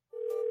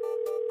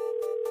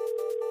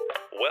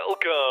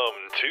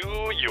Welcome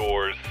to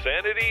your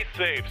Sanity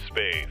Safe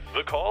Space,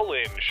 the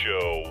call-in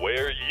show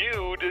where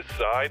you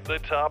decide the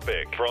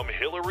topic. From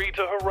Hillary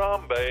to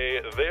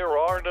Harambe, there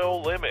are no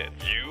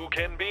limits. You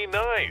can be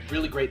nice.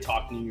 Really great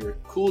talking to you. You're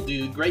a cool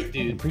dude, great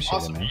dude. Appreciate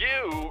awesome. it, man.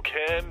 You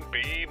can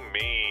be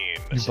mean.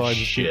 You buy the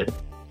shit.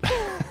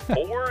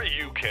 Or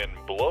you can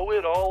blow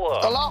it all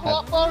up. A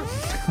lot more.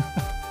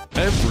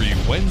 Every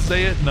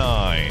Wednesday at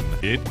 9,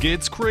 it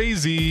gets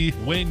crazy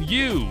when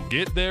you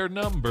get their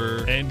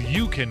number and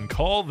you can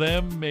call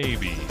them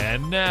maybe.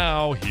 And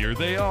now, here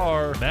they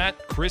are,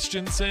 Matt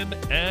Christensen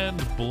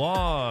and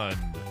Blonde.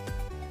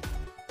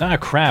 Ah,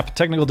 crap.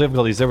 Technical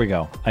difficulties. There we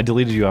go. I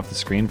deleted you off the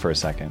screen for a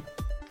second.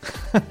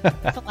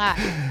 That's a lot.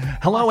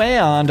 Hello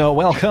and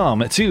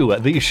welcome to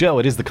the show.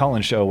 It is the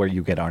call-in show where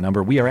you get our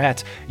number. We are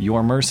at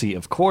your mercy,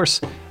 of course.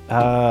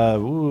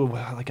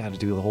 I got to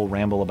do the whole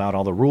ramble about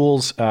all the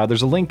rules.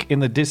 There's a link in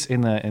the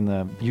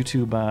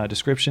YouTube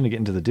description to get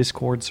into the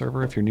Discord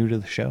server if you're new to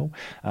the show.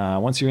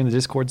 Once you're in the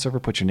Discord server,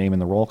 put your name in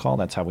the roll call.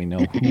 That's how we know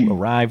who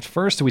arrived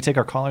first. We take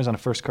our callers on a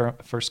first come,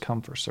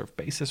 first served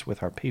basis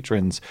with our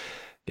patrons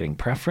getting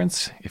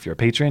preference. If you're a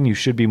patron, you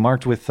should be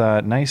marked with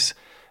nice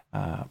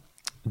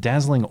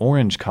dazzling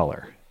orange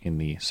color in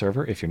the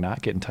server. If you're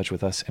not, get in touch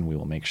with us and we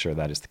will make sure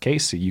that is the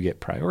case so you get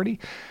priority.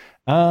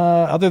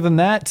 Other than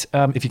that,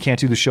 if you can't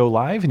do the show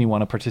live and you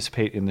want to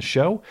participate in the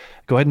show,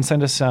 go ahead and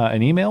send us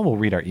an email. We'll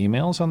read our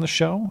emails on the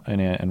show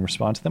and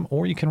respond to them.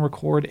 Or you can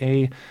record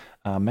a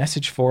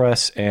message for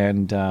us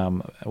and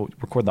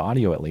record the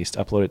audio at least,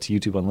 upload it to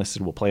YouTube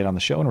Unlisted. We'll play it on the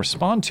show and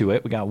respond to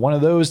it. We got one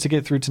of those to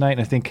get through tonight,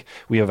 and I think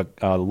we have a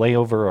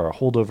layover or a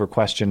holdover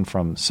question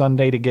from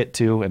Sunday to get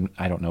to, and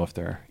I don't know if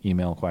there are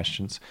email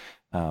questions,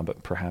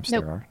 but perhaps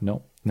there are.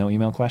 No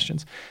email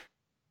questions.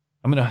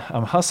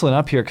 I'm hustling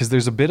up here because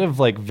there's a bit of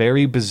like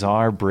very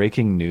bizarre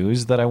breaking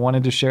news that I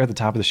wanted to share at the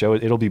top of the show.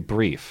 It'll be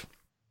brief,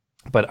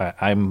 but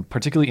I'm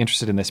particularly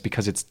interested in this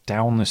because it's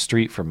down the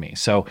street from me.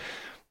 So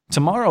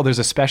tomorrow there's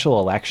a special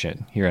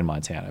election here in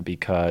Montana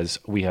because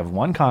we have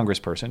one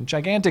congressperson,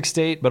 gigantic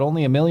state, but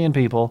only 1 million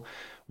people,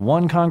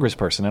 one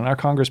congressperson, and our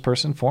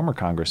congressperson, former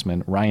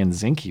Congressman Ryan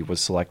Zinke, was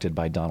selected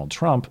by Donald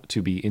Trump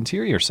to be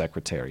Interior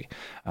Secretary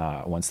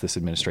once this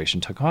administration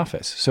took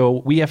office.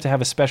 So we have to have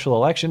a special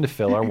election to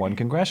fill our one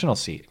congressional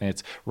seat. And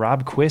it's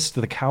Rob Quist,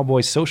 the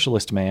cowboy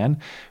socialist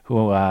man,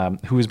 who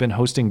has been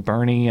hosting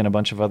Bernie and a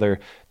bunch of other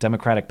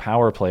Democratic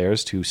power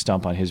players to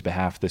stump on his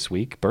behalf this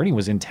week. Bernie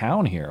was in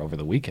town here over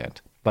the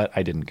weekend, but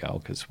I didn't go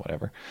because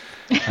whatever.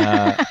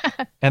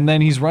 And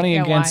then he's running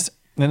against...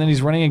 And then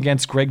he's running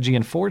against Greg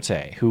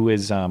Gianforte, who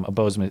is a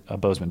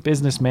Bozeman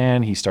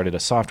businessman. He started a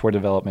software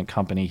development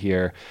company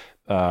here,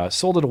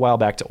 sold it a while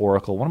back to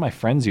Oracle. One of my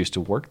friends used to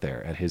work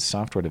there at his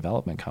software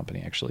development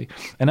company, actually.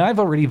 And I've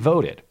already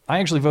voted. I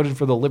actually voted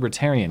for the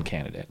Libertarian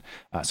candidate.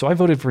 So I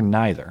voted for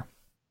neither.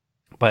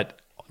 But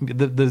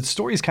the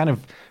story is kind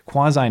of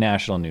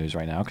quasi-national news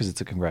right now because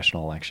it's a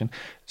congressional election.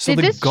 So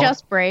Did this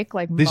just break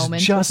This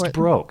just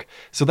broke.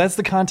 So that's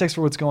the context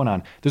for what's going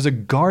on. There's a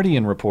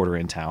Guardian reporter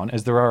in town,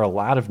 as there are a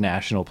lot of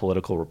national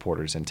political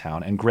reporters in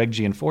town, and Greg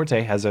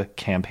Gianforte has a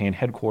campaign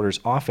headquarters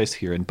office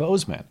here in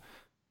Bozeman.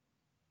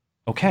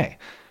 Okay.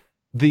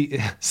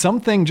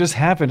 Something just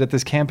happened at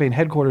this campaign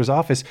headquarters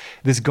office.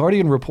 This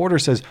Guardian reporter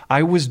says,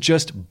 I was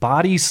just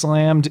body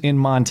slammed in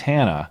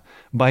Montana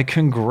by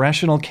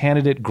congressional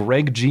candidate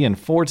Greg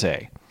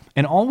Gianforte.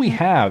 And all we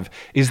have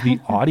is the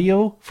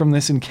audio from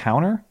this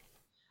encounter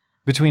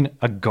between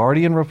a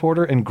Guardian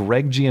reporter and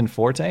Greg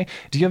Gianforte.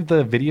 Do you have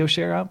the video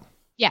share up?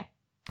 Yeah.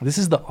 This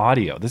is the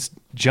audio. This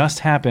just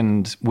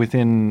happened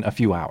within a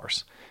few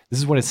hours. This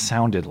is what it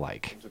sounded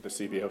like. The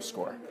CBO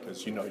score,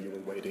 because you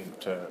were waiting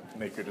to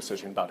make your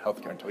decision about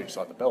healthcare until you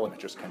saw the bill and it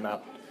just came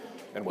out.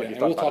 And what you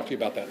thought we'll talk to you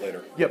about that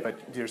later. Yeah,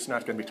 but there's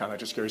not going to be time. I'm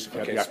just curious if you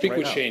have the speak right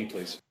with now. Shane,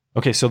 please.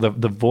 Okay, so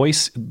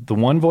the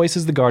one voice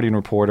is the Guardian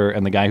reporter,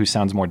 and the guy who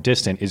sounds more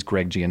distant is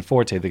Greg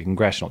Gianforte, the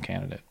congressional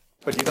candidate.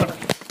 But you don't. I'm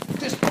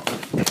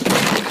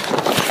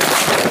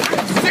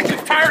sick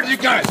and tired of you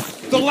guys.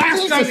 The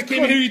last time that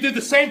came here, you did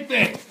the same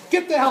thing.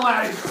 Get the hell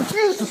out of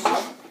here.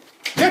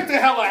 Get the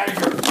hell out of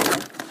here.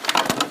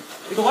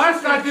 The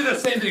last guy did the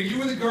same thing. You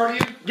were the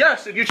Guardian?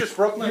 Yes, and you just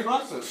broke my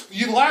glasses.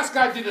 The last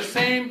guy did the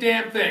same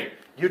damn thing.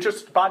 You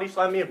just body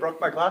slammed me and broke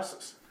my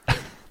glasses.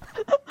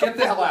 Get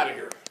the hell out of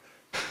here.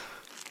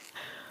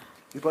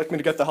 You'd like me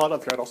to get the hell out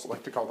of here, I'd also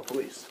like to call the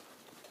police.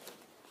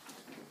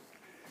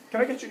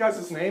 Can I get you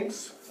guys'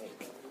 names?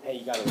 Hey,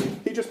 you gotta leave.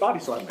 He just body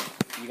slammed me.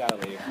 You gotta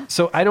leave.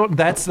 So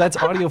that's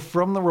audio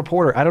from the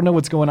reporter. I don't know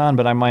what's going on,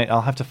 but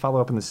I'll have to follow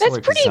up in the story.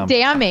 That's pretty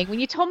damning. When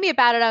you told me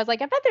about it, I was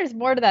like, I bet there's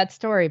more to that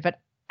story, but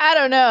I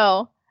don't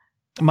know.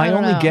 My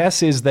only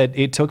guess is that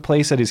it took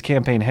place at his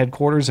campaign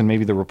headquarters, and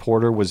maybe the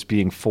reporter was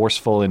being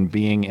forceful in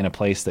being in a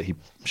place that he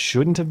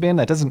shouldn't have been.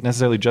 That doesn't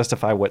necessarily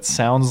justify what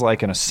sounds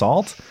like an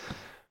assault.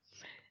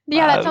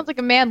 Yeah, that sounds like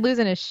a man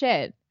losing his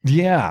shit.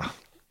 Yeah.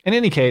 In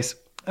any case,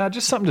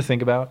 just something to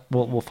think about.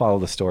 We'll follow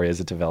the story as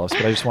it develops,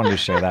 but I just wanted to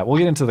share that. We'll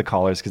get into the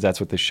callers because that's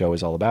what this show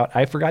is all about.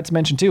 I forgot to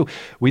mention, too,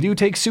 we do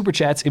take super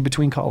chats in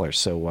between callers.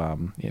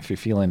 So if you're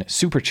feeling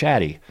super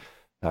chatty,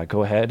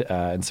 go ahead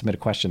and submit a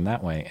question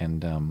that way.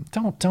 And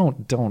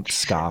don't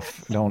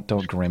scoff.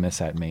 don't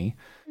grimace at me.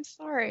 I'm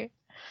sorry.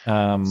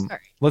 Sorry.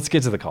 Let's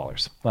get to the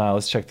callers.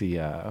 Let's check the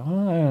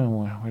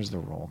where's the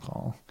roll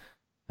call?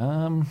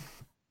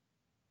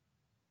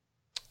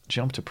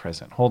 Jump to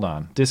present. Hold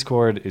on.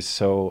 Discord is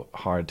so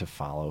hard to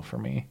follow for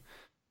me,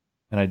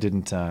 and I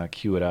didn't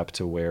queue it up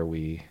to where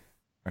we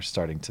are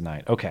starting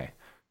tonight. Okay.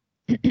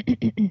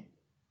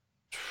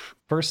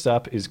 First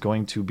up is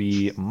going to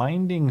be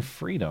Minding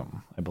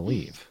Freedom, I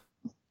believe.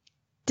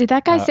 Did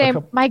that guy say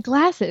my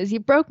glasses? You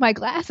broke my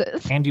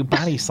glasses. And you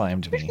body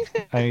slammed me.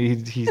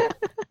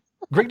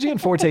 Greg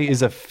Gianforte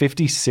is a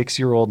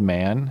 56-year-old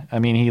man. I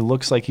mean, he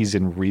looks like he's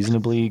in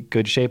reasonably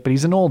good shape, but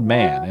he's an old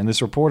man, and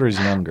this reporter is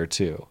younger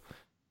too.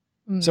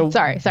 So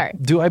sorry.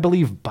 Do I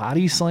believe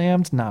body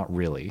slammed? Not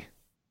really.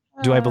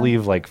 Do I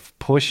believe like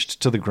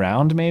pushed to the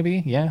ground?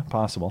 Maybe. Yeah,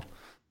 possible.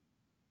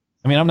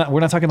 I mean, we're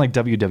not talking like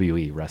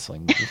WWE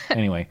wrestling.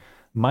 Anyway,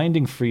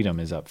 Minding Freedom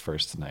is up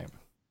first tonight.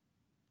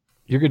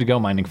 You're good to go,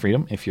 Minding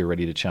Freedom, if you're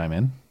ready to chime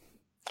in.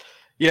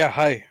 Yeah,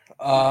 hi.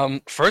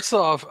 First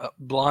off,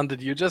 Blonde,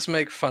 did you just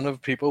make fun of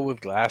people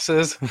with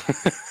glasses?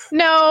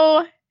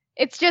 No,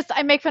 it's just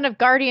I make fun of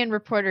Guardian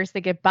reporters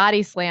that get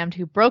body slammed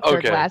who broke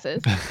their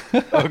glasses.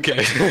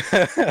 Okay.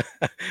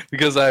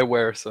 Because I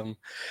wear some.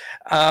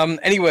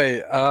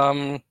 Anyway,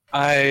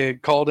 I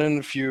called in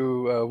a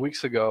few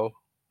weeks ago.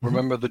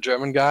 Remember the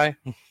German guy?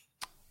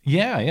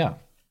 Yeah.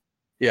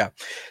 Yeah,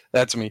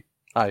 that's me.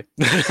 Hi.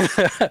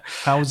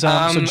 How's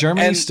so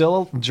Germany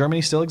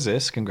still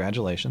exists?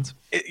 Congratulations.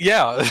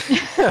 Yeah.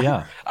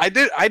 Yeah. I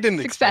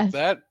didn't expect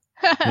that.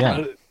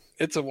 Yeah.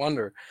 It's a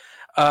wonder.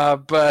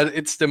 But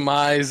its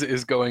demise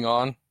is going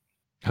on.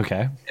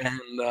 Okay. And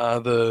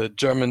the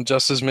German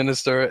justice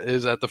minister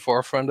is at the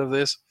forefront of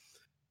this.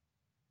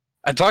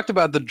 I talked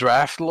about the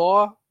draft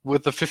law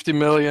with the 50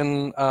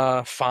 million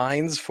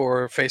fines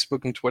for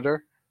Facebook and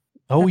Twitter.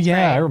 Oh, That's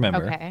yeah, right. I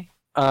remember. Okay.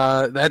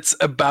 That's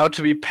about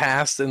to be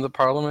passed in the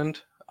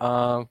parliament.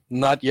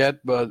 Not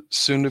yet, but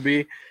soon to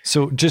be.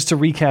 So just to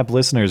recap,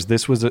 listeners,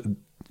 this was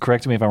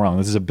correct me if I'm wrong.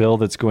 This is a bill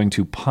that's going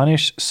to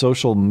punish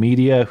social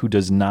media who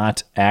does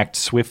not act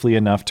swiftly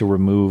enough to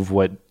remove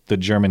what the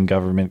German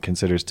government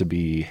considers to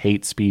be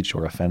hate speech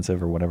or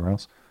offensive or whatever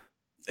else.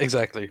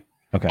 Exactly.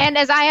 Okay. And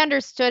as I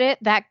understood it,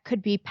 that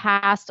could be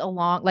passed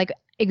along, like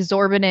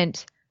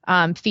exorbitant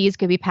fees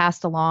could be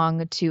passed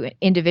along to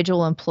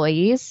individual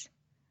employees.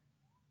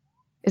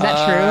 Is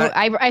that true?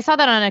 I saw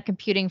that on a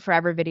Computing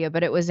Forever video,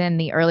 but it was in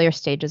the earlier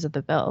stages of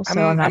the bill,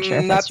 so I'm not sure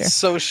if that's true. I'm not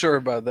so sure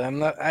about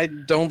that. I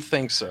don't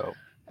think so.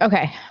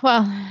 Okay,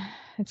 well,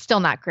 it's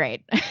still not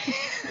great.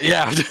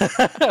 Yeah.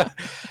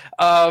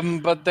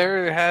 But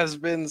there has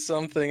been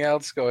something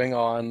else going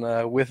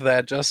on with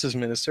that justice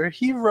minister.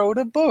 He wrote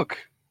a book.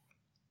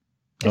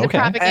 Is it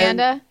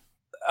propaganda?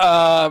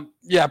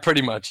 Yeah,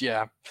 pretty much,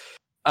 yeah.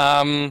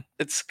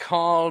 It's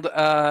called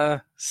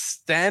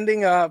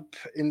Standing Up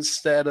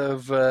Instead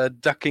of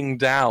Ducking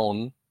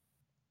Down,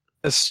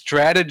 a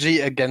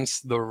strategy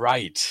against the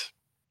right.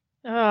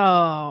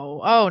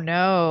 Oh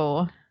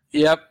no.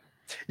 Yep.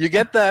 You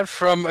get that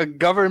from a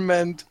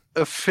government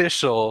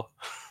official.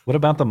 What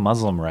about the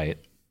Muslim right?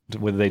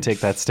 Would they take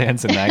that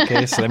stance in that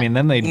case? I mean,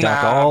 then they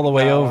duck all the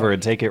way over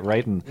and take it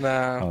right. And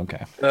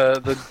okay.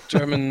 The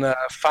German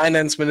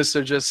finance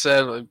minister just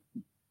said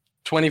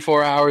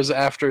 24 hours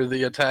after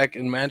the attack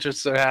in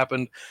Manchester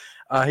happened,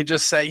 he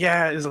just said,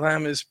 yeah,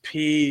 Islam is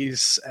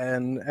peace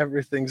and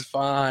everything's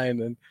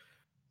fine. And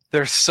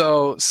they're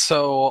so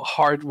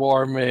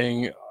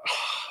heartwarming.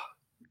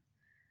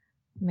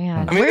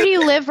 Man, I mean, where do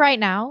you live right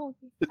now?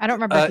 I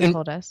don't remember if you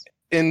told us.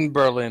 In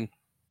Berlin.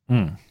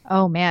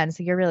 Oh, man.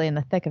 So you're really in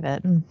the thick of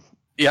it.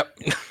 Yep.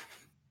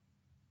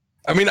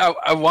 I mean,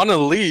 I want to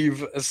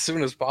leave as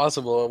soon as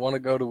possible. I want to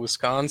go to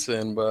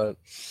Wisconsin, but...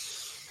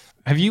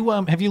 Have you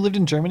lived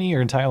in Germany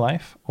your entire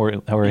life, or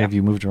have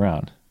you moved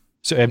around?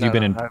 So have you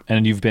been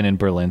and you've been in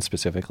Berlin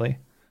specifically?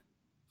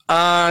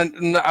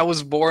 No, I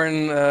was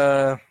born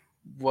on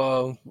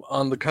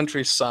the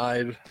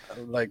countryside,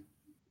 like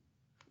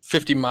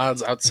 50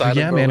 miles outside.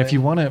 Yeah, of Berlin. man.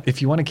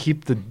 If you want to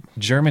keep the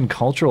German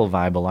cultural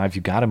vibe alive,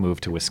 you got to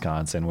move to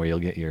Wisconsin, where you'll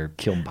get your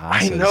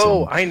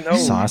kielbases, I know,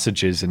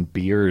 sausages and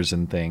beers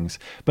and things.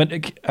 But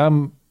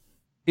can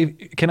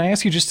I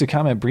ask you just to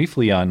comment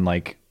briefly on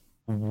like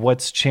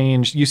what's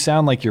changed? You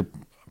sound like you're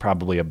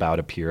probably about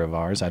a peer of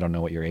ours. I don't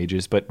know what your age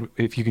is, but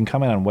if you can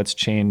comment on what's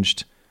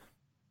changed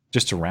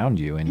just around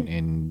you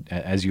and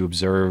as you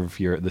observe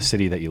the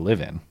city that you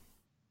live in.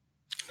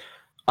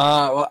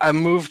 Well, I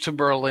moved to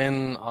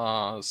Berlin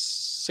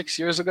 6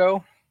 years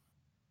ago,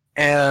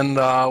 and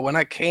when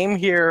I came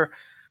here,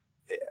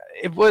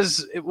 it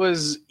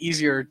was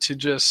easier to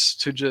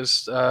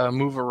just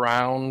move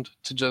around,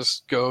 to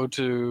just go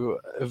to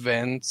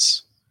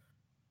events.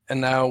 And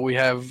now we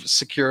have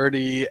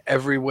security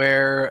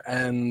everywhere,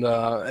 and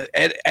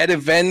at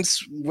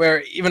events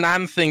where even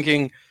I'm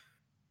thinking,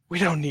 we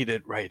don't need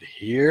it right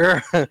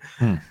here. I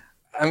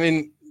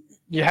mean,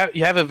 you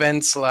have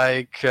events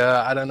like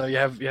I don't know, you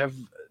have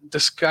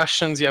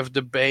discussions, you have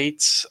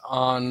debates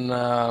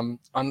on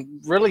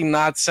really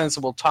not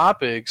sensible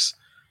topics.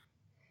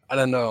 I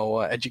don't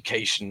know,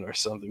 education or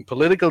something,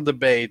 political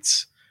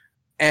debates,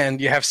 and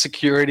you have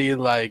security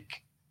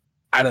like,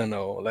 I don't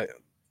know, like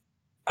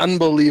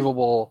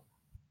unbelievably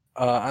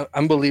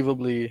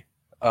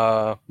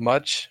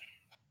much.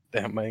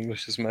 Damn, my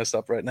English is messed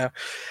up right now.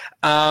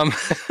 No,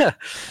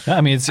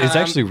 I mean, it's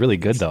actually really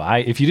good though.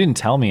 If you didn't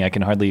tell me, I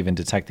can hardly even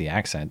detect the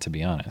accent, to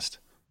be honest.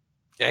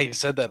 Yeah, you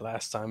said that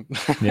last time.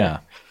 Yeah.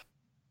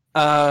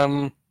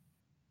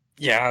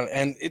 Yeah,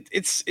 and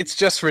it's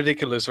just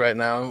ridiculous right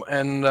now.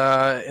 And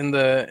in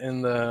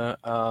the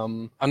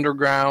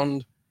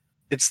underground,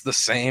 it's the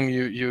same.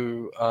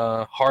 You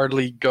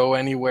hardly go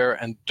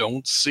anywhere and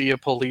don't see a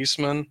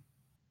policeman.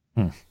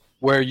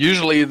 Where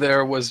usually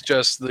there was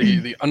just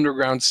the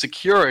underground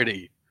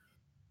security.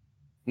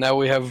 Now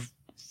we have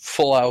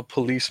full out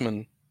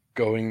policemen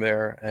going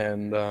there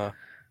and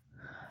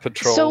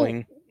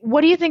patrolling. So, what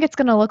do you think it's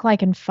going to look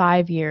like in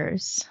 5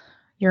 years?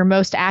 Your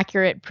most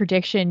accurate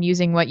prediction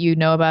using what you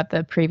know about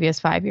the previous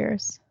 5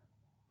 years?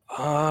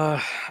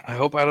 I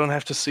hope I don't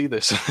have to see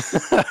this.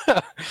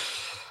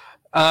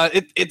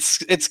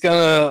 It's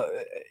gonna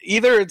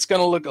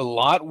look a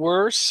lot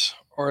worse,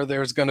 or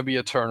there's gonna be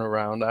a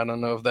turnaround. I don't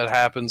know if that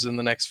happens in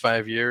the next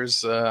 5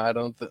 years. I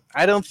don't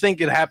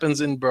think it happens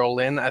in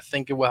Berlin. I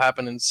think it will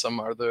happen in some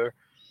other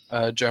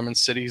German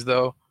cities,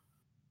 though,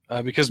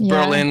 because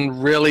Berlin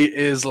really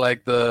is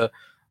like the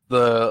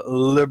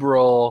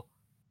liberal.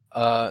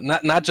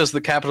 Not just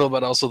the capital,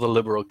 but also the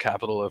liberal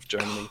capital of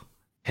Germany.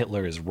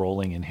 Hitler is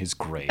rolling in his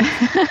grave.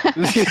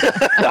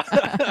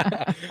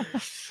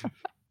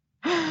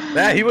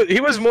 Yeah, he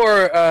was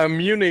more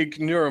Munich,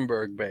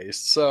 Nuremberg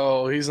based,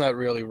 so he's not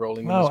really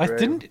rolling in his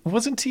grave.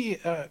 Wasn't he?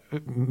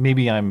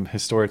 Maybe I'm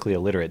historically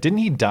illiterate. Didn't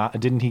he die?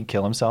 Didn't he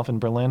kill himself in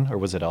Berlin, or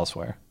was it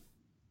elsewhere?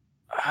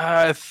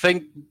 I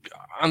think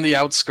on the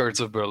outskirts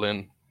of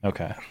Berlin.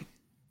 Okay,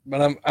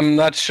 but I'm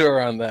not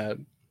sure on that.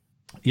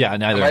 Yeah,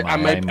 neither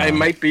am I. I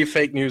might be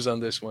fake news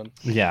on this one.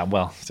 Yeah,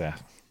 well,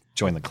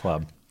 join the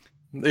club.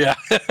 Yeah.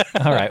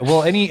 All right.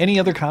 Well, any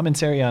other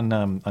commentary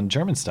on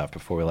German stuff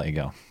before we let you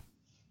go?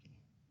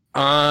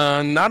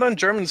 Not on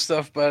German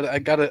stuff, but I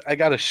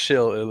gotta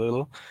shill a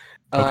little,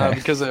 okay.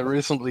 Because I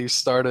recently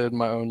started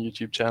my own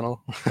YouTube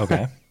channel.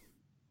 Okay.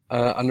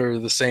 Under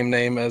the same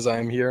name as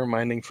I'm here,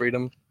 Minding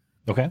Freedom.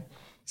 Okay.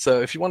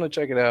 So if you want to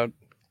check it out.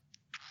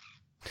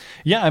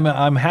 Yeah,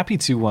 I'm happy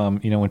to.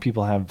 When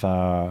people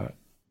have.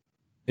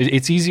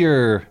 It's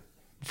easier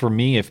for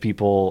me if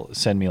people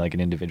send me like an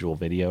individual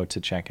video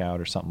to check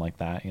out or something like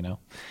that,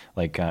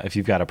 like if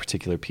you've got a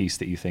particular piece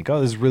that you think,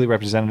 oh, this is really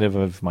representative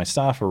of my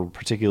stuff or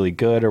particularly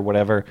good or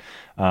whatever,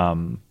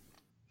 then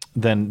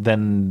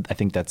I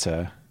think that's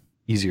a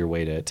easier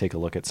way to take a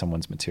look at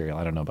someone's material.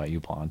 I don't know about you,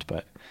 Blonde,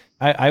 but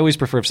I always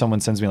prefer if someone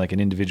sends me like an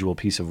individual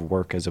piece of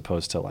work as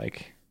opposed to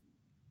like,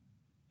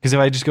 because if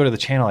I just go to the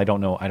channel, I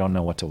don't know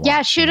what to watch.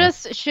 Yeah, shoot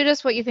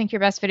us what you think your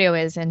best video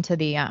is into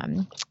the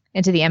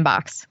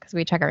inbox, because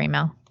we check our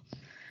email.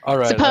 All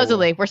right.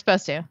 Supposedly, we're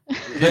supposed to.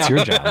 That's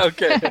your job.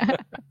 Okay.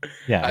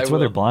 Yeah, it's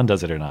whether Blonde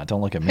does it or not.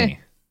 Don't look at me.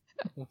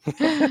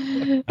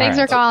 Thanks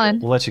for calling.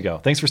 We'll let you go.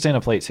 Thanks for staying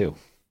up late too.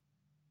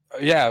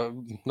 Yeah,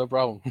 no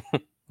problem.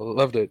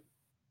 Loved it.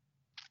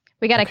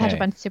 We got to catch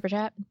up on Super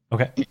Chat.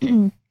 Okay.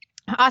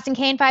 Austin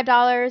Kane,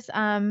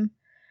 $5.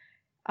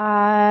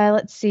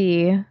 Let's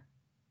see.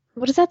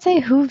 What does that say?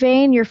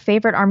 Huvane, your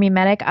favorite army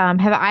medic. Have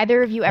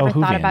either of you ever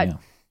thought about... Yeah.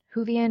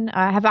 Huvian,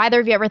 have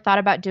either of you ever thought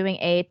about doing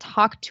a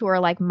talk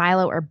tour like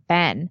Milo or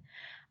Ben?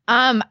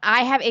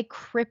 I have a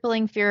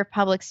crippling fear of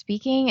public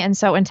speaking, and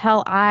so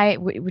until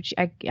which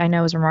I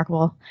know is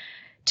remarkable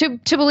to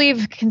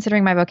believe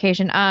considering my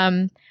vocation,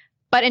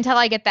 but until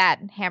I get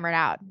that hammered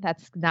out,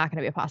 that's not going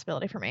to be a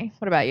possibility for me.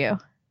 What about you?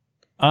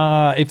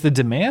 If the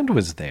demand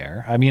was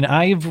there, I mean,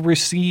 I've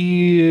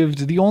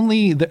received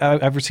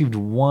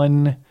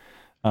one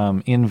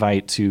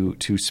invite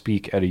to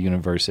speak at a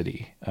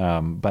university,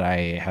 but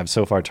I have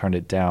so far turned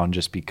it down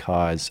just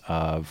because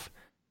of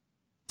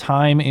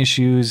time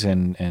issues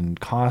and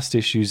cost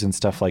issues and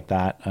stuff like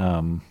that.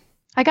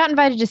 I got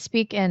invited to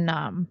speak in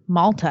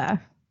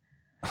Malta.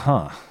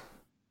 Huh.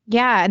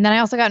 Yeah, and then I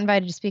also got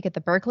invited to speak at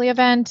the Berkeley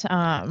event,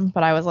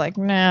 but I was like,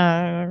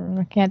 no,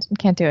 I can't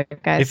do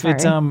it, guys.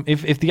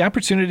 If the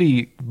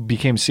opportunity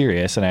became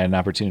serious and I had an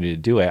opportunity to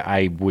do it,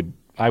 I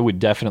would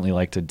definitely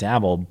like to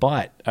dabble,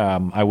 but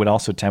I would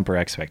also temper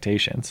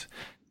expectations.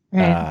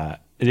 Right.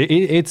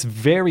 It's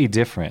very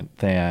different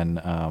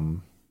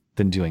than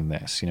doing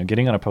this.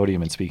 Getting on a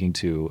podium and speaking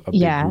to a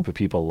big group of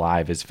people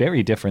live is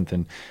very different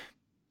than,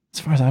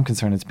 as far as I'm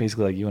concerned, it's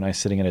basically like you and I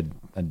sitting at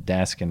a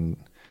desk and...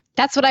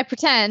 That's what I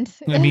pretend.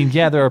 I mean,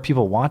 yeah, there are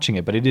people watching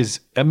it, but it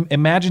is...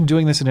 Imagine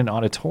doing this in an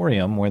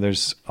auditorium where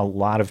there's a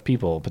lot of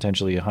people,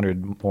 potentially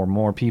 100 or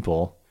more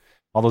people.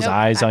 All those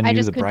eyes on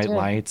you, the bright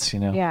lights,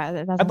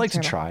 Yeah, I'd like to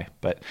try,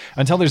 but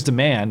until there's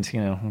demand,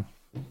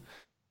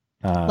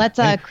 Let's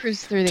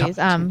cruise through these.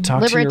 talk to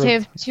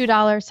Liberative,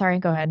 $2. Sorry,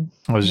 go ahead.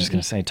 I was just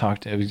going to say,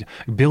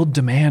 build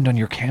demand on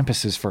your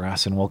campuses for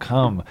us, and we'll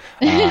come.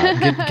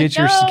 Get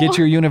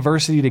your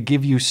university to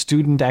give you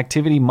student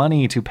activity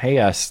money to pay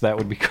us. That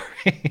would be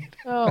great.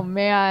 Oh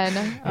man.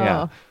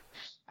 Yeah. Oh.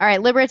 All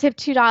right, Liberative,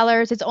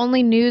 $2. It's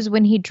only news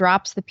when he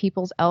drops the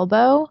people's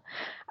elbow.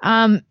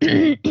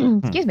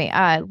 Excuse me.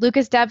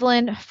 Lucas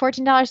Devlin,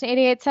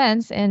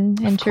 $14.88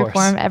 in true course.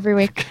 form every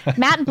week.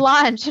 Matt and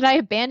Blonde, should I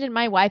abandon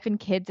my wife and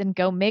kids and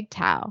go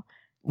MGTOW?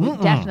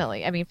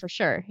 Definitely. I mean, for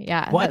sure.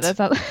 Yeah. What? That's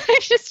not,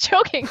 I'm just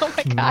joking. Oh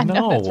my God.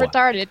 No, that's No.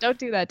 retarded. Don't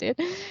do that, dude.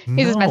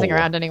 He's just messing No.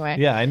 around anyway.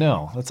 Yeah, I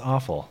know. That's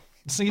awful.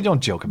 So you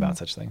don't joke about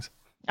such things.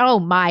 Oh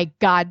my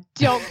God.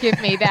 Don't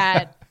give me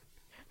that.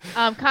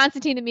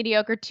 Constantine the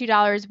Mediocre,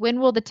 $2. When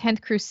will the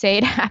 10th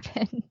Crusade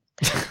happen?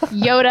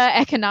 Yoda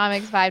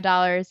Economics,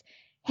 $5.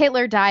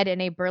 Hitler died in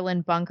a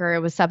Berlin bunker. It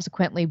was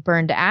subsequently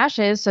burned to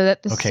ashes so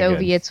that the Okay,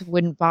 Soviets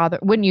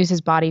wouldn't use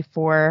his body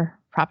for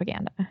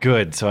propaganda.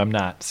 Good. So I'm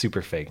not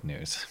super fake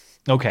news.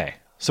 Okay.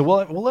 So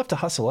we'll have to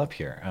hustle up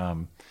here.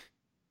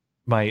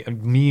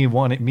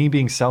 Me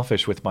being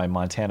selfish with my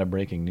Montana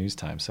breaking news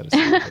time, so to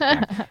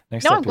speak.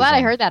 Next No, up I'm glad is,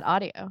 I heard that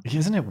audio.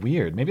 Isn't it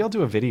weird? Maybe I'll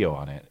do a video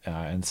on it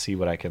and see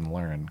what I can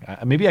learn.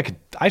 Maybe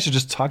I should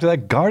just talk to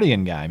that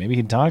Guardian guy. Maybe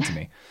he'd talk to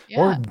me.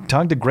 Or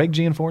talk to Greg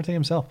Gianforte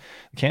himself,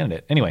 the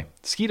candidate. Anyway,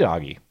 Ski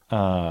Doggy.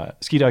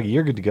 Ski Doggy,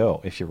 you're good to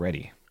go if you're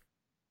ready.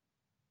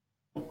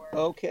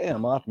 Okay,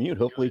 I'm off mute.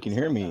 Hopefully you can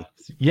hear me.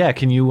 Yeah,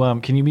 can you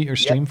mute your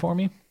stream for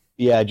me?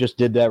 Yeah, I just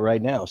did that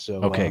right now.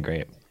 So Okay,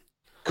 great.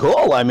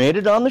 Cool. I made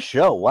it on the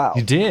show. Wow.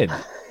 You did.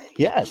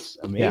 Yes.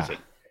 Amazing. Yeah.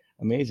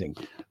 Amazing.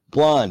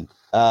 Blonde,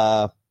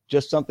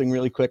 just something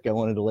really quick I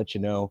wanted to let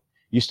you know.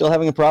 You still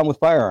having a problem with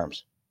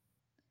firearms?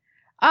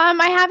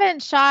 I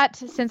haven't shot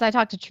since I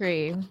talked to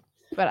Tree,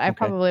 but I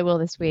probably will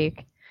this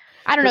week.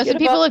 I don't know. Forget Some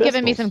people about have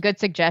given me pistols. some good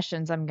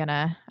suggestions. I'm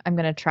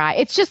gonna try.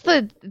 It's just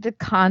the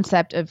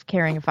concept of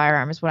carrying a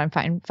firearm is what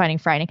I'm finding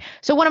frightening.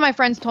 So one of my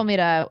friends told me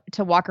to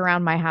walk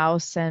around my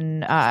house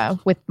and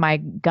with my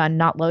gun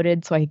not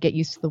loaded, so I could get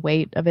used to the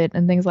weight of it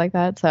and things like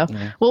that. So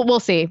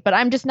we'll see. But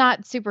I'm just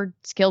not super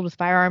skilled with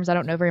firearms. I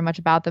don't know very much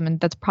about them, and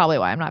that's probably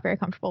why I'm not very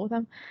comfortable with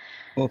them.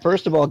 Well,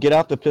 first of all, get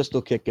off the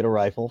pistol kick, get a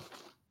rifle.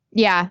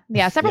 Yeah.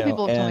 Several You know,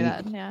 people have told me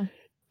and- that. Yeah.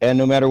 And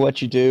no matter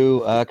what you do,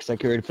 because I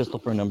carried a pistol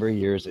for a number of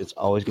years, it's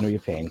always going to be a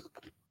pain.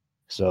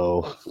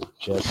 So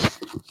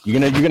just you're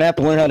gonna have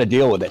to learn how to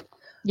deal with it.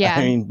 Yeah.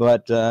 I mean,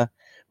 but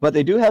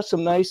they do have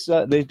some nice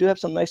small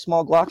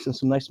Glocks and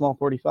some nice small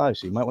 45s.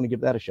 So you might want to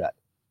give that a shot.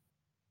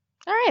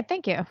 All right.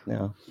 Thank you.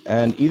 Yeah,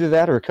 and either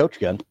that or a coach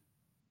gun,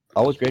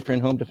 always great for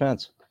in-home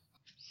defense.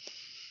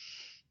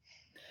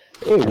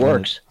 It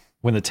works.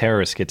 When the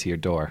terrorists get to your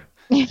door,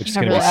 which is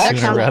going to be Well,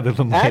 sooner rather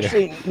than later.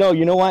 Actually, no.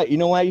 You know why? You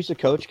know why I use a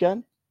coach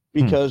gun?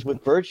 Because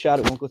with birdshot,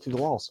 it won't go through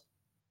the walls.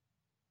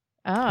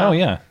 Oh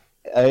yeah.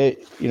 A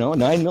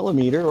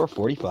 9mm or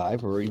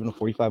 45 or even a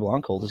 45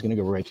 long Colt is going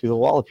to go right through the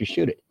wall if you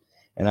shoot it.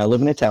 And I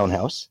live in a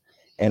townhouse,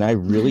 and I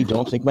really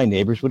don't think my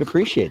neighbors would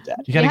appreciate that.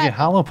 You got to get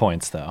hollow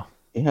points though.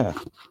 Yeah.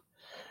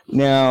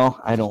 No,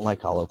 I don't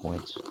like hollow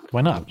points.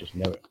 Why not?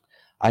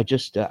 I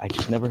just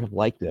never have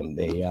liked them.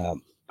 They,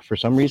 for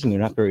some reason, they're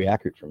not very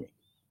accurate for me.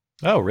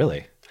 Oh,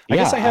 really? I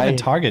Yeah, guess I haven't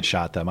target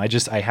shot them. I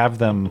have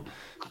them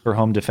for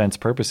home defense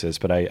purposes,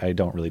 but I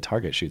don't really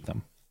target shoot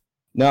them.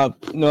 No,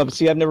 but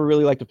see, I've never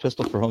really liked a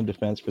pistol for home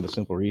defense for the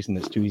simple reason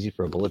that it's too easy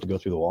for a bullet to go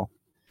through the wall.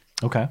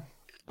 Okay.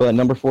 But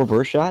number 4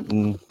 burst shot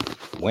and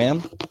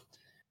wham,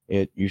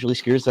 it usually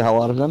scares the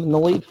hell out of them and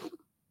they'll leave.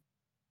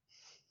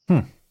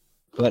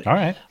 But all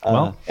right.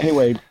 Well,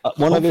 anyway,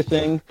 one other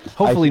thing.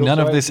 Hopefully, none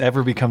of this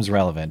ever becomes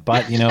relevant.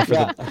 But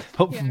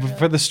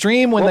for the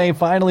stream when they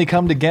finally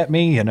come to get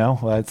me,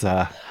 that's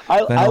I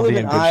live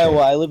in Iowa.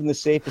 I live in the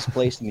safest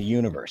place in the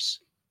universe.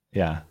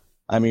 Yeah.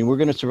 I mean, we're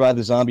going to survive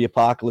the zombie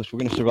apocalypse. We're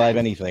going to survive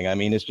anything. I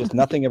mean, it's just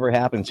nothing ever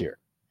happens here.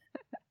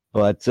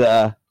 But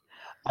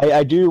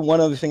I do one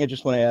other thing I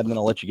just want to add, and then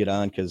I'll let you get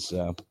on because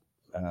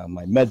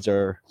my meds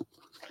are.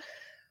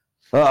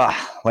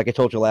 Like I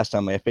told you last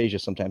time, my aphasia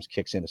sometimes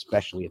kicks in,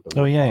 especially at the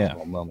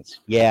worst moments.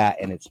 Yeah,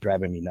 and it's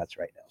driving me nuts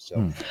right now.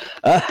 So,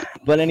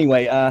 but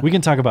anyway, we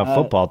can talk about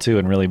football too,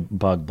 and really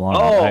bug Blonde.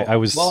 I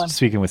was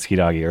speaking with Ski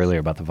Doggy earlier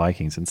about the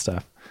Vikings and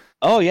stuff.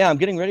 Oh yeah, I'm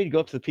getting ready to go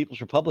up to the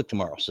People's Republic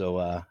tomorrow. So,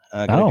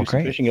 I'm going to do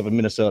some fishing up in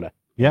Minnesota.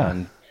 Yeah,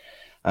 and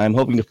I'm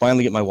hoping to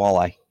finally get my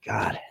walleye.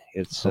 God,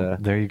 it's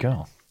there you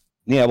go.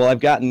 Yeah, well, I've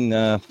gotten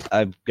a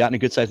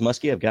good sized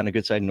muskie, I've gotten a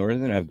good sized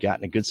northern, I've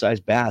gotten a good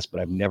sized bass, but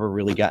I've never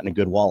really gotten a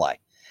good walleye,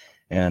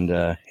 and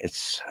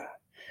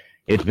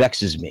it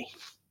vexes me.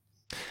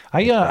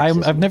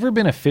 I've never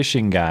been a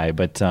fishing guy,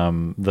 but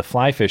the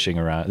fly fishing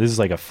around this is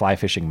like a fly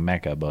fishing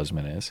mecca.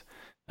 Bozeman is,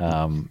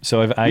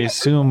 so I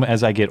assume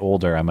as I get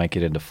older, I might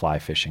get into fly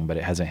fishing, but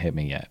it hasn't hit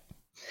me yet.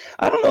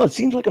 I don't know. It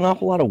seems like an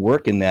awful lot of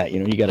work in that.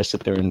 You got to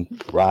sit there and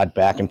rod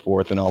back and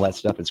forth and all that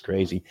stuff. It's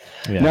crazy.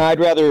 Yeah. No, I'd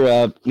rather,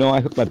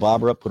 I hook my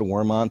bobber up, put a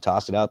worm on,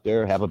 toss it out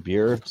there, have a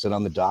beer, sit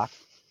on the dock,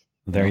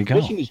 There you go.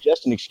 Fishing is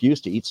just an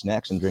excuse to eat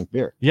snacks and drink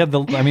beer. Yeah,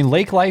 I mean,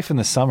 lake life in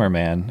the summer,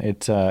 man.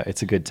 It's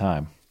a good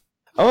time.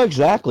 Oh,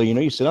 exactly.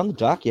 You sit on the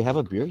dock, you have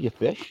a beer, you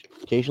fish.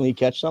 Occasionally you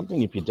catch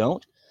something. If you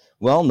don't,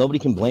 well, nobody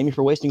can blame you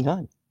for wasting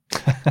time.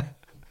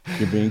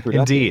 You're being productive.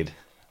 Indeed.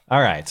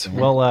 All right.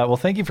 Well,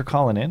 thank you for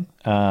calling in.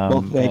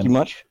 Thank you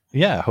much.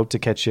 Yeah, hope to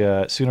catch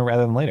you sooner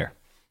rather than later.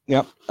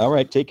 Yep. All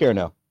right. Take care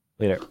now.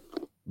 Later.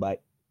 Bye.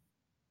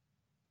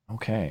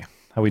 Okay.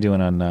 How we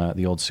doing on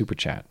the old super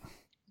chat?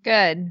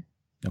 Good.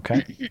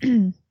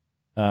 Okay.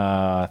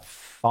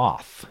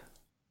 Thoth.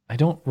 I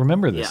don't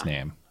remember this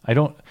name.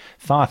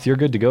 Thoth, you're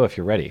good to go if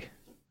you're ready.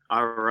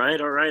 All right.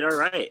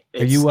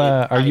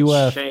 Are you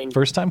a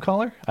first time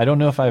caller? I don't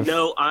know if I've.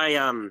 No,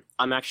 I'm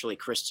actually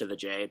Chris to the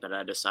J, but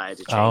I decided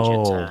to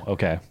change it.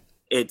 Okay.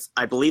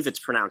 I believe it's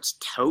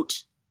pronounced Tot.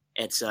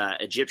 It's a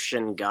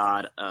Egyptian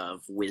god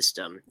of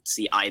wisdom. It's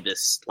the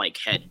ibis,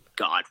 head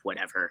god,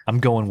 whatever. I'm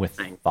going with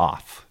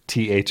Thoth.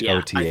 Thoth.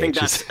 Yeah, I think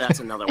that's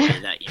another way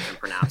that you can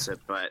pronounce it,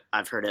 but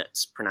I've heard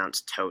it's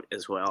pronounced Tot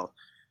as well.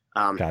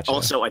 Gotcha.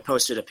 Also, I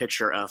posted a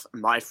picture of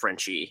my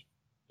Frenchie.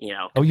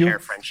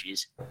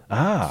 Frenchies.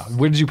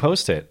 Where did you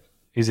post it?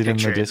 Is it in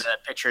the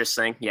pictures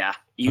thing? Yeah,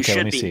 you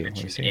should be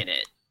mentioned in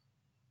it.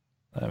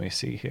 Let me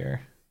see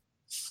here.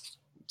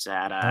 It's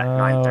at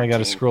I got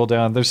to scroll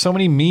down. There's so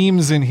many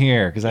memes in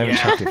here because I haven't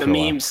checked it for a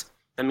while.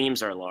 The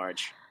memes are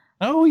large.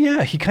 Oh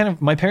yeah,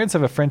 my parents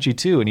have a Frenchie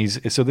too, and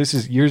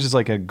yours is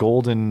like a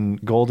golden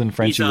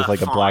Frenchie with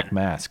like a black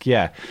mask.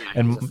 Yeah,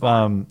 and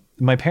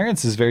my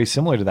parents is very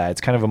similar to that. It's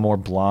kind of a more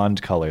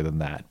blonde color than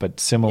that, but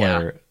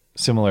similar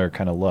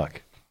kind of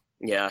look.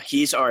 Yeah,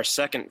 he's our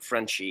second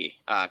Frenchie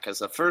because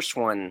the first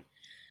one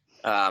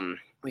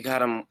we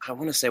got him. I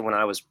want to say when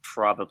I was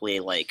probably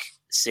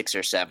 6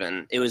 or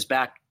 7. It was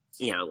back.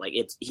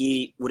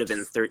 He would have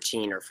been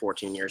 13 or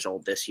 14 years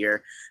old this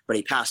year, but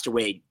he passed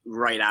away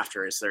right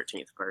after his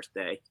 13th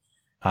birthday,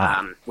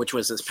 which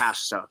was this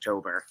past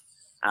October.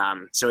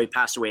 So he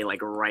passed away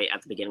right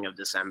at the beginning of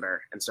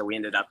December. And so we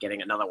ended up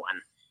getting another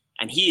one.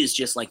 And he is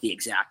just the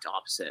exact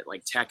opposite.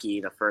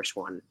 Techie, the first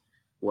one,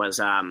 was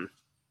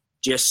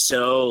just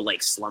so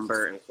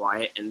slumber and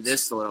quiet. And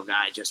this little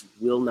guy just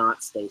will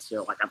not stay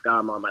still. I've got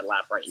him on my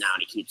lap right now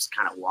and he keeps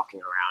kind of walking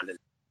around and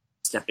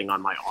stepping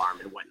on my arm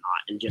and whatnot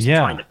and just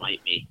trying to bite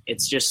me.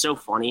 It's just so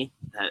funny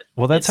that.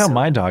 Well, that's how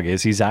my dog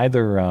is. He's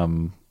either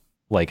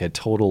a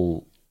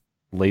total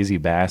lazy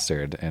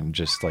bastard and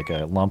just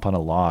a lump on a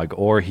log,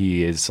 or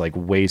he is like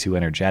way too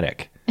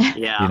energetic.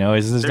 Yeah.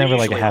 There's never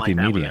like a happy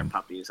medium.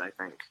 Puppies, I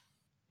think.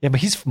 Yeah,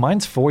 but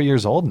mine's 4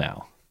 years old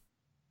now.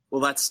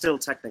 Well, that's still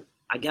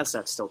I guess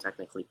that's still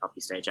technically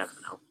puppy stage. I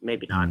don't know.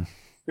 Maybe not.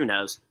 Who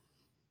knows?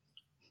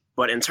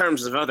 But in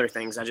terms of other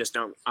things, I just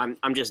don't.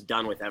 I'm just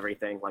done with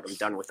everything. Like, I'm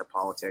done with the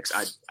politics.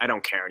 I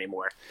don't care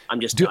anymore. I'm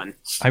just done.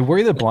 I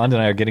worry that Blonde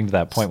and I are getting to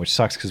that point, which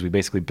sucks because we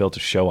basically built a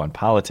show on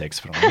politics.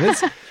 But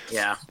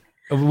yeah.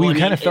 We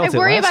kind of felt it. I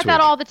worry last about that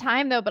week. all the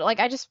time, though. But like,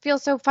 I just feel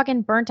so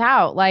fucking burnt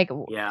out. Like,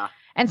 yeah.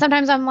 And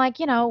sometimes I'm like,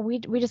 we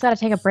just got to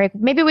take a break.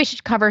 Maybe we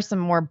should cover some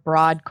more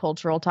broad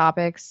cultural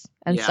topics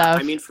and stuff.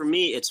 I mean, for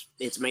me,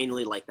 it's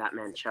mainly like that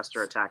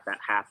Manchester attack that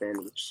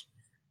happened, which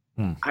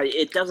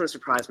it doesn't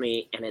surprise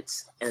me, and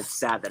it's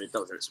sad that it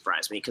doesn't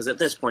surprise me, because at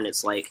this point,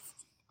 it's like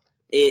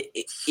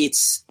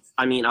it's.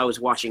 I mean, I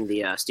was watching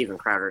the Steven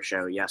Crowder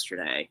show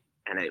yesterday,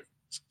 and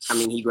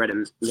he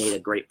made a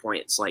great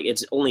point. It's like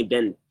it's only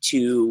been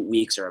 2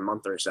 weeks or a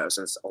month or so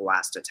since the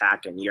last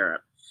attack in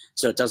Europe.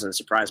 So it doesn't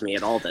surprise me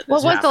at all that.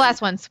 What was the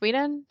last one?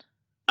 Sweden?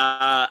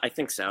 I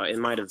think so. I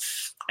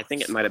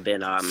think it might have been.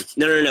 No.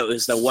 It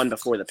was the one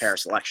before the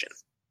Paris election,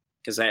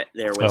 because there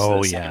was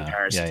the second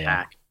Paris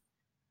attack,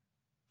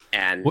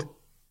 and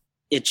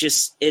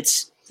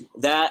it's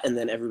that, and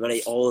then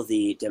everybody, all of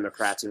the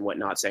Democrats and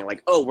whatnot, saying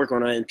like, "Oh, we're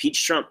going to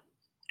impeach Trump."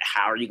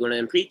 How are you going to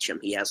impeach him?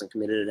 He hasn't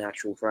committed an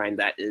actual crime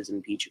that is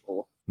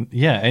impeachable.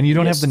 Yeah, and you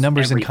don't have the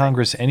numbers in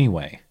Congress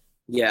anyway.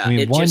 Yeah, I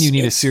mean, you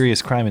need a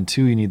serious crime, and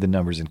 2, you need the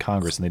numbers in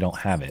Congress, and they don't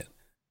have it.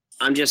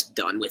 I'm just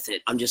done with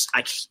it. I just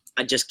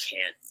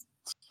can't.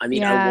 I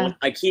mean,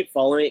 I keep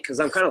following it because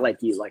I'm kind of like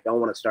you. Like, I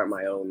want to start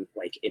my own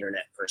like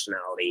internet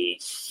personality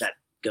that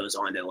goes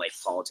on to like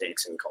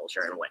politics and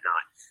culture and whatnot.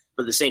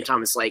 But at the same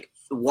time, it's like,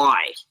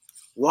 why?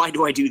 Why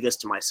do I do this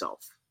to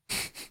myself?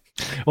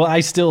 Well,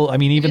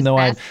 even though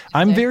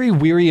I'm very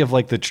weary of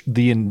like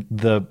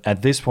the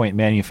at this point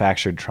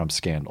manufactured Trump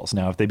scandals.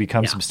 Now, if they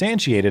become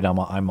substantiated,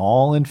 I'm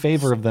all in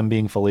favor of them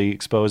being fully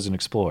exposed and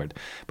explored.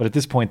 But at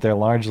this point, they're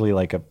largely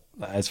like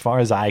as far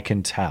as I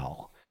can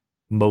tell,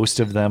 most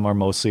of them are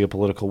mostly a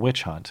political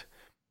witch hunt,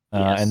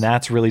 and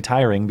that's really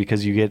tiring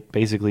because you get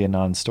basically a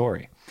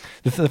non-story.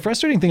 The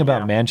frustrating thing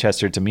about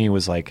Manchester to me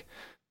was like,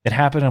 it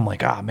happened. I'm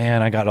like,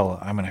 man, I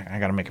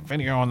gotta make a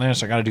video on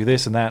this. I gotta do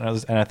this and that.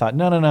 And I thought,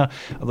 no.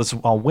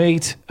 I'll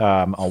wait.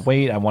 I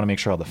want to make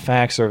sure all the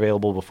facts are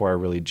available before I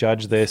really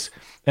judge this.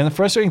 And the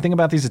frustrating thing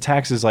about these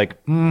attacks is like,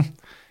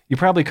 you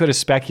probably could have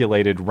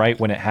speculated right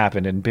when it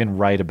happened and been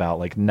right about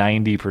like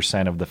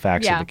 90% of the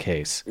facts of the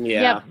case.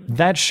 Yeah.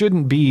 That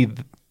shouldn't be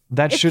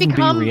that it's shouldn't be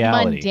become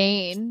reality.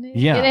 mundane.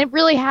 Yeah. And it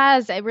really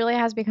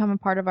has become a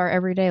part of our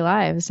everyday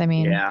lives. I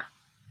mean, Yeah,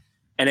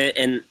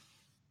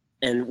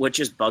 and what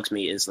just bugs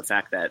me is the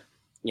fact that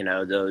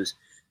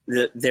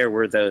there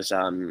were those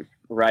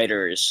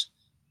writers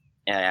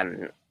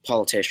and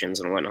politicians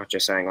and whatnot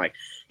just saying like,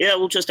 yeah,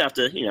 we'll just have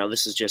to,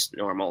 this is just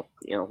normal.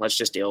 Let's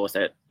just deal with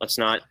it. Let's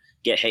not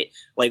get hate.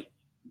 Like,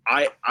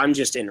 I'm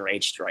just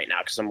enraged right now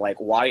because I'm like,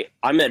 why?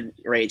 I'm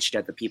enraged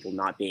at the people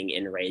not being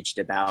enraged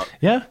about.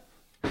 Yeah.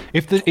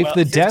 If the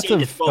death 15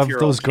 to of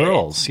 12-year-old those kids,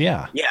 girls,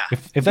 yeah.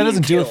 If that being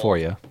doesn't do it killed, for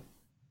you,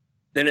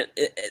 then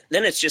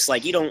then it's just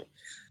like you don't.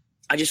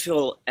 I just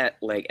feel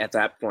at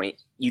that point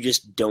you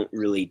just don't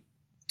really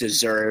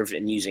deserve,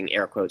 and using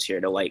air quotes here,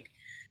 to like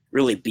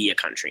really be a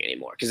country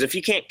anymore. Because if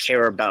you can't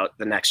care about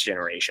the next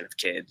generation of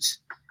kids,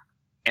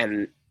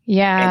 and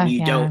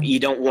you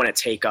don't want to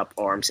take up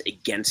arms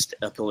against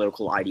a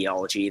political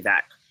ideology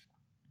that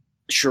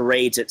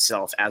charades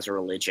itself as a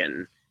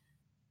religion,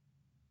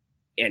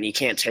 and you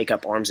can't take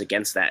up arms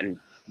against that and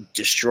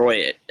destroy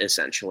it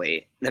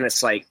essentially, then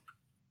it's like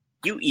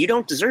you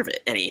don't deserve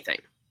it anything.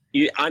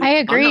 I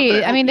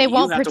agree. I mean, they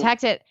won't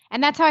protect it.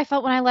 And that's how I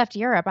felt when I left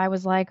Europe. I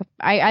was like,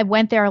 I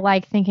went there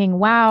like thinking,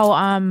 wow,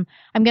 I'm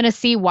going to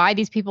see why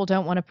these people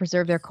don't want to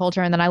preserve their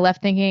culture. And then I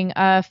left thinking,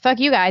 fuck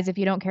you guys if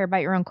you don't care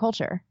about your own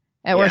culture.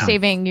 Or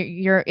saving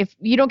if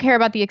you don't care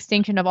about the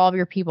extinction of all of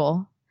your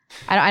people.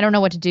 I don't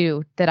know what to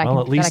do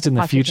at least in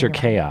the future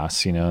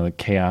chaos, the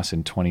chaos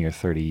in 20 or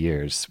 30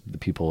 years, the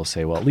people will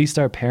say, well, at least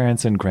our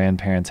parents and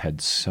grandparents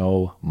had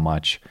so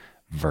much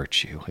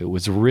virtue. It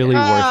was really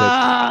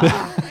worth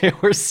it. They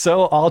were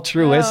so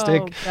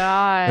altruistic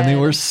and they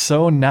were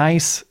so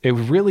nice. It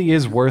really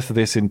is worth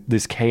this in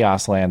this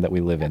chaos land that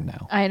we live in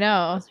now. I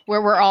know,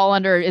 where we're all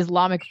under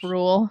Islamic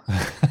rule.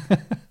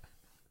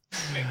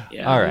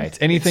 All right.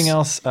 Anything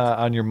else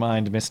on your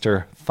mind,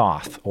 Mr.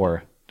 Thoth?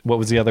 Or what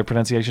was the other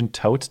pronunciation?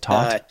 Tote?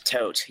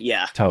 Tote,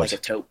 yeah. Tote. Like a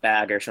tote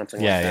bag or something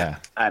like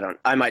that. Yeah.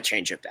 I might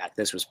change it back.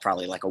 This was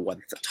probably like a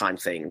one-time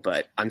thing,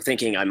 but I'm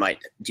thinking I might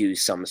do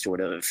some sort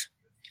of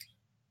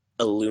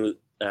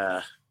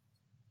I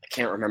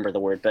can't remember the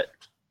word, but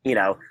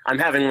I'm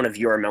having one of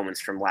your moments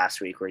from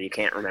last week where you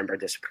can't remember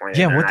disappointment.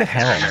 Yeah, what the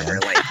hell, man?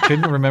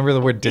 Couldn't remember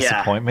the word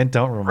disappointment?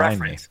 Don't remind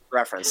me.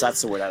 Reference,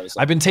 that's the word I was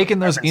looking I've been taking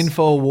those reference.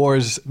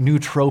 InfoWars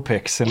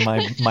nootropics and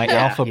my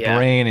alpha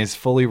brain is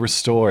fully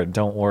restored.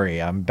 Don't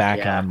worry, I'm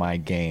back on my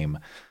game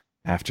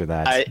after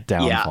that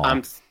downfall.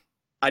 Yeah,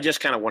 I just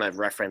kind of want to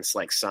reference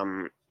like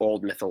some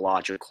old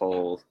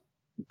mythological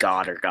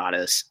god or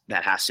goddess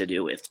that has to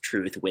do with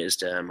truth,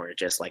 wisdom, or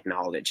just like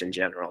knowledge in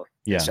general.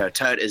 Yeah. So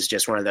Tut is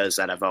just one of those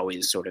that I've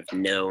always sort of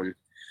known.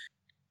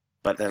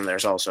 But then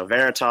there's also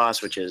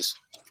Veritas, which is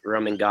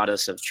Roman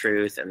goddess of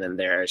truth, and then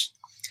there's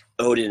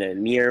Odin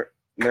and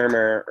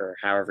Myrmur, or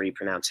however you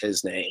pronounce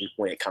his name,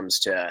 when it comes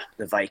to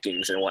the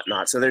Vikings and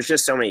whatnot. So there's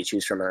just so many to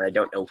choose from, and I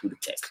don't know who to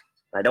pick.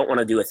 I don't want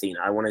to do Athena.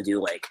 I want to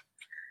do like,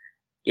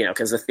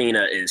 because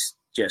Athena is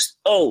just,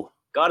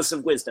 goddess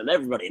of wisdom.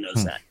 Everybody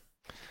knows that.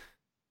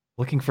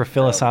 Looking for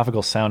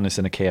philosophical soundness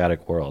in a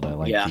chaotic world. I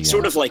like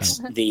sort of like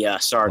the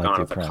Sargon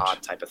of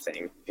Akkad type of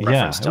thing.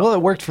 Yeah, well,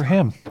 it worked for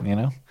him.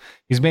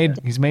 He's made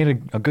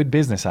a good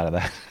business out of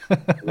that.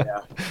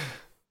 Yeah.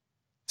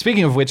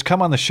 Speaking of which,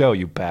 come on the show,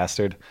 you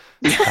bastard.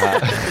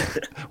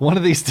 One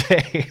of these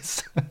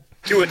days.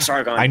 Do it,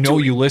 Sargon. I know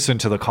you listen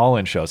to the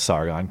call-in show,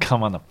 Sargon.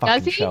 Come on the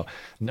fucking show.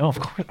 No,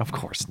 of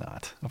course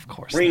not. Of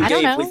course. Bring not.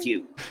 Dave with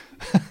you.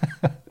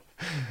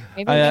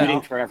 Maybe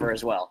Computing Forever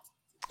as well.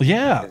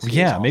 Yeah,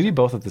 maybe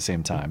both at the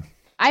same time.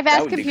 I've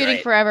asked Computing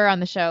Forever on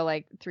the show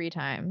like 3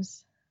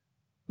 times.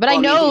 But I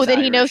know that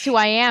he knows who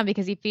I am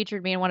because he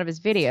featured me in one of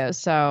his videos.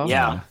 So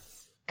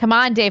come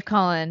on, Dave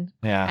Cullen.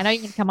 Yeah, I know you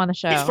can come on the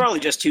show. He's probably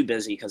just too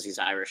busy because he's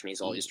Irish and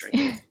he's always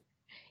drinking.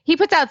 He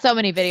puts out so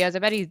many videos. I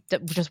bet he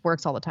just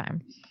works all the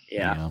time.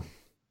 Yeah.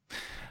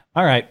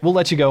 All right, we'll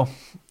let you go.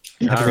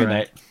 Have a great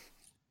night.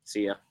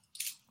 See ya.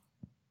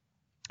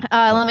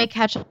 Let me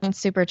catch up on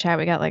Super Chat.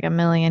 We got like 1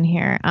 million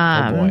here.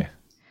 Oh boy.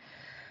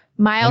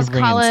 Miles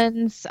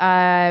Collins,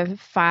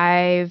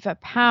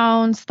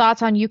 £5.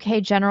 Thoughts on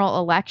UK general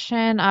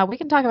election? We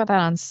can talk about that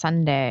on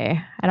Sunday.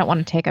 I don't want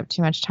to take up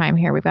too much time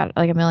here. We've got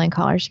like 1 million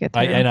callers to get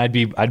through. And I'd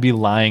be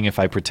lying if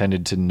I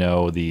pretended to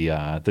know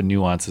the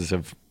nuances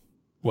of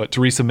what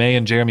Theresa May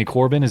and Jeremy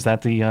Corbyn. Is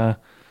that is that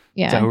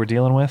who we're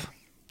dealing with?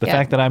 The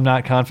fact that I'm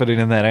not confident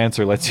in that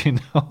answer lets you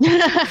know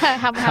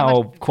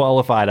how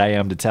qualified I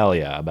am to tell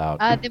you about.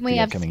 Then we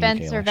have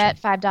Spencer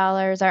Vet,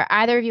 $5. Are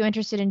either of you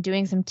interested in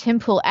doing some Tim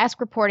Pool-esque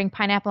reporting?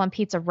 Pineapple on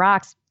Pizza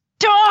rocks.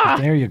 Duh!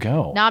 There you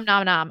go. Nom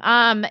nom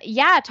nom.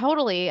 Yeah,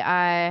 totally.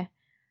 I'd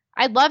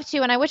love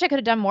to, and I wish I could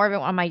have done more of it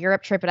on my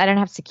Europe trip, but I didn't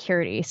have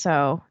security,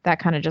 so that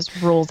kind of just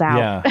rules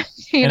out.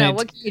 Yeah.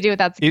 What can you do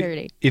without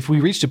security? If we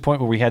reached a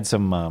point where we had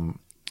some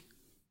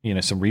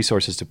some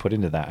resources to put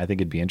into that, I think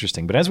it'd be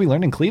interesting. But as we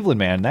learned in Cleveland,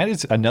 man, that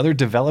is another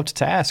developed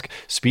task.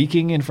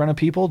 Speaking in front of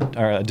people,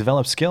 or a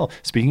developed skill.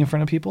 Speaking in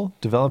front of people,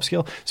 developed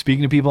skill.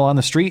 Speaking to people on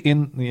the street,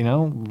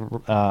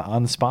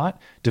 on the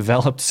spot,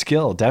 developed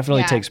skill.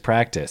 Definitely takes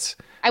practice.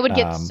 I would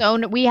get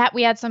we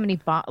had so many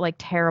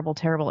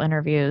terrible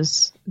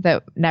interviews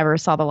that never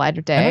saw the light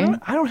of day.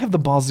 I don't have the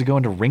balls to go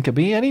into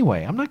Rinkeby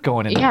anyway. I'm not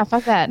going in. Yeah,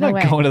 fuck that. I'm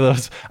not going to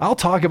those. I'll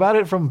talk about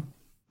it from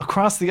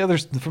the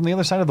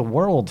other side of the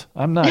world.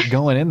 I'm not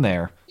going in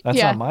there. That's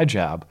not my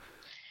job.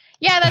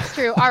 Yeah, that's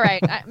true. All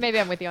right. Maybe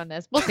I'm with you on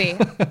this. We'll see.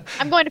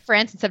 I'm going to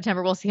France in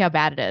September. We'll see how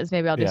bad it is.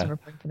 Maybe I'll do some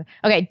reporting for them.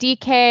 Okay.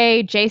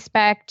 DK,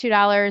 JSpec,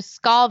 $2.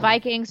 Skull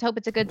Vikings. Hope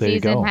it's a good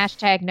season.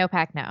 # no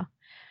pack no.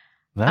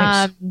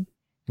 Nice.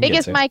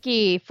 Biggest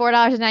Mikey,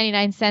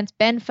 $4.99.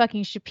 Ben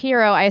fucking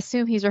Shapiro. I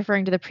assume he's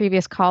referring to the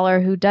previous caller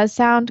who does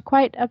sound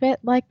quite a bit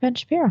like Ben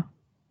Shapiro.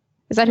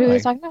 Is that who he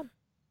was talking about?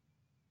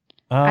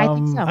 I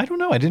think so. I don't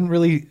know. I didn't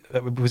really.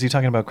 Was he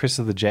talking about Chris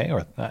of the J?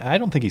 Or I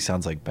don't think he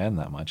sounds like Ben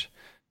that much.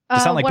 To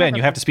sound like Ben,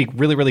 you have to speak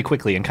really, really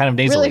quickly and kind of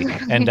nasally.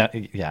 And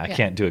I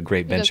can't do a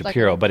great Ben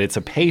Shapiro, but it's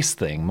a pace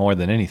thing more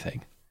than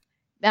anything.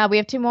 We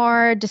have 2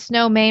 more.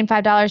 DeSnow, Maine,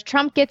 $5.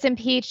 Trump gets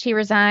impeached. He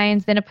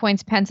resigns, then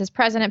appoints Pence as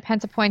president.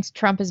 Pence appoints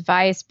Trump as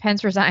vice.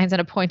 Pence resigns and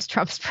appoints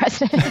Trump as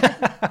president.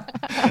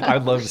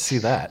 I'd love to see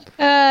that.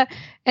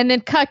 And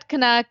then Cucked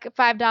Canuck,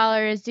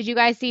 $5. Did you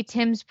guys see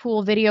Tim's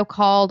Pool video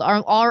called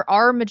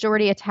 "Our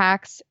Majority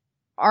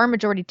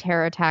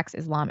Terror Attacks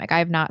Islamic"? I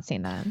have not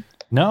seen that.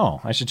 No,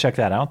 I should check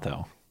that out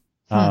though.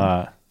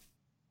 But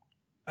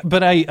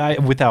I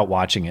without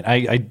watching it,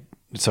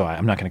 so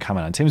I'm not going to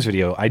comment on Tim's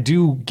video. I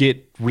do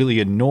get really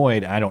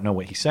annoyed. I don't know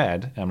what he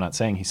said. I'm not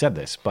saying he said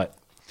this, but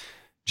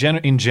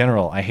in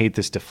general, I hate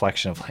this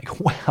deflection of like,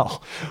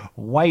 well,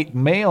 white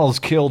males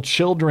kill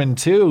children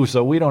too,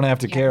 so we don't have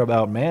to care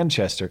about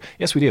Manchester.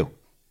 Yes, we do.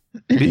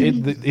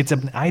 It's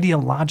an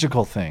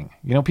ideological thing.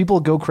 People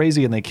go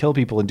crazy and they kill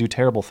people and do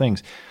terrible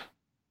things.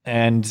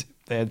 And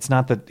it's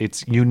not that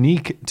it's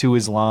unique to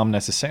Islam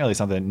necessarily. It's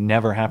not that it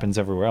never happens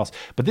everywhere else.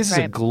 But this is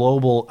a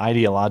global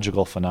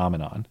ideological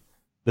phenomenon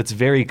that's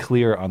very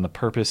clear on the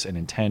purpose and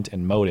intent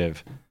and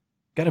motive.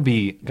 Got to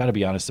be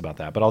honest about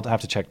that. But I'll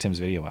have to check Tim's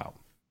video out.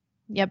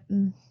 Yep.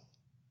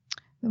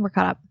 We're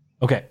caught up.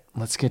 Okay,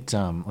 let's get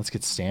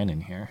Stan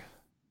in here.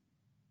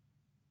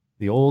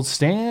 The old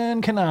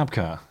Stan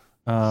Kanopka.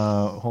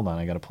 Hold on,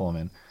 I got to pull him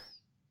in.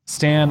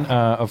 Stan,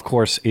 of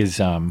course,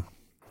 is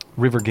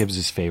River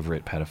Gibbs'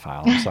 favorite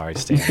pedophile. I'm sorry,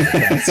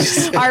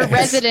 Stan. Our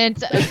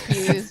resident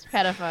accused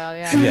pedophile.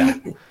 Yeah.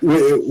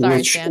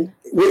 Sorry, Stan.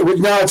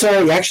 No, it's all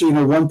right. Actually,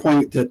 one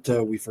point that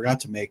we forgot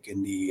to make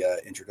in the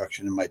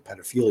introduction in my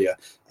pedophilia,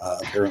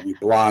 apparently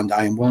blonde,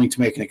 I am willing to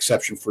make an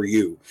exception for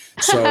you.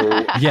 So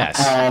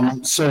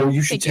yes. So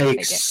you should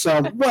take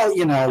some. Well,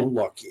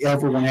 look,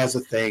 everyone has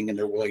a thing, and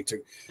they're willing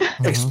to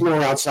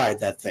explore outside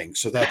that thing.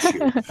 So that's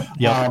you.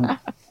 Yep.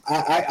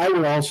 I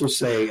would also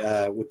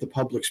say with the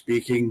public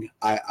speaking,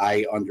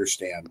 I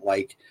understand.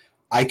 Like,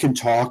 I can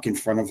talk in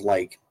front of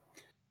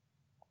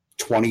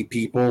 20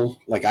 people.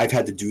 Like, I've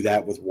had to do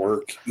that with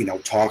work,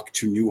 talk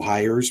to new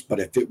hires. But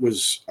if it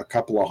was a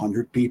couple of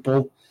hundred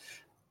people,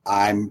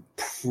 I'm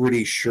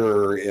pretty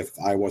sure if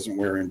I wasn't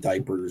wearing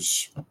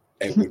diapers,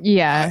 it would,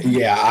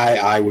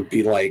 I would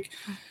be like,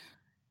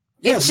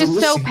 it's just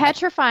so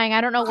petrifying.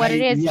 I don't know what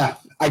it is. Yeah,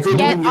 I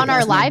get on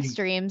our live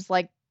streams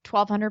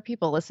 1,200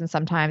 people listen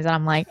sometimes, and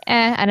I'm like,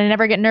 and I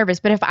never get nervous.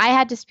 But if I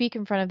had to speak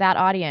in front of that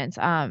audience,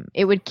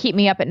 it would keep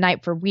me up at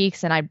night for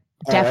weeks, and I'd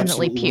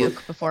definitely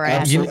puke before I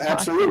had to talk.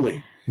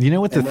 Absolutely. You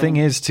know what the thing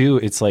is too?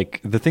 It's like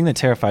the thing that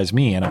terrifies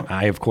me, and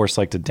I of course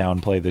like to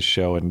downplay this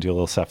show and do a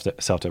little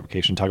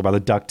self-deprecation, talk about the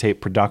duct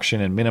tape production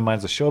and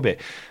minimize the show a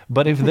bit.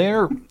 But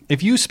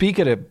if you speak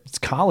at a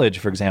college,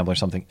 for example, or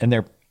something, and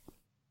they're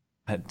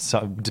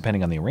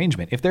depending on the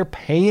arrangement, if they're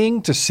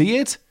paying to see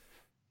it,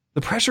 the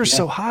pressure is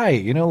so high,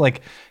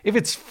 if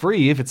it's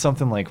free, if it's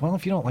something like, well,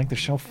 if you don't like the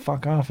show,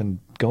 fuck off and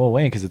go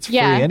away because it's free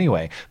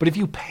anyway. But if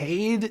you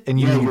paid and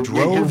you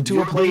drove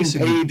to a place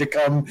and paid to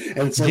come,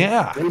 and it's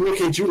like, they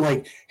look at you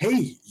like,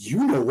 hey,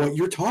 you know what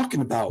you're talking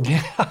about. Be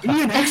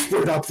an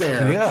expert up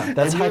there. Yeah,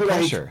 that's high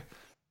pressure.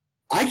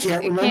 I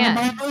can't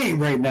remember my name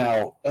right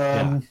now.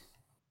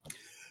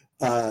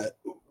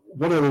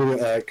 What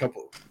other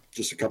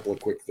just a couple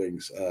of quick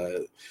things.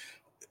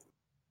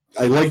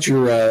 I liked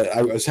your.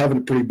 I was having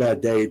a pretty bad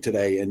day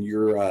today, and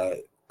your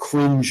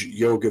cringe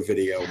yoga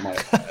video,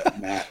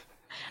 Matt.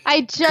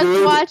 I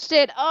just watched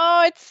it.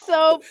 Oh, it's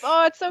so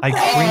crazy.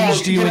 I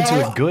cringed you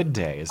into a good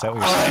day. Is that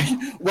what you're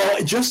saying?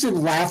 Well, just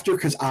in laughter,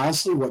 because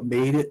honestly, what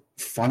made it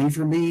funny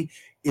for me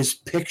is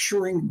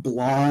picturing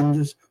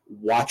blondes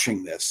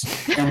watching this.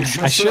 And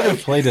I should have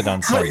played it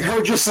on Sunday.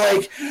 Her just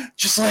like,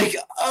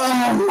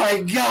 oh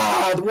my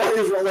God, what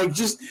is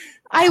just.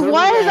 I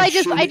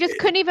just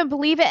couldn't even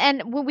believe it.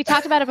 And when we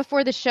talked about it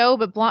before the show,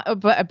 but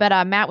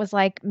Matt was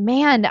like,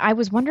 man, I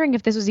was wondering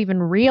if this was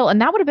even real.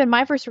 And that would have been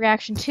my first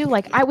reaction too.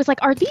 Like, I was like,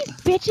 are these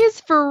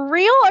bitches for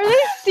real? Are they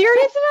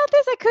serious about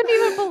this? I couldn't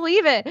even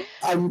believe it.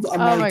 I'm oh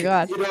like, my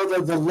God.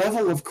 The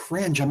level of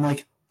cringe. I'm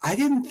like, I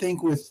didn't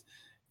think with,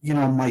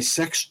 my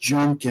sex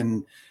junk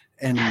and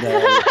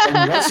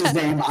what's his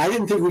name, I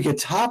didn't think we could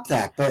top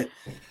that. But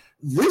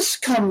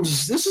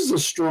this is a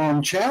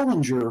strong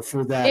challenger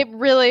for that. It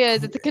really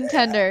is. It's a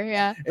contender.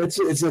 Yeah.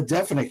 It's a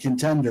definite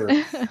contender.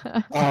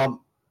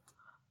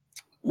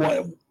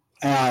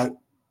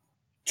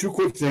 Two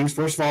quick things.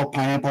 First of all,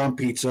 pineapple on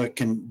pizza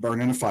can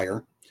burn in a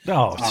fire.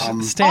 Oh,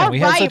 Stan, we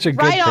had such a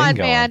good thing on,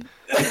 going. Man.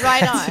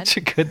 Right on. Such a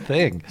good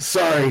thing.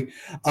 Sorry.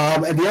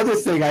 And the other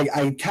thing,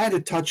 I kind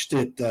of touched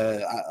it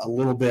a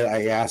little bit.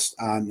 I asked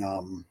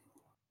on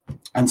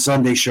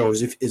Sunday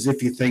shows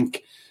if you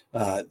think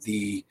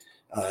the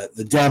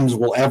Dems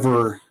will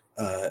ever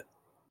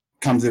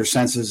come to their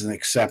senses and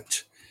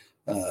accept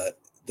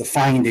the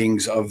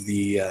findings of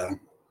the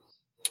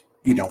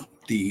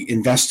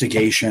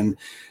investigation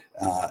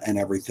and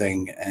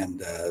everything,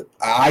 and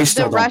I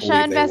still the don't Russia believe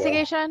they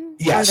investigation. will.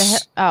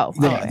 Yes,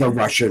 the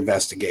Russia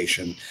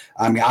investigation.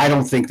 I mean, I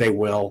don't think they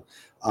will.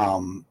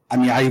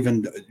 I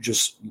even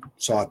just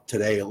saw it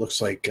today. It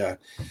looks like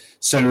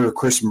Senator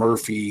Chris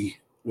Murphy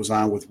was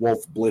on with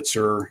Wolf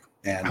Blitzer,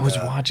 and I was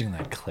watching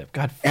that clip.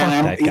 God, fuck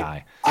that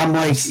guy. I'm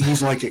like,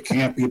 he's like, it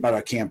can't be about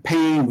a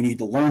campaign. We need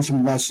to learn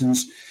some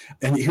lessons.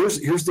 And here's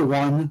the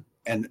one,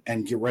 and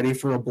get ready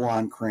for a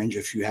blonde cringe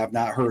if you have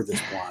not heard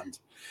this, blonde.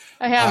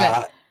 I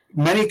haven't.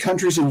 Many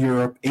countries in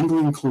Europe,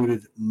 England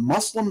included,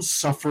 Muslims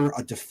suffer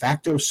a de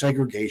facto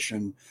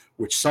segregation,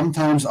 which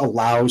sometimes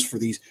allows for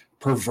these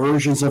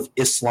perversions of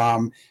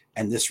Islam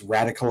and this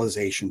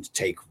radicalization to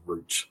take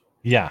root.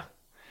 Yeah.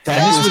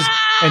 This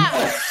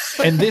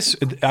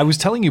I was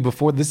telling you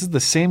before, this is the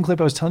same clip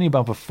I was telling you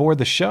about before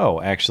the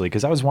show, actually,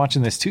 because I was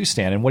watching this too,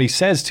 Stan. And what he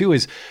says too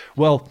is,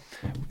 well,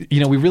 we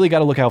really got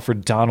to look out for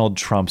Donald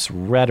Trump's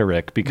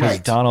rhetoric, because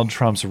Donald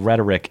Trump's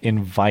rhetoric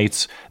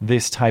invites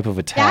this type of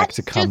attack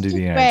to come to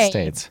the United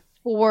States.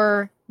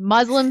 For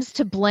Muslims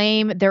to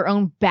blame their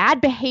own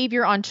bad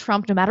behavior on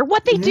Trump, no matter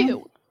what they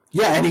do.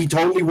 Yeah, and he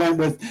totally went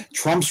with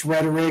Trump's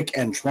rhetoric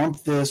and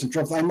Trump this and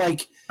Trump. I'm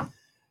like,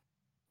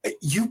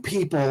 you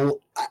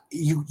people,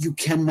 you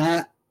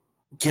cannot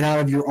get out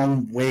of your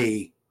own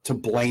way to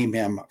blame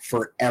him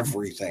for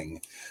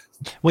everything.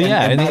 Well,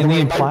 and the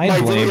implied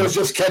my blame. video's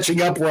just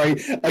catching up where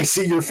I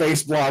see your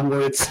face, blonde, where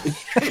it's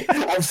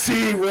I'm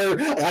seeing where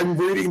I'm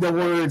reading the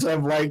words.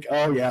 I'm like,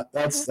 oh yeah,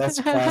 that's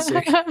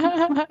classic.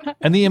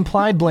 And the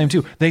implied blame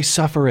too. They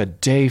suffer a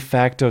de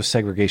facto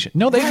segregation.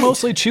 No, they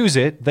mostly choose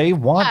it. They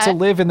want to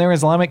live in their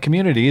Islamic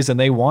communities, and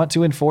they want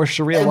to enforce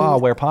Sharia law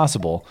where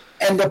possible.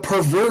 And the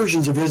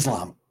perversions of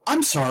Islam.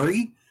 I'm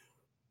sorry.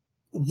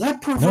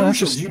 What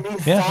perversions? You mean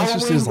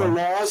following the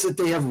laws that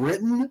they have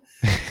written?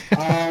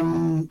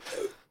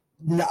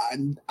 No,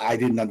 I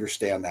didn't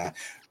understand that.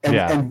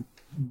 And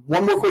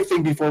one more quick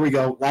thing before we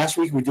go. Last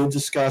week we did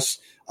discuss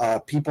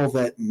people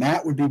that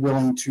Matt would be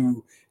willing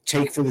to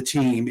take for the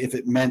team if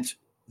it meant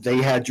they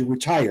had to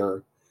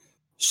retire.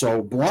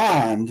 So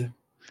blonde.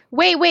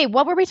 Wait,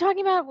 what were we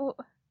talking about?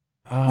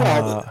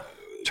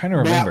 Trying to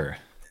remember.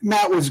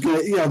 Matt was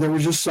good. There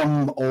was just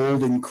some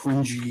old and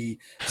cringy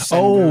senators.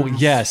 Oh,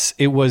 yes.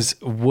 It was,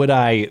 would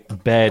I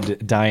bed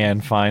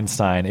Dianne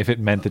Feinstein if it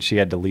meant that she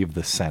had to leave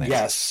the Senate?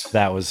 Yes.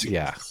 That was,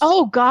 yeah.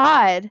 Oh,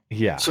 God.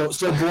 Yeah.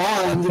 So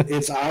blonde,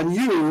 it's on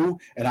you,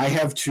 and I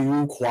have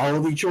two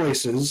quality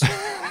choices.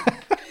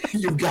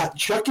 You've got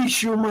Chucky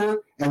Schumer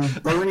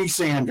and Bernie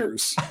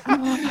Sanders.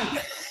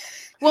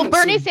 Well,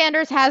 Bernie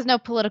Sanders has no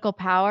political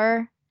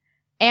power,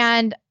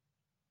 and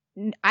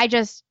I'd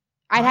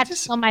have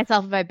to tell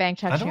myself if I bang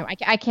Chuck Schumer.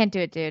 I can't do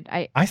it, dude.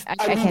 I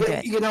can't do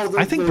it.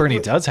 I think Bernie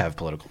does have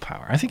political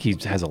power. I think he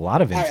has a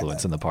lot of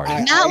influence in the party.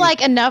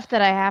 Not enough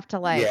that I have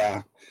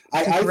to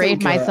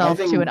degrade myself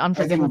to an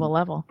unforgivable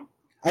level.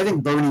 I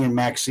think Bernie and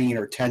Maxine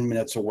are 10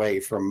 minutes away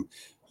from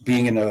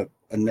being in a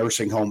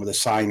nursing home with a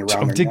sign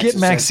around their to get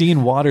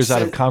Maxine Waters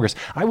out of Congress.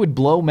 I would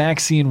blow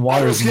Maxine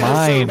Waters'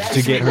 mind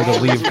to get her to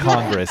leave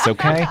Congress,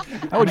 okay?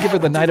 I would give her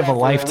the night of a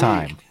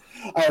lifetime.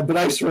 But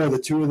I swear, the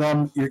two of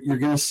them, you're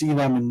going to see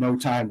them in no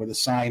time with a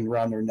sign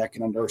around their neck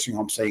in a nursing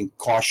home saying,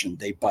 "Caution,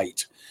 they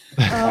bite."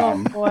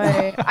 Oh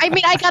boy! I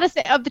mean, I gotta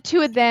say, of the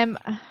two of them,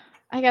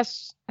 I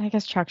guess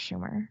Chuck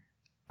Schumer.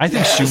 I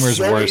think Schumer's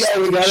worse.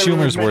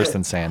 Schumer's worse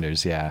than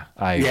Sanders. Yeah,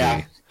 I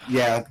agree.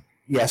 Yeah.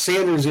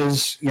 Sanders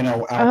is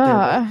out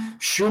there.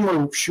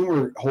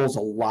 Schumer holds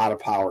a lot of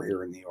power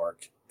here in New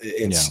York.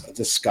 It's a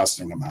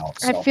disgusting amount.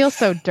 So. I feel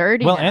so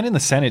dirty. Well, and in the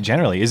Senate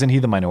generally, isn't he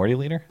the minority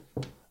leader?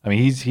 I mean,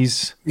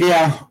 he's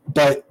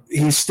but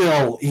he's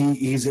still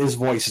his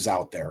voice is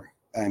out there.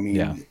 I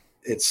mean,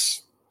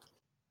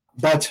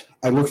 but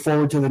I look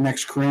forward to the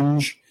next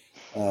cringe,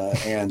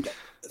 and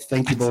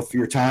thank you both for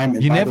your time.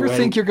 And you never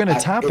think you're going to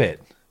top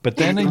it, but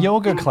then a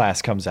yoga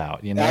class comes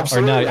out, or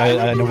not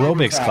an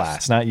aerobics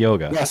class, not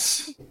yoga.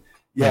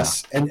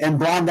 Yes. And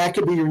Blonde, that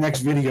could be your next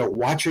video,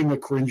 watching a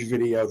cringe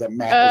video that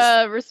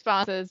Matt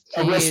responses.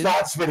 A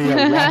response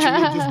video, watching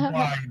it just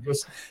blind,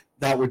 just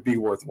that would be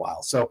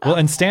worthwhile. So well,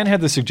 and Stan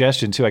had the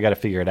suggestion too. I got to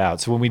figure it out.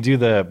 So when we do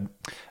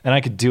and I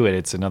could do it.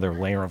 It's another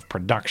layer of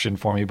production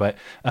for me. But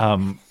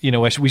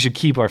we should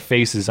keep our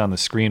faces on the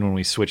screen when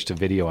we switch to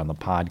video on the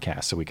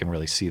podcast, so we can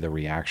really see the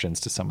reactions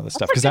to some of the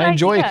stuff. Because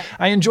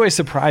I enjoy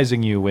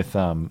surprising you with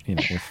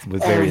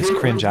with various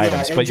cringe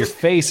items. But your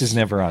face is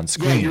never on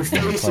screen. Your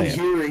face is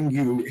hearing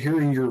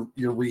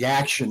your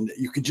reaction.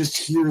 You could just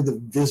hear the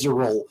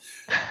visceral,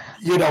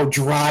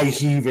 dry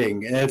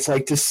heaving, and it's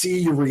like to see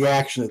your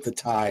reaction at the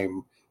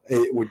time.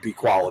 It would be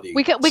quality.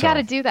 We got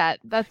to do that.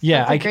 That's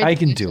I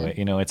can do it.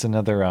 It's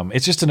another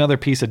it's just another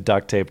piece of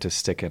duct tape to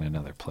stick in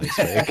another place.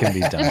 It can be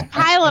done. Just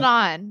pile it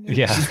on.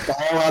 Yeah, just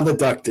pile on the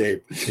duct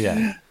tape.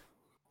 Yeah.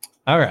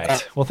 All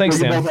right. Well, thanks,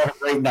 Stan. Both have a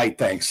great night.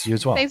 Thanks. You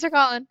as well. Thanks for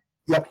calling.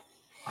 Yep.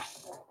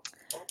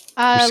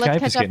 Your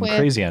Skype is getting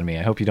crazy on me.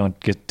 I hope you don't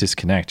get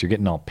disconnect. You're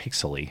getting all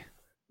pixely.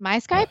 My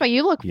Skype?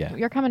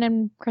 You're coming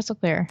in crystal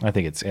clear. I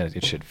think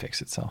it should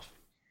fix itself.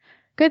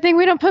 Good thing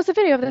we don't post a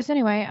video of this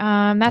anyway.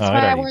 That's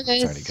why I wore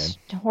this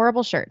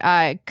horrible shirt.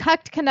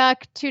 Cucked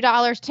Canuck,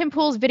 $2. Tim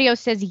Pool's video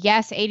says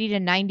yes, 80 to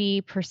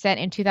 90%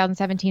 in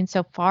 2017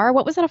 so far.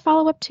 What was it a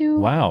follow-up to?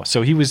 Wow.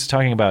 So he was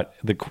talking about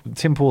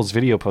Tim Pool's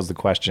video posed the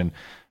question,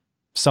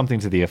 something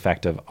to the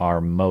effect of, are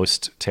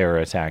most terror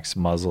attacks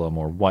Muslim,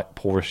 or what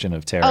portion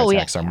of terror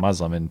attacks are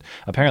Muslim? And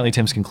apparently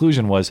Tim's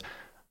conclusion was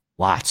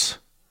lots.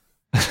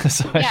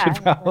 So I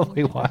should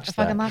probably watch that.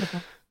 Fucking lot of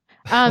them.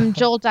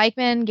 Joel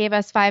Dykeman gave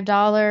us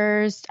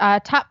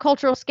 $5. Top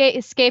cultural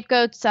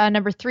scapegoats,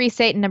 number 3,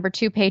 Satan, number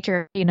 2,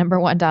 patriarchy, number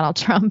 1, Donald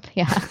Trump.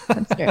 Yeah,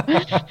 that's true.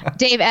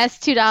 Dave S.,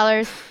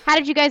 $2. How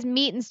did you guys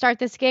meet and start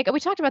this gig? We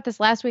talked about this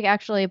last week,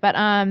 actually, but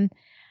I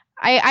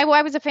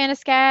was a fan of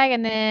Skag,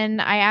 and then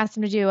I asked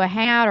him to do a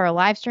hangout or a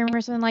live stream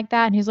or something like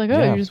that, and he's like,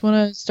 you just want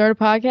to start a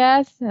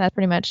podcast? And that's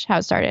pretty much how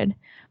it started.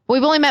 But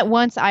we've only met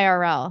once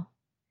IRL.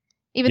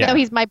 Even though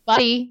he's my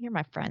buddy, you're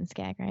my friend,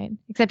 Skag, right?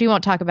 Except he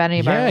won't talk about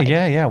any of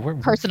our we're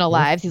personal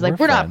lives. He's like,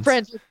 we're not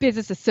friends, we're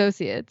business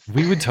associates.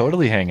 We would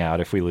totally hang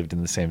out if we lived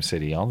in the same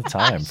city all the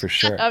time, for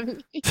sure. All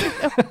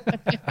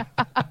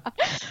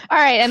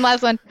right, and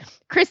last one,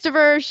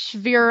 Christopher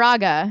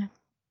Shviraga.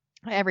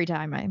 Every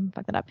time I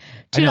fuck it up.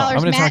 $2. I'm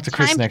going to talk to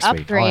Chris next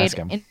week. I'll ask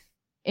him.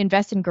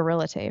 Invest in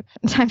Gorilla Tape.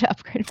 Time to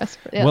upgrade.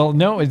 Well,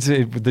 no,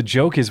 the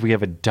joke is we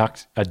have a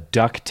duct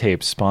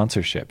tape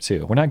sponsorship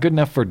too. We're not good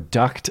enough for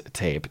duct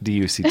tape,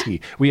 DUCT.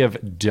 We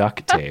have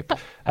duct tape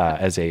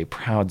as a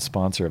proud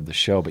sponsor of the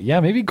show. But yeah,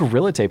 maybe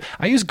Gorilla Tape.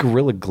 I use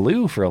Gorilla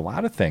Glue for a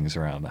lot of things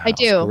around the house. I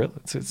do. Gorilla,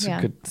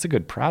 it's a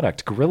good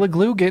product. Gorilla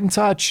Glue, get in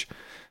touch.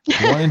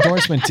 You want an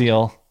endorsement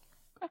deal?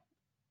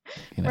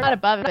 We're not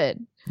above it.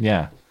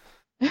 Yeah.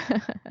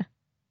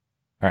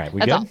 All right,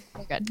 we good?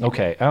 We're good.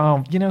 Okay.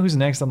 Who's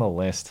next on the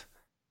list?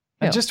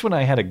 Just when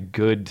I had a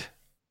good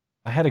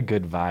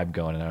vibe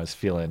going, and I was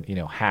feeling,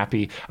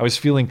 happy.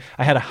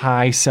 I had a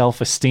high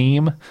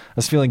self-esteem. I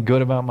was feeling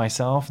good about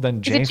myself.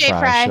 Then Jay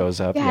Fry shows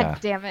up. God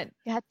damn it!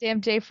 Goddamn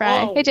Jay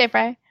Fry. Oh. Hey, Jay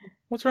Fry.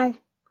 What's wrong?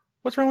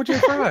 What's wrong with Jay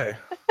Fry?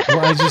 Well,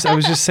 I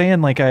was just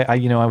saying, like, I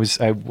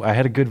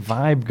had a good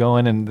vibe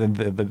going, and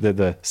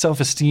the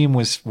self-esteem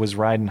was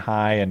riding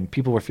high, and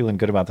people were feeling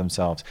good about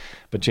themselves.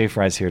 But Jay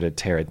Fry's here to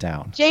tear it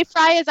down. Jay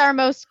Fry is our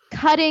most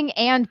cutting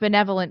and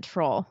benevolent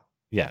troll.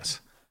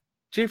 Yes.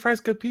 Jay Fry's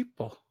good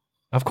people.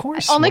 Of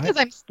course. Only because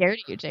I'm scared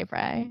of you, Jay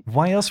Fry.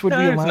 Why else would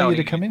we allow you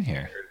to come in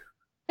here?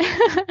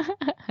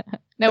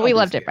 No, we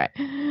love Jay Fry.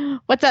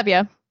 What's up,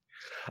 yo?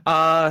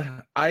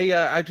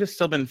 I've just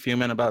still been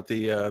fuming about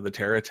the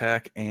terror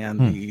attack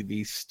and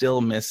the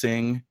still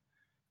missing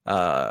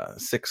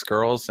 6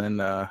 girls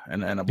and a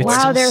boy.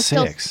 Wow, there's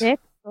still 6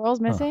 girls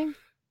missing?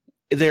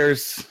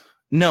 There's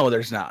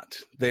not.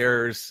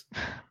 There's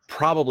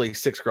probably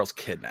 6 girls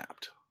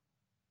kidnapped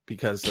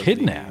because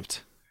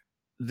kidnapped.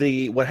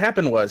 What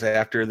happened was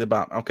after the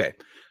bomb. Okay,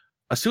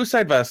 a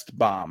suicide vest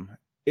bomb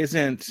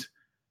isn't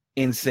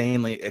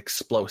insanely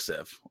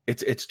explosive.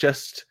 It's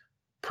just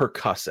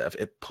percussive.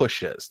 It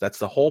pushes. That's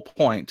the whole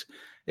point,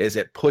 is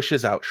it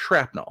pushes out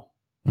shrapnel.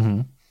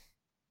 Mm-hmm.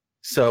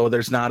 So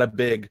there's not a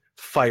big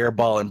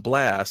fireball and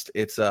blast.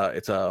 It's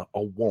a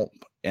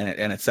whoomp,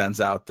 and it sends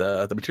out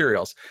the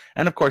materials.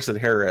 And of course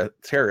the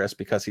terrorist,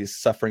 because he's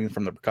suffering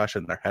from the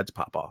percussion, their heads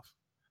pop off.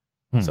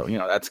 So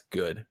that's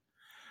good.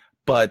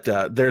 But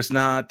there's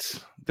not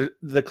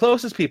the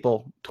closest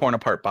people torn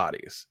apart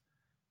bodies,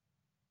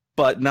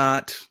 but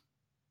not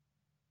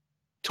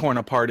torn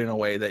apart in a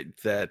way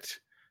that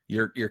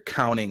you're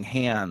counting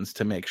hands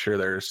to make sure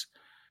there's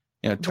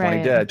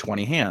 20 dead,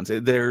 20 hands.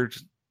 They're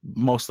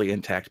mostly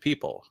intact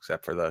people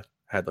except for the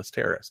headless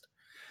terrorist.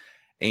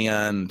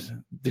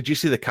 And did you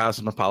see the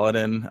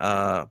Cosmopolitan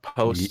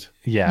post?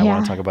 Yeah, I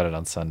want to talk about it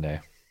on Sunday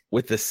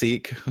with the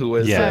Sikh who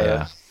was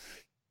yeah.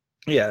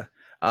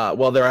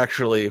 Well, there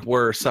actually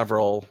were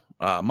several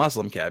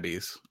Muslim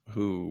cabbies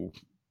who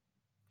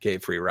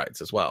gave free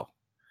rides as well.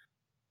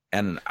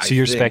 And so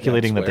you're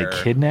speculating that they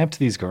kidnapped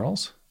these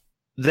girls?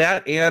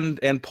 That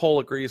and Paul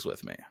agrees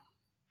with me.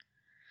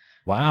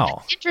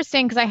 Wow. It's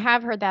interesting because I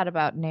have heard that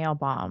about nail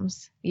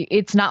bombs.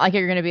 It's not like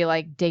you're going to be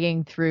like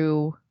digging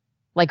through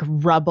like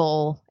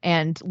rubble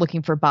and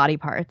looking for body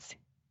parts.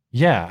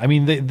 Yeah, I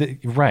mean,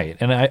 right.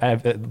 And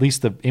I've at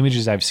least the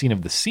images I've seen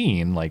of the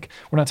scene, like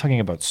we're not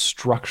talking about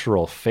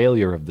structural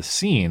failure of the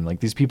scene. Like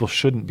these people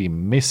shouldn't be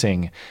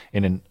missing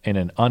in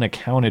an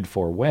unaccounted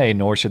for way,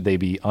 nor should they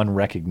be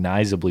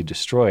unrecognizably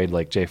destroyed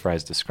like Jay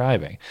Fry's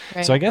describing.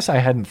 Right. So I guess I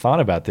hadn't thought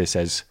about this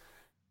as,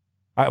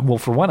 well,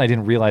 for one, I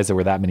didn't realize there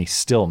were that many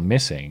still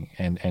missing.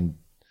 And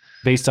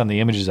based on the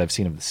images I've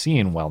seen of the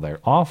scene, while they're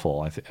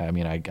awful,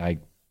 I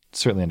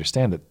certainly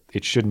understand that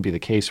it shouldn't be the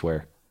case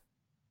where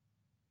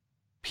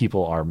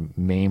people are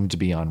maimed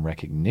beyond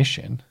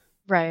recognition.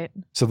 Right.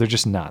 So they're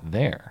just not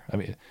there. I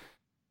mean,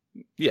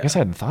 Yeah. I guess I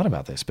hadn't thought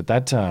about this, but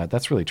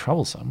that's really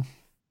troublesome.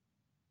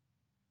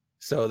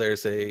 So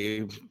there's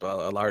a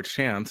large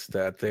chance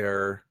that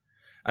they're,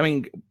 I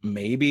mean,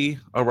 maybe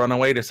a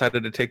runaway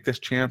decided to take this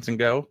chance and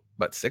go,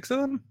 but 6 of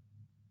them?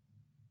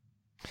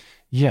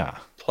 Yeah.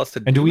 Plus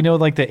the And do we know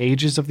like the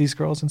ages of these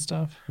girls and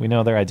stuff? We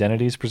know their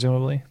identities,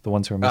 presumably, the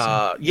ones who are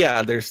missing.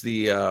 Yeah, there's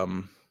the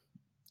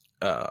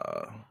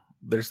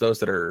there's those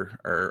that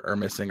are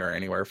missing or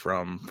anywhere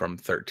from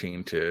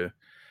 13 to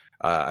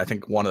I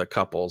think one of the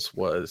couples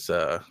was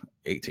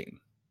 18,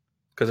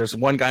 because there's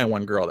one guy and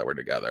one girl that were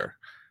together,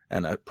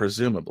 and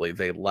presumably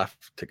they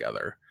left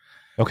together.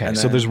 Okay, And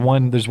so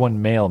then- there's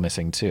one male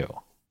missing too.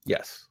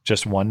 Yes,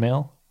 Just one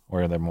male,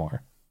 or are there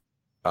more?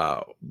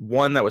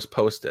 one that was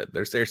posted.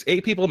 There's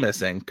 8 people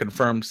missing,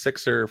 confirmed.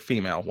 6 are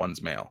female,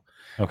 1's male.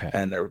 Okay,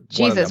 And they're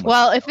Jesus.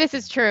 Well, if this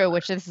is true,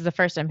 which this is the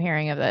first I'm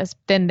hearing of this,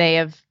 then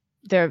they're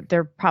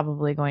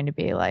probably going to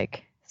be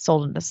like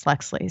sold into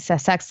sex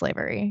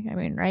slavery. I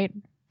mean, right?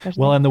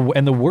 well, and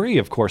the worry,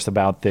 of course,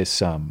 about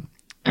this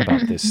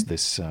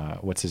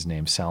what's his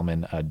name,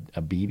 Salman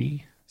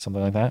Abedi,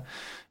 something like that.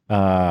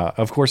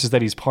 Of course, is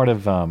that he's part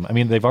of. I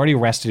mean, they've already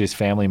arrested his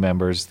family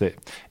members. That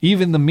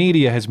even the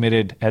media has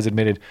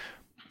admitted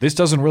this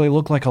doesn't really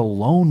look like a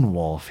lone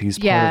wolf. He's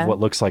part of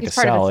what looks like a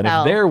cell. And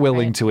if they're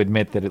willing to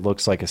admit that it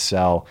looks like a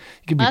cell,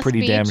 you can be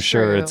pretty damn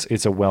sure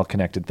it's a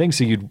well-connected thing.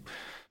 So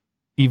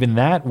even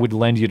that would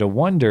lend you to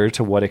wonder,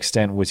 to what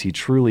extent was he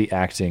truly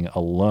acting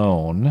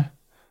alone?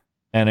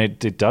 And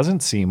it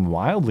doesn't seem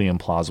wildly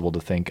implausible to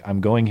think,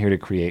 I'm going here to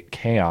create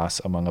chaos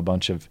among a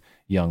bunch of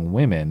young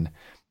women.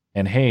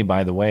 And hey,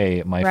 by the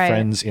way, my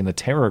friends in the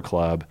terror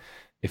club,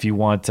 if you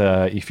want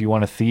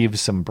to thieve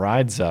some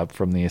brides up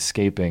from the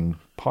escaping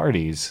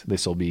parties,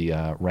 this will be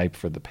ripe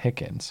for the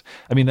pickings.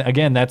 I mean,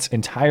 again, that's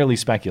entirely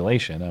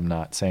speculation. I'm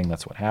not saying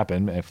that's what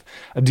happened.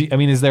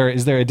 Is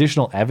there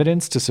additional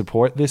evidence to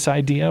support this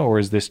idea, or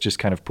is this just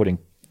kind of putting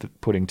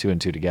 2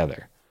 and 2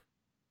 together?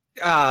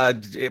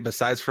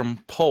 Besides from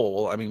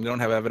poll, I mean, we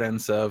don't have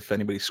evidence of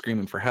anybody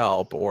screaming for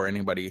help or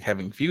anybody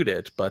having viewed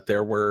it, but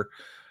there were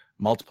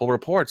multiple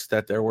reports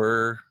that there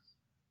were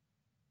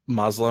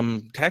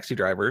Muslim taxi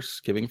drivers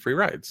giving free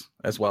rides,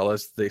 as well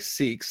as the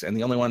Sikhs, and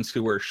the only ones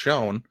who were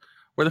shown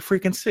were the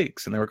freaking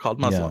Sikhs, and they were called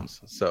Muslims.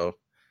 Yeah. So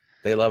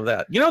they love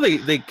that. You know,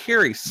 they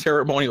carry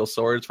ceremonial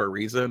swords for a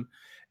reason,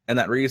 and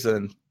that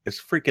reason is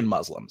freaking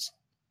Muslims.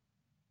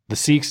 The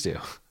Sikhs do.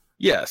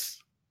 Yes.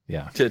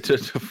 Yeah. To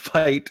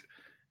fight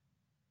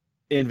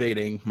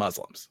invading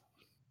Muslims.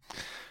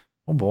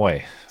 Oh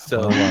boy.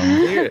 So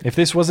if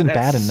this wasn't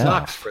bad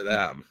enough sucks for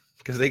them,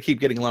 because they keep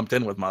getting lumped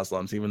in with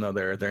Muslims, even though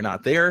they're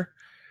not there.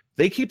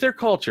 They keep their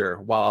culture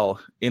while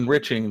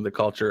enriching the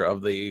culture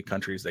of the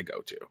countries they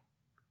go to.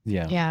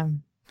 Yeah. Yeah.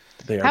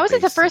 How is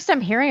it the first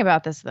time hearing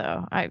about this,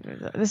 though?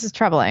 This is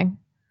troubling.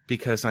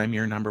 Because I'm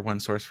your number one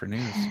source for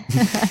news.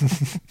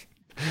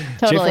 Totally.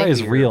 Jay Fry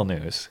is real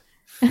news.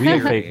 We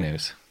are fake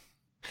news.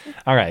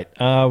 All right.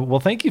 Well,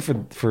 thank you for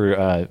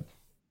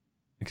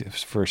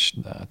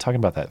talking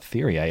about that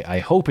theory. I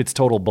hope it's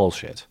total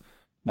bullshit.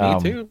 Me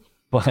too.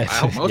 But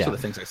most of the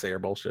things I say are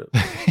bullshit.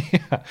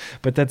 Yeah,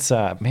 but that's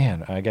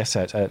man, I guess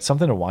that's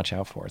something to watch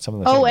out for.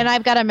 Something. And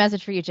I've got a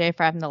message for you, Jay,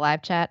 from the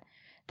live chat.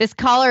 This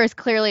caller is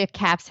clearly a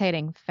Caps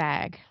hating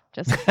fag.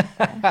 Just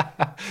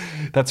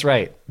that's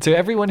right. To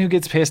everyone who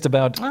gets pissed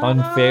about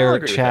unfair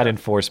chat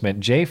enforcement,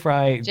 Jay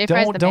Fry,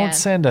 don't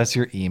send us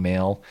your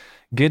email.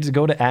 Go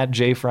to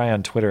 @JFry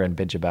on Twitter and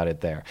bitch about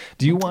it there.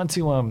 Do you want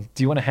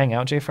to hang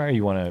out, Jay Fry, or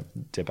you want to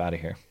dip out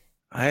of here?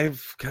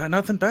 I've got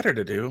nothing better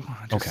to do.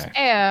 Just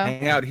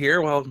hang out here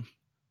while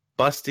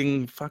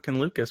busting fucking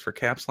Lucas for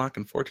caps lock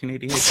and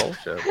 1488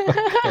 bullshit.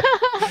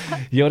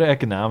 Yoda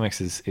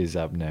Economics is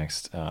up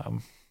next.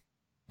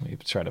 Let me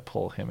try to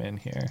pull him in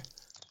here.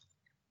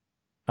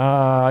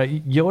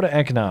 Yoda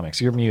Economics,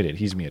 you're muted.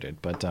 He's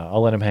muted, but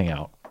I'll let him hang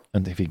out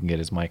and if he can get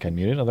his mic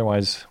unmuted.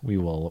 Otherwise, we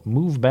will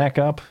move back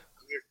up.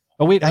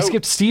 Oh wait, I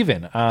skipped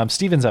Steven.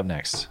 Steven's up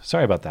next.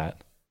 Sorry about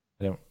that.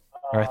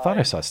 I thought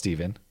I saw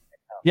Steven.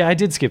 Yeah, I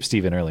did skip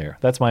Steven earlier.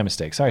 That's my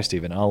mistake. Sorry,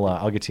 Steven.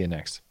 I'll get to you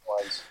next.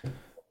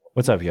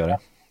 What's up, Yoda?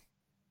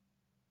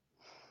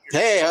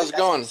 Hey, how's it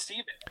going?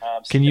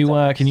 Can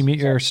you mute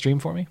your stream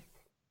for me?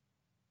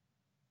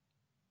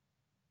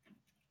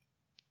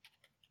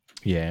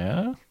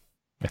 Yeah,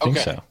 I think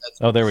so.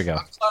 Oh, there we go.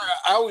 I'm sorry,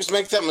 I always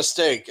make that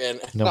mistake, and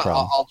no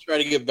problem. I'll try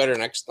to get better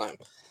next time.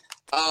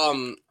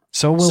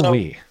 So will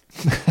we.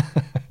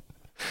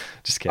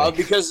 kidding.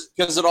 Because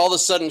it all of a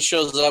sudden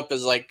shows up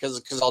as like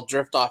because I'll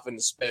drift off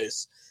into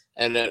space,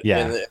 and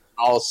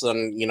all of a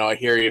sudden I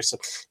hear you. So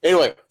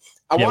anyway,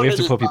 we have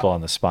to put people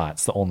on the spot.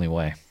 It's the only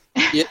way.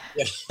 Yeah.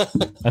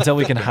 Until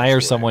we can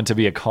hire someone to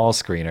be a call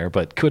screener,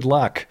 but good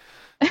luck.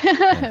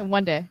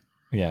 One day.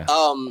 Yeah.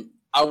 I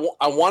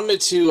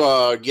wanted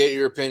to get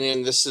your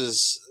opinion. This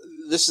is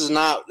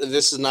not.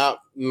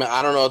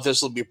 I don't know if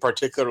this will be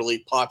particularly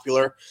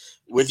popular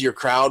with your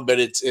crowd, but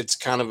it's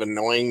kind of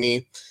annoying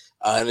me,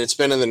 and it's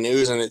been in the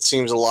news, and it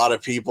seems a lot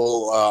of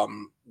people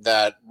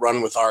that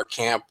run with our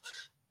camp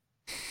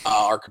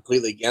are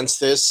completely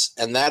against this,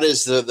 and that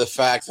is the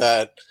fact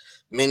that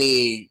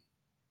many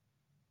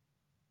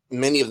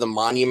of the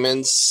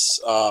monuments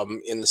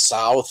in the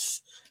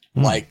South,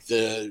 like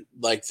the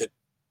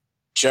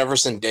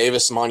Jefferson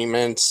Davis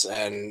monuments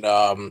and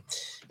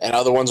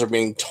other ones are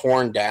being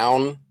torn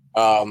down.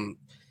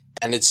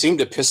 And it seemed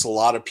to piss a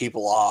lot of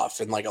people off,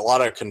 and like a lot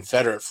of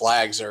Confederate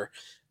flags are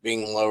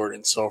being lowered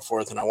and so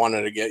forth. And I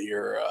wanted to get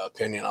your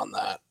opinion on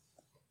that.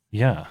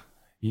 Yeah.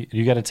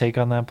 You got a take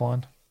on that,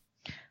 Blonde?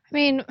 I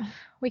mean,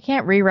 we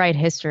can't rewrite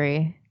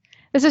history.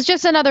 This is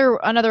just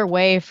another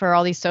way for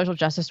all these social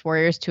justice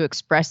warriors to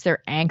express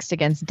their angst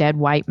against dead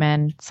white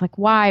men. It's like,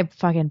 why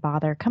fucking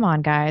bother? Come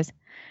on, guys.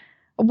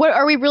 What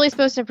are we really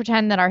supposed to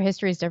pretend that our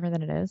history is different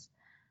than it is?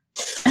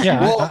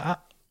 Yeah,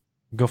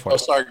 go for it.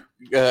 Sorry.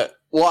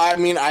 Well, I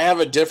mean, I have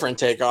a different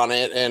take on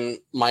it, and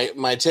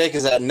my take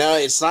is that no,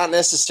 it's not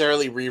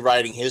necessarily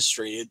rewriting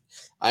history.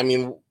 I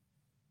mean,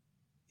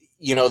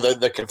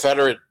 the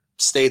Confederate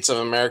States of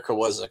America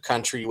was a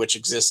country which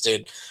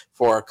existed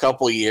for a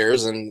couple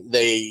years, and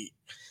their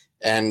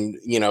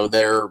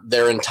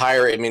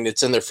entire, I mean,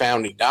 it's in their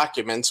founding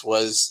documents,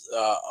 was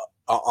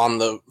on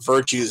the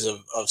virtues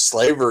of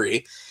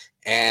slavery,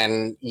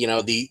 and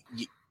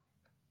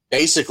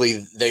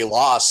basically they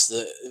lost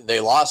the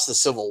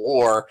Civil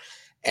War.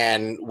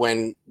 And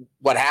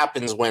what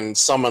happens when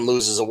someone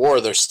loses a war,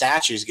 their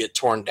statues get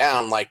torn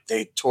down. Like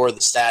they tore the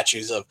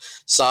statues of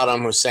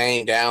Saddam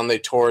Hussein down. They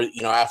tore,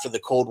 after the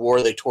Cold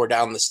War, they tore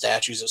down the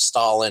statues of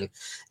Stalin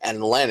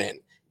and Lenin.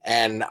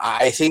 And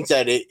I think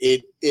that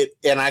it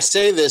and I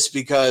say this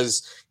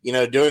because,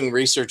 doing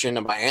research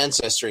into my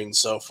ancestry and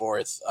so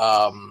forth,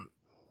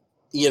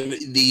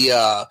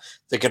 the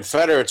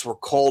Confederates were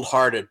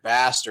cold-hearted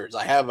bastards.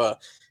 I have a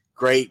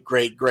great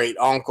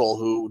uncle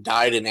who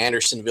died in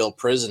Andersonville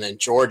prison in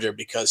Georgia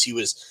because he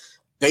was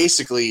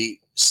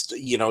basically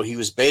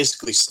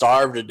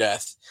starved to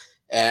death.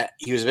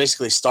 He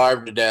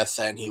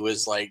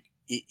was like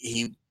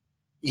he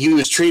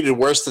was treated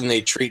worse than they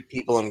treat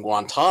people in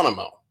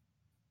Guantanamo.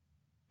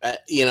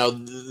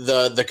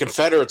 The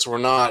Confederates were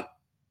not,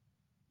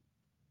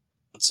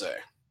 let's say.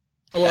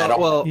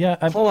 Well, yeah.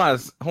 Hold on a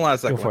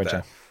second. Go for with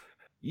it,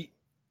 that.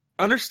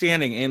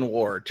 Understanding in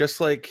war,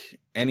 just like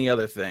any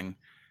other thing,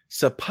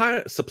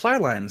 supply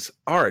lines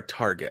are a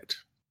target,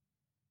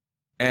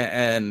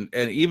 and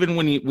even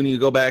when you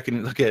go back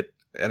and look at,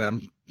 and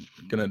I'm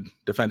gonna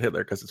defend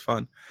Hitler because it's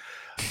fun,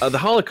 the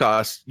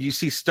Holocaust, you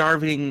see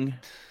starving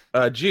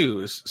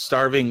Jews,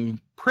 starving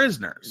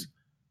prisoners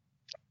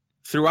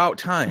throughout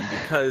time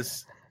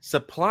because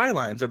supply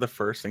lines are the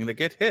first thing that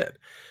get hit.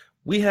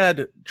 We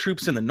had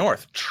troops in the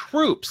north.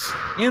 Our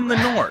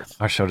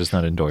show does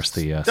not endorse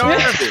the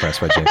Science Express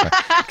by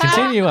JFK.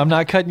 Continue. I'm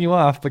not cutting you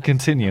off, but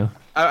continue.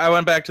 I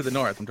went back to the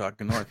north. I'm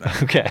talking north now.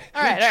 Okay.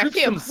 All right.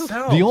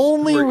 The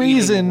only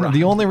reason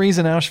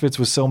Auschwitz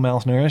was so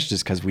malnourished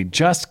is because we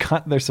just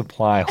cut their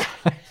supply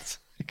lines.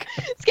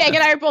 Skag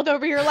and I are both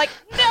over here like,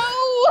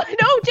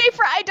 no, Jay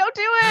Fry, don't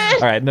do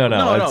it. All right,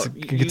 no.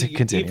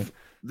 Continue.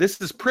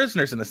 This is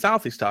prisoners in the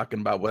South he's talking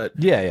about. But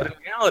in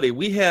reality,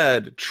 we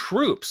had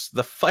troops.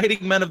 The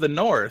fighting men of the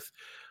North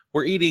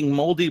were eating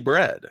moldy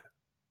bread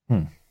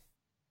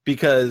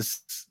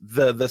because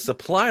the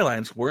supply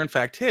lines were in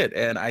fact hit.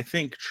 And I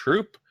think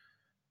troop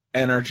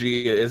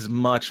energy is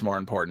much more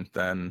important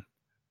than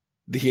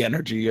the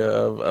energy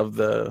of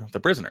the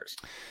prisoners.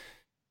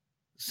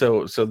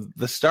 So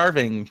the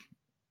starving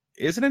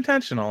isn't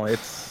intentional.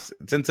 It's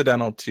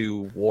incidental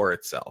to war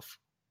itself.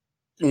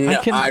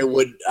 No, I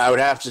would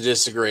have to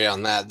disagree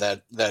on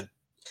that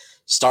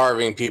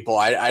starving people.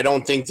 I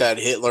don't think that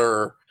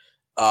Hitler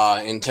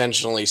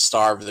intentionally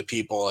starved the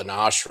people in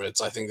Auschwitz.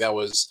 I think that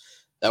was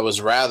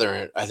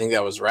rather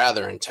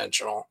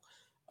intentional.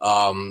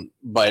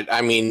 But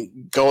I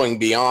mean, going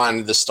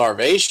beyond the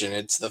starvation,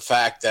 it's the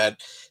fact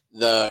that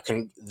the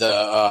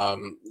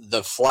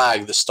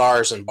flag, the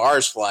Stars and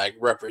Bars flag,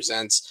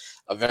 represents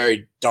a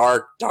very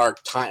dark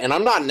time. And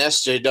I'm not an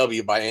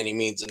SJW by any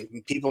means,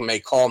 and people may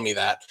call me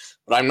that,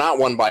 but I'm not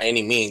one by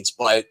any means.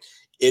 But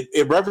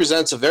it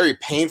represents a very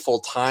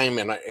painful time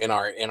in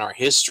our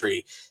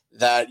history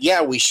that,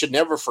 we should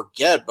never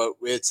forget, but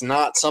it's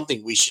not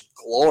something we should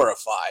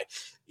glorify.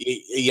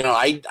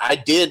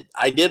 I did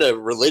a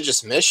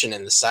religious mission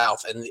in the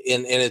South, and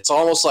it's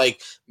almost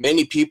like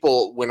many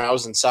people, when I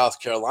was in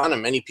South Carolina,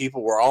 many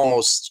people were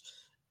almost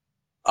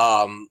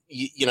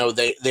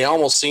they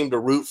almost seemed to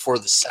root for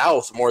the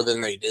South more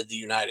than they did the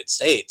United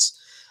States.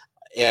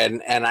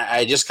 and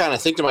I just kind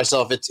of think to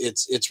myself,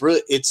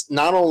 it's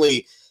not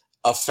only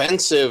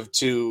offensive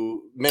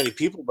to many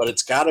people, but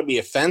it's got to be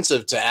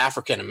offensive to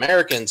African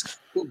Americans,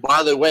 who,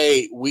 by the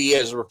way, we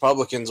as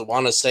Republicans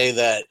want to say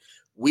that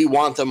we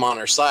want them on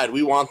our side,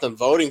 we want them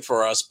voting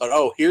for us, but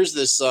here's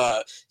this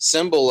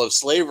symbol of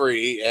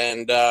slavery,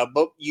 and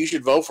but you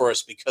should vote for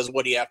us because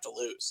what do you have to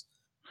lose?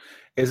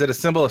 Is it a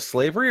symbol of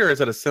slavery or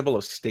is it a symbol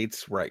of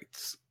states'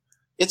 rights?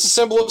 It's a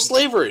symbol of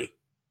slavery.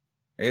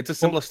 It's a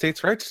symbol of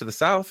states' rights to the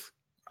South.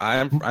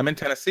 I'm in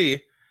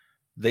Tennessee.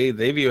 They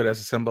view it as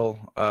a symbol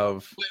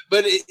of.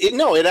 But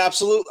it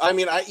absolutely. I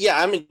mean,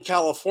 I'm in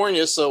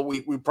California, so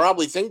we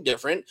probably think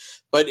different.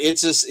 But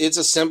it's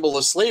a symbol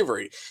of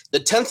slavery. The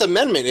 10th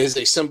Amendment is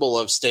a symbol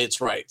of states'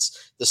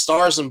 rights. The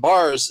stars and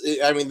bars.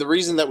 I mean, the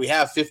reason that we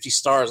have 50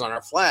 stars on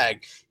our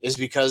flag is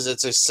because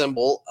it's a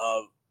symbol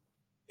of.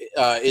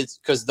 It's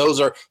because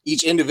those are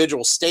each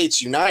individual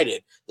states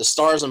united. The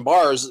stars and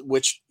bars,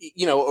 which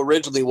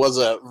originally was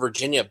a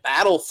Virginia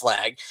battle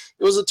flag,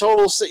 it was a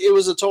total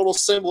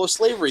symbol of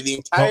slavery. The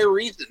entire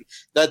reason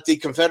that the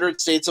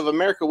Confederate States of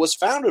America was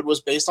founded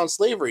was based on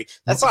slavery.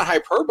 That's not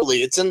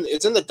hyperbole. It's in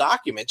the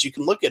documents. You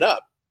can look it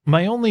up.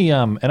 My only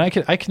and I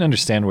can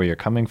understand where you're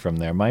coming from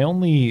there. My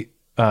only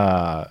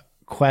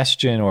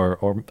question,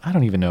 or I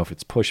don't even know if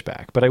it's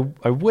pushback, but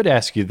I would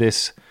ask you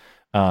this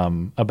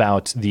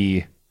about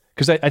the.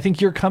 Because I think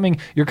you're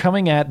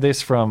coming at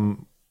this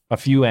from a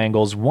few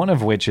angles, one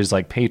of which is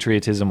like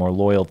patriotism or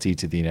loyalty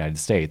to the United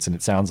States. And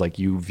it sounds like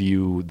you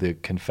view the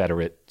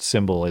Confederate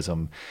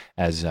symbolism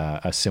as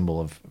a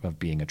symbol of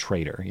being a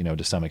traitor,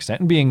 to some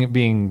extent, and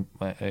being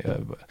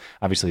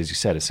obviously, as you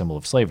said, a symbol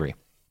of slavery.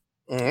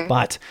 Mm-hmm.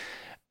 But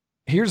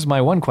here's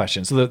my one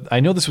question. So I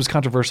know this was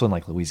controversial in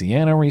like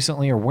Louisiana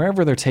recently, or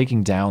wherever they're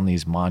taking down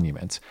these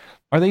monuments.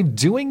 Are they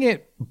doing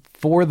it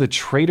for the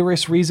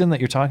traitorous reason that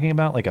you're talking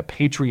about, like a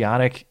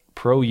patriotic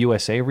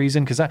pro-USA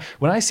reason? Because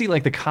when I see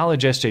like the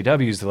college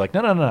SJWs, they're like,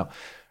 no,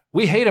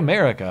 we hate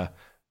America.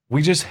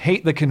 We just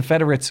hate the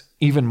Confederates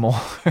even more.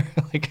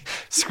 Like,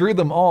 screw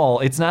them all.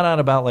 It's not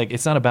about like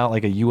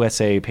a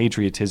USA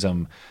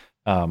patriotism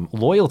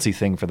loyalty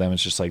thing for them.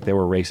 It's just like they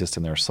were racist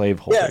and they're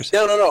slaveholders.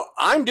 Yeah, no.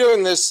 I'm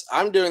doing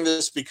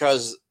this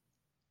because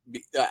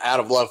out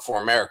of love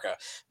for America,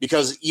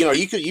 because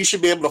you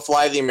should be able to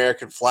fly the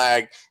American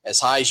flag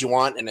as high as you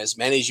want and as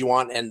many as you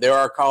want, and there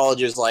are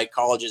colleges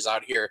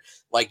out here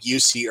like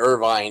UC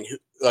Irvine who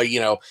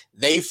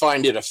they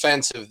find it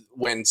offensive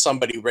when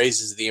somebody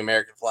raises the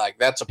American flag.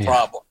 That's a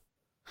problem.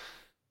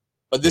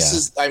 But this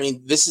is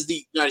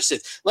the United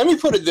States. Let me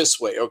put it this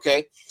way,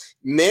 okay?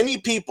 Many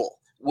people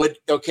would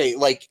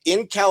like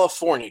in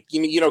California,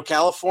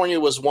 California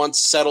was once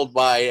settled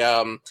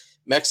by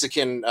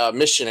Mexican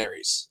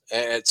missionaries,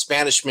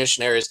 Spanish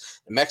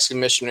missionaries, Mexican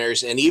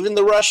missionaries, and even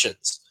the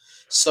Russians.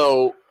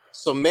 So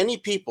many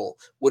people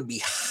would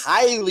be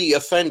highly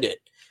offended,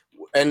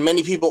 and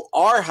many people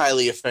are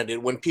highly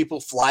offended when people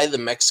fly the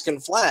Mexican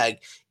flag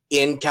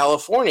in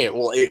California.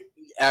 Well,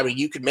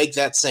 you could make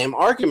that same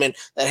argument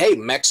that, hey,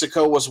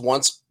 Mexico was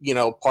once,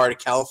 part of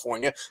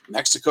California.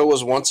 Mexico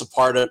was once a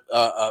part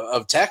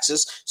of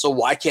Texas. So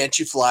why can't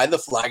you fly the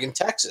flag in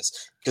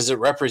Texas? Because it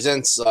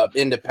represents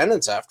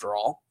independence, after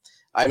all.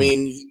 I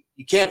mean,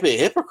 you can't be a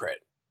hypocrite.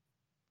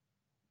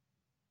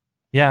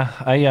 Yeah,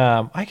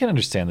 I can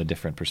understand the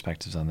different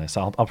perspectives on this.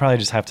 I'll probably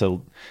just have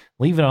to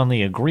leave it on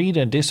the agree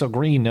to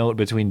disagree note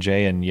between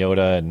Jay and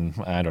Yoda, and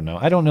I don't know.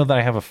 I don't know that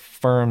I have a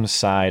firm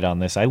side on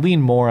this. I lean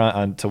more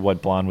onto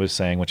what Blonde was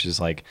saying, which is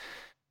like,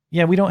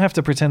 yeah, we don't have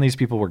to pretend these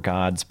people were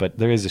gods, but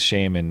there is a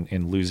shame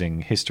in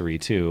losing history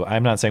too.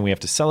 I'm not saying we have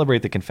to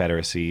celebrate the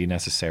Confederacy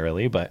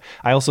necessarily, but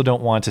I also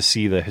don't want to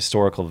see the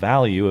historical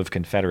value of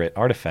Confederate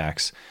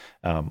artifacts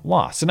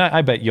lost. And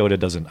I bet Yoda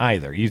doesn't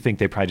either. You think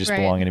they probably just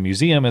belong in a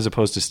museum as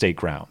opposed to state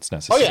grounds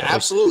necessarily. Oh yeah,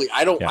 absolutely.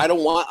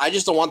 I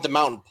just don't want them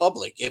out in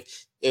public.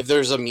 If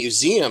there's a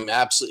museum,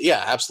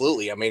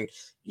 absolutely. I mean,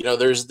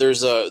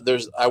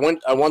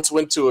 I once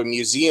went to a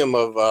museum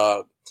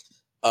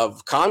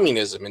of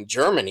communism in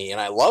Germany,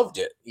 and I loved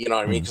it. You know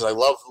what I mean? Because I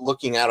love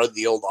looking at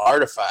the old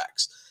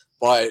artifacts.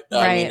 But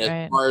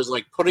as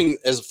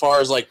far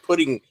as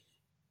putting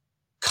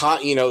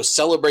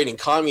celebrating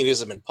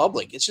communism in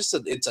public, it's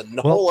a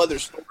whole other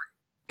story.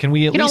 Can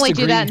we at least only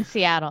agree, do that in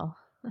Seattle?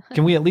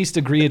 Can we at least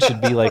agree it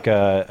should be like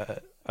I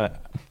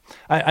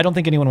don't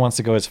think anyone wants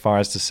to go as far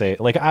as to say,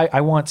 like,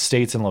 I want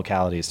states and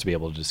localities to be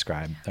able to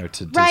describe or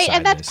to right, decide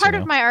and that's this, part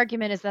of my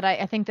argument, is that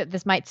I think that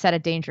this might set a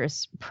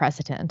dangerous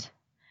precedent.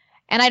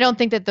 And I don't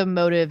think that their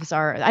motives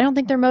are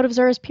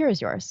as pure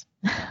as yours.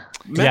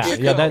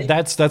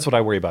 That's what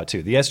I worry about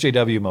too. The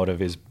SJW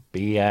motive is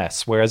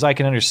BS, whereas I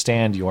can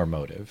understand your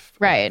motive.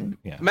 Right.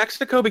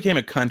 Mexico became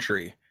a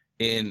country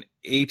in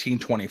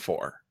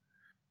 1824.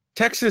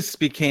 Texas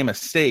became a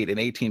state in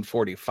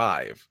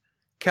 1845.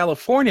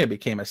 California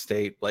became a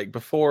state in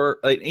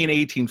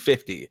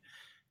 1850.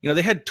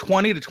 They had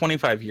 20 to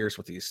 25 years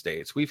with these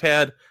states. We've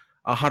had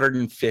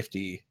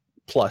 150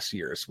 plus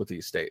years with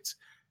these states.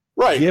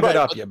 Right. Give it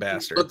up, you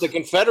bastards. But the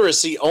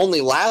Confederacy only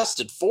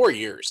lasted 4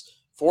 years,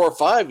 4 or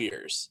 5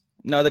 years.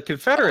 No, the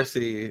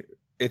Confederacy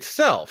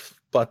itself,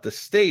 but the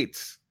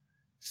states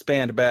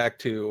spanned back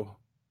to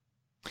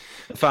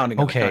the founding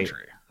of the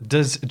country.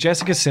 Does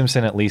Jessica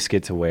Simpson at least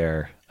get to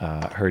wear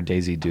her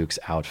Daisy Dukes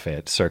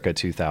outfit circa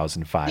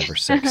 2005 or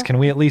 6? Can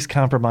we at least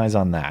compromise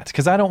on that?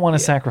 Because I don't want to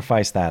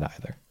sacrifice that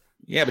either.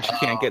 Yeah, but you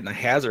can't get in the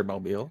Hazard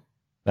Mobile.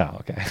 Oh,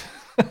 okay.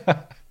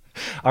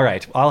 All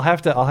right, I'll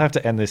have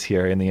to end this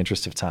here in the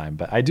interest of time.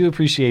 But I do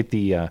appreciate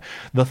the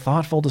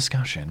thoughtful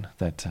discussion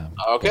that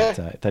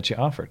that you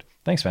offered.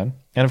 Thanks, man,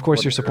 and of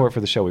course your support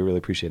for the show. We really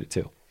appreciate it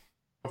too.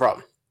 No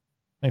problem.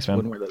 Thanks, man.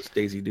 Wouldn't wear those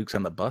Daisy Dukes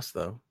on the bus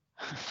though.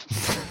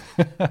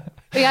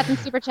 We got some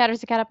super chatters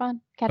to catch up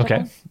on.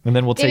 Okay, and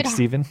then we'll take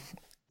Steven.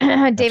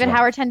 David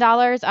Howard,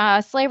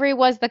 $10. Slavery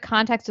was the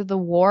context of the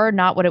war,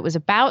 not what it was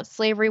about.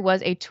 Slavery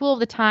was a tool of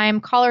the time.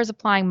 Callers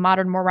applying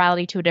modern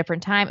morality to a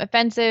different time.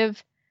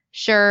 Offensive,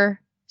 sure.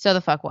 So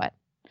the fuck what?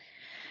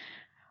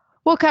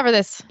 We'll cover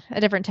this a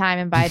different time,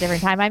 and by a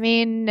different time, I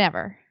mean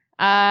never.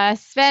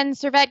 Sven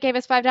Servette gave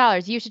us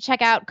 $5. You should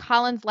check out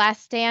Colin's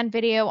Last Stand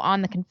video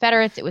on the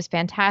Confederates. It was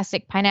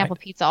fantastic. Pineapple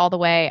pizza all the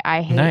way.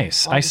 I hate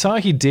Nice. I saw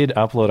he did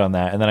upload on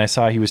that, and then I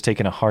saw he was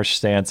taking a harsh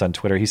stance on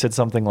Twitter. He said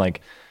something like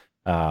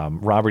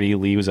Robert E.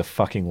 Lee was a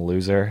fucking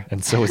loser,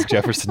 and so was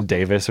Jefferson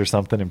Davis or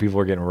something, and people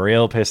were getting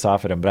real pissed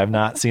off at him, but I've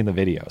not seen the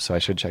video, so I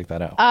should check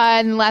that out.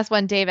 And the last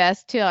one,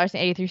 Davis,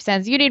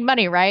 $2.83. You need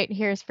money, right?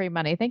 Here's free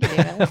money. Thank you,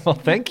 Davis. Well,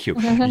 thank you.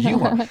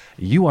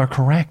 You are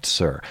correct,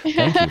 sir.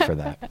 Thank you for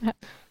that.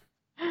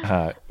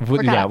 We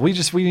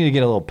need to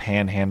get a little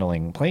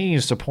panhandling.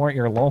 Please support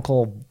your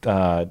local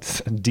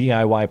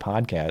DIY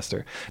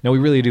podcaster. No, we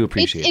really do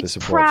appreciate the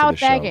support for the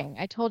show. Begging.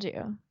 I told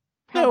you.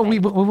 No, we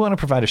want to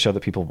provide a show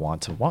that people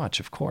want to watch,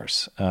 of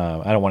course.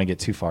 I don't want to get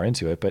too far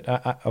into it, but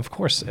of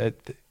course,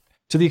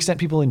 to the extent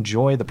people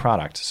enjoy the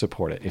product,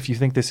 support it. If you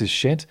think this is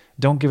shit,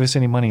 don't give us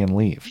any money and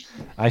leave.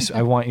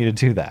 I want you to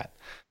do that.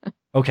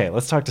 Okay,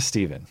 let's talk to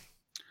Steven.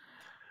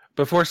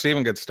 Before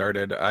Steven gets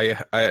started, I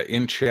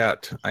in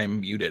chat, I'm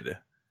muted.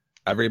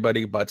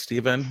 Everybody but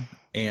Steven,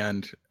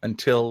 and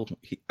until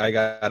I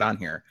got on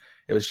here,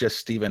 it was just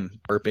Steven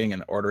burping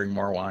and ordering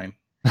more wine.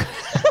 Do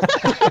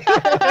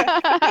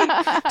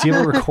you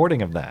have a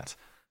recording of that?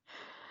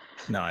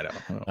 No, I don't.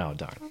 Oh,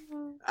 darn.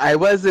 I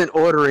wasn't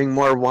ordering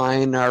more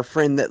wine. Our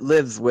friend that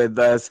lives with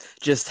us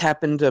just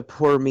happened to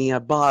pour me a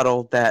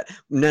bottle that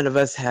none of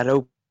us had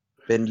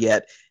opened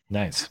yet.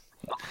 Nice.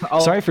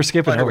 Sorry for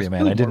skipping over you,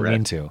 man. I didn't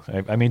mean to.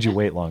 I made you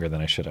wait longer than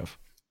I should have.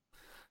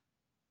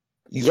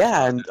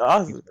 Yeah, and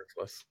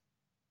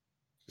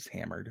just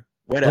hammered.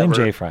 Whatever. Blame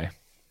Jay Fry.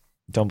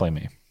 Don't blame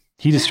me.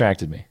 He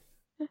distracted me.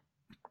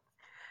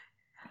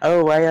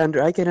 Oh,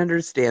 I can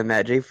understand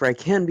that. Jay Fry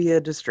can be a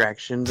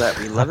distraction, but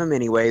we love him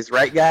anyways,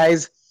 right,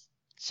 guys?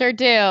 Sure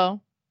do.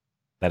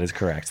 That is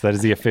correct. That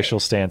is the official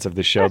stance of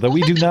the show, though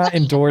we do not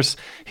endorse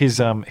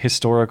his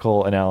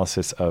historical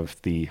analysis of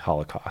the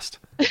Holocaust.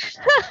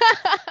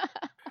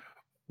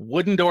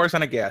 Wooden doors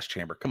on a gas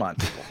chamber. Come on,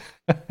 people.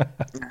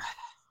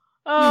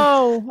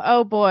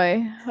 Oh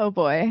boy. All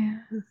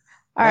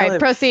right,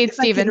 proceed,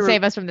 Steven.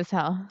 Save us from this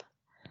hell.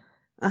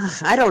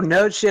 I don't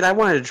know. Shit, I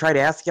wanted to try to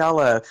ask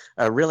y'all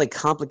a really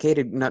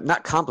complicated,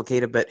 not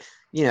complicated, but,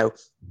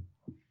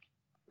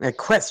 a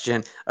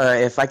question,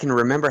 if I can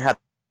remember how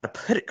to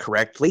put it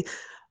correctly.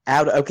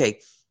 Okay,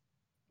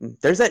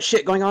 there's that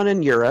shit going on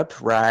in Europe,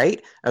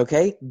 right?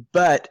 Okay,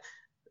 but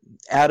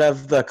out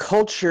of the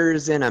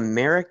cultures in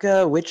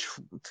America, which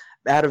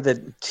out of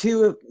the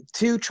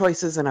two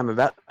choices that I'm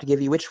about to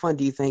give you, which one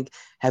do you think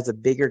has a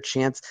bigger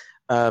chance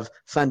of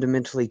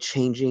fundamentally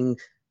changing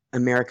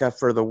America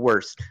for the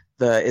worse?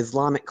 The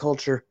Islamic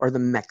culture or the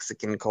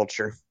Mexican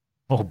culture?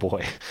 Oh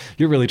boy,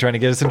 you're really trying to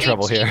get us in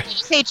trouble here. Did you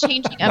say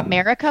changing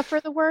America for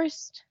the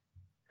worst?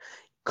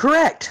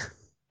 Correct.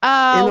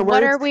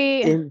 What are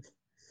we? In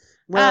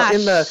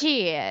the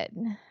shit.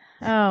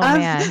 Oh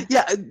man.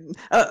 Yeah,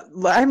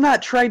 I'm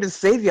not trying to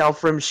save y'all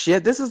from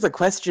shit. This is a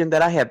question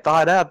that I had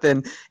thought up,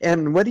 and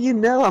what do you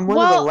know? I'm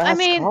one of the last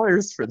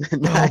callers for the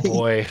night.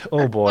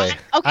 Oh boy.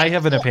 Okay, I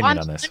have an opinion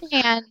on this. On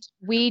one hand,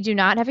 we do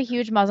not have a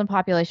huge Muslim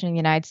population in the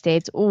United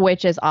States,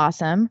 which is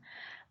awesome.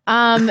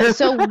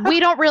 So we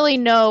don't really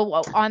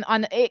know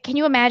can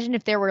you imagine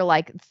if there were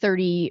like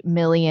 30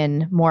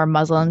 million more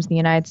Muslims in the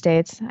United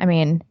States? I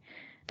mean,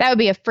 that would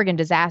be a friggin'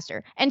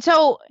 disaster. And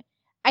so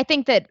I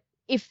think that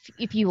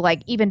if you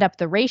like evened up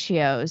the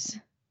ratios,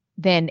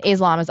 then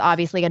Islam is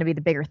obviously going to be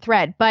the bigger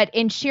threat. But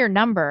in sheer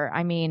number,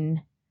 I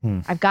mean,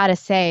 I've got to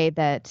say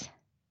that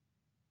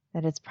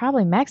it's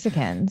probably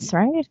Mexicans,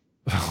 right?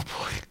 Oh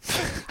boy.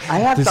 I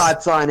have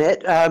thoughts on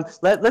it.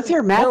 Let's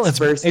hear Matt's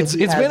first. It's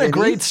been a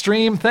great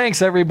stream.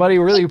 Thanks, everybody.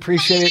 Really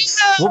appreciate it.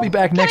 We'll be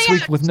back next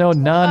week with no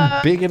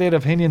non-bigoted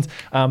opinions.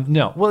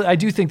 No, well, I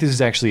do think this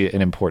is actually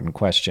an important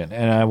question,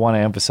 and I want to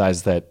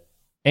emphasize that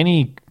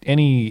any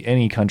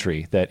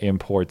country that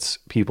imports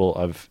people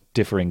of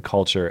differing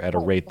culture at a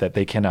rate that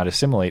they cannot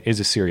assimilate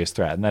is a serious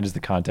threat, and that is the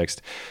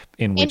context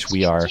in which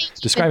we are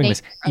describing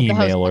this.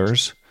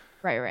 Emailers.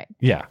 Right.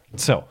 Yeah.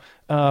 So,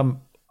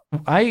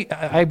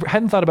 I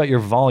hadn't thought about your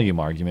volume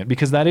argument,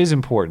 because that is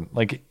important.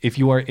 Like, if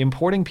you are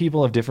importing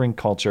people of different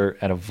culture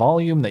at a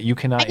volume that you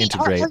cannot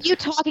integrate. Are you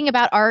talking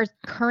about our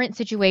current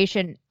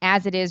situation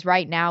as it is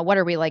right now? What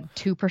are we, like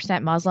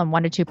 2% Muslim,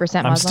 1 to 2%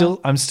 Muslim?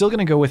 I'm still going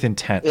to go with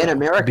intent In though,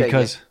 America,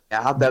 because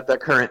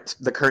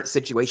the current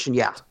situation,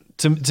 yeah.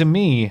 to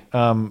me,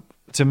 I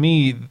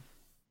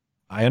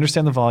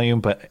understand the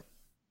volume, but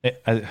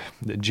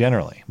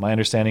generally, my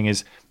understanding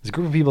is there's a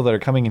group of people that are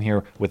coming in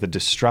here with a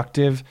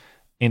destructive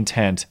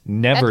intent,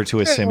 never That's to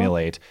true.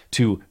 assimilate,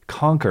 to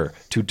conquer,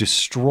 to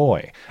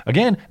destroy.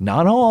 Again,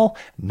 not all.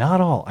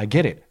 I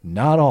get it.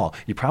 Not all.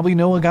 You probably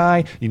know a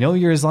guy, you know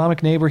your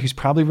Islamic neighbor, he's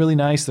probably really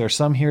nice. There are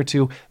some here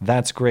too.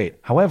 That's great.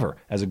 However,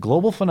 as a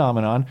global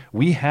phenomenon,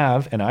 we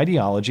have an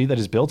ideology that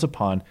is built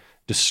upon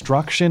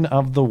destruction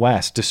of the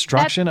West,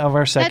 destruction of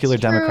our secular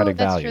democratic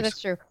values. That's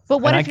true. But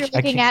what And if you're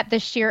looking at the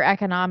sheer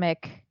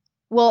economic?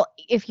 Well,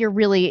 if you're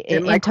really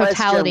in my question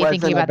totality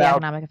thinking wasn't about the about-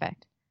 economic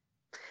effect.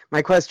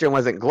 My question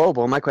wasn't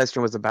global. My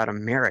question was about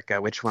America.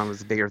 Which one was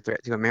the bigger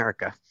threat to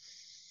America?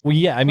 Well,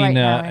 yeah, I mean, Right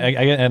now,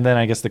 and then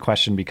I guess the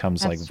question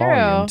becomes That's like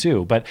volume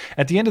true. too. But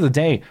at the end of the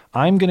day,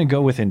 I'm going to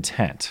go with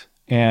intent,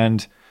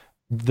 and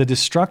the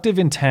destructive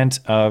intent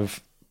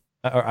of,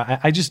 or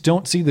I just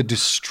don't see the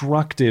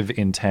destructive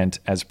intent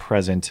as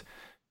present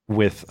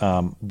with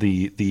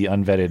the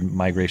unvetted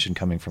migration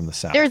coming from the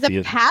south. There's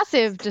a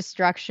passive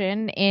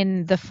destruction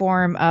in the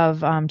form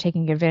of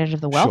taking advantage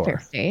of the welfare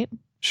state.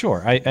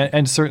 Sure,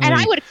 and certainly.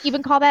 And I would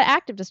even call that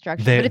active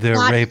destruction. but it's They're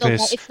not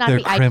rapists. it's not They're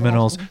the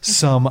criminals. ideology.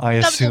 Some, I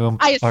assume,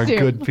 are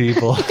good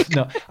people.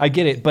 No, I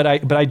get it, but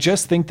I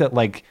just think that,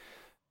 like,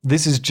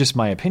 this is just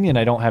my opinion.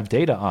 I don't have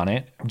data on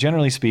it.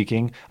 Generally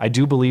speaking, I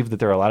do believe that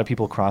there are a lot of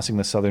people crossing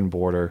the southern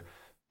border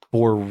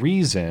for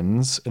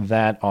reasons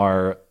that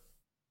are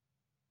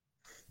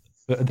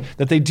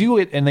that they do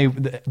it, and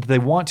they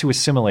want to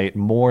assimilate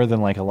more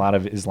than like a lot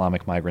of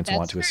Islamic migrants That's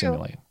want to true.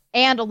 assimilate.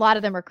 And a lot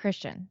of them are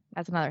Christian.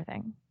 That's another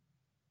thing.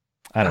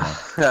 I don't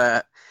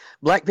know.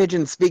 Black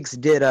Pigeon Speaks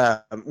did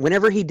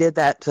whenever he did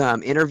that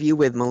interview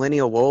with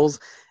Millennial Wolves,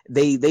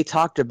 they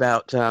talked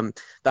about the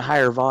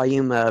higher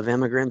volume of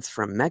immigrants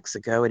from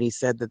Mexico, and he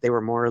said that they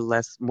were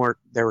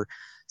they were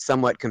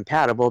somewhat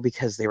compatible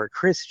because they were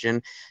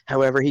Christian.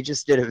 However, he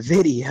just did a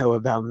video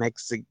about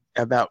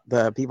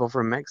the people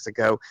from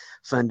Mexico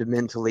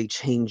fundamentally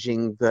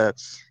changing the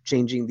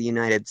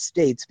United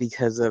States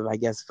because of, I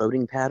guess,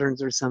 voting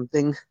patterns or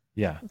something.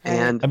 Yeah,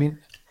 and I mean.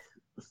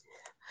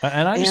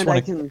 And I just And want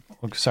I can-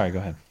 to. Sorry, go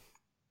ahead.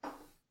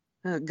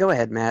 Go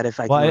ahead, Matt. If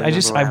I Well, can I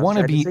just remember what want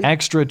to was be trying say.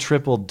 extra,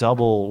 triple,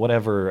 double,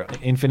 whatever,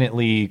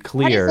 infinitely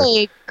clear. That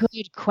is a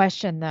good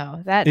question,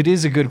 though. It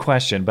is a good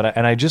question, but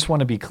I just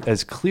want to be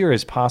as clear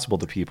as possible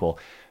to people.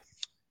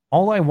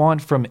 All I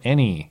want from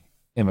any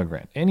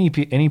immigrant,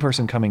 any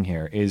person coming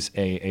here, is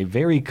a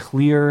very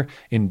clear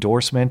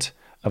endorsement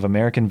of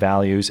American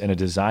values and a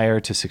desire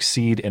to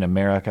succeed in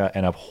America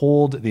and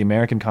uphold the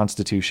American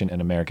Constitution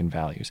and American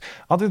values.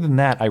 Other than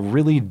that, I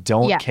really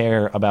don't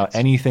care about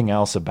anything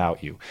else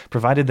about you,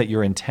 provided that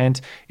your intent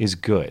is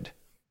good.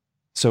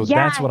 So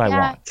that's what I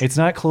want. It's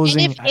not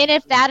closing. And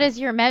if that is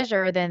your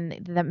measure, then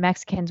the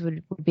Mexicans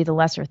would be the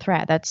lesser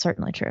threat. That's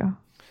certainly true.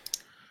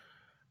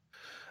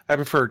 I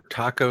prefer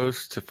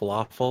tacos to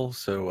falafel,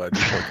 so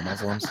deport the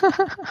Muslims.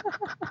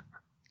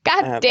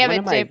 God damn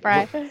it, Jay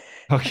Fry.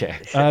 Okay.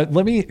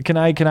 Let me. Can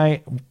I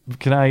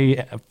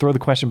throw the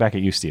question back at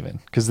you, Stephen?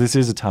 Because this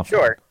is a tough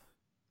one.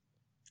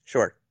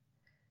 Sure.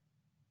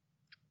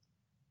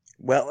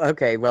 Well,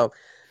 okay. Well,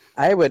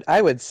 I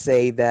would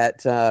say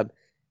that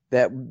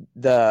that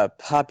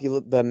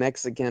the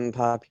Mexican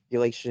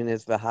population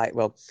is the high.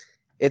 Well,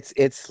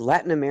 it's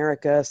Latin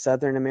America,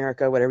 Southern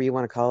America, whatever you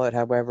want to call it.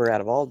 However, out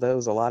of all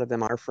those, a lot of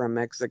them are from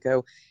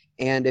Mexico.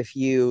 And if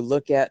you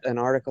look at an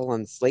article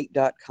on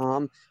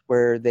Slate.com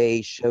where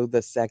they show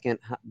the second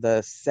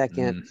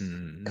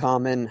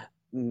common,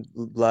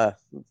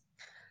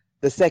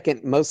 the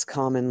second most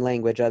common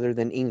language other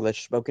than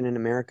English spoken in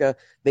America,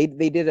 they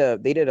did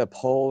a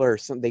poll or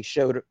some. They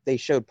showed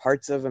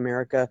parts of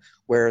America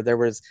where there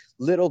was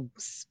little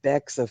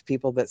specks of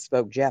people that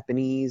spoke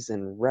Japanese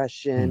and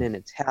Russian and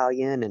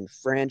Italian and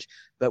French.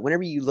 But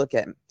whenever you look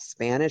at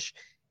Spanish,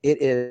 it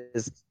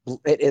is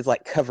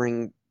like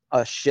covering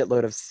a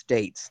shitload of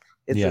states.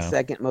 It's the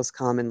second most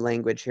common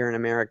language here in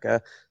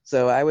America.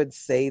 So I would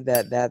say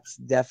that that's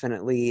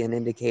definitely an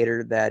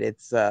indicator that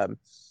it's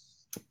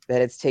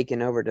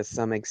taken over to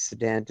some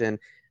extent. And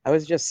I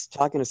was just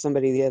talking to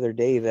somebody the other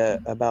day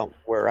about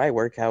where I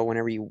work, how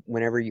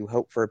whenever you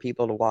hope for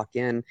people to walk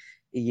in,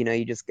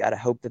 you just got to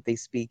hope that they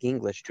speak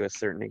English to a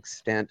certain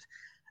extent.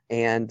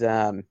 And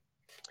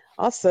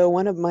also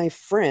one of my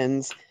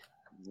friends,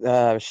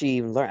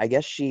 she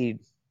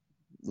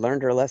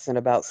learned her lesson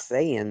about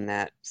saying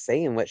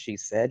what she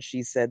said.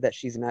 She said that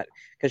she's not,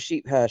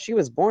 because she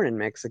was born in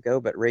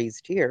Mexico but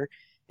raised here,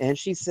 and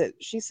she said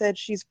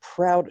she's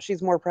proud.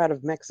 She's more proud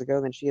of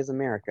Mexico than she is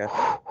America.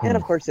 And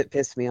of course, it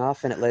pissed me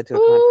off, and it led to a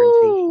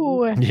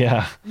confrontation.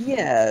 Yeah.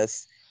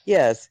 Yes.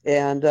 Yes,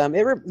 and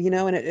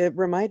it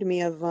reminded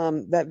me of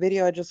that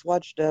video I just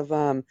watched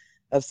of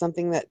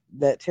something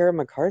that Tara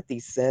McCarthy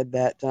said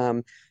that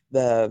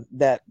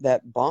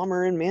that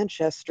bomber in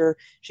Manchester,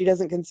 she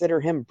doesn't consider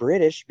him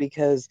British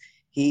because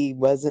he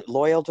wasn't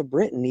loyal to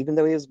Britain, even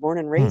though he was born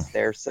and raised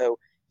there. So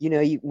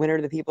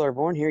whenever the people are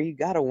born here, you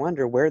got to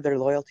wonder where their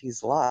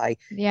loyalties lie.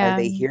 Yeah. Are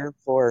they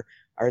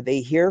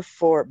here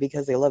for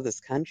because they love this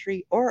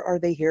country, or are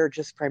they here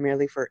just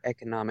primarily for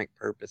economic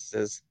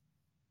purposes?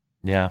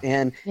 Yeah.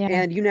 And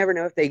you never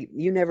know if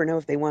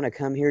they want to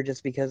come here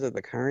just because of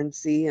the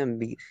currency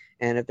and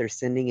if they're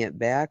sending it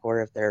back,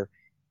 or if they're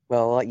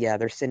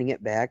sending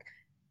it back.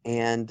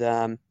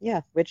 And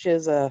which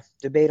is a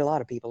debate a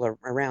lot of people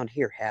around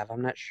here have.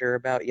 I'm not sure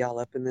about y'all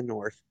up in the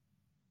north.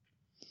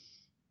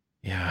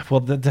 Yeah,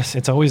 well,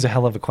 it's always a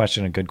hell of a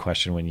question, a good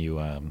question when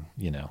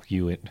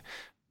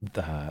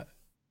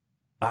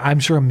I'm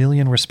sure a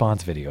million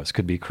response videos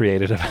could be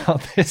created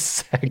about this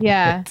segment.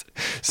 Yeah.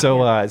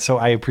 So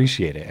I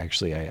appreciate it.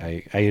 Actually,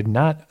 I had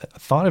not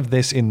thought of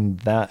this in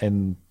that,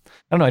 and I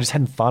don't know, I just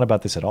hadn't thought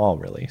about this at all,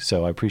 really.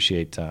 So I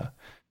appreciate the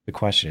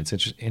question. It's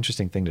an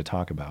interesting thing to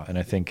talk about, and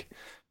I think,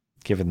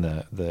 given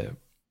the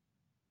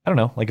I don't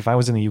know, like if I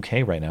was in the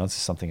UK right now, it's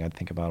something I'd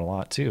think about a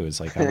lot too. Is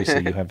like,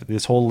 obviously you have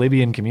this whole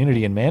Libyan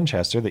community in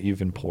Manchester that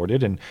you've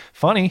imported, and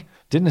funny,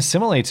 didn't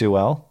assimilate too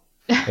well.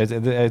 He's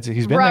been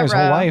there his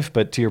whole life,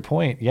 but to your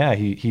point, yeah,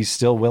 he's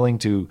still willing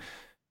to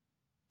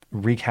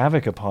wreak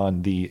havoc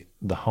upon the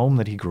home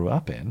that he grew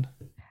up in.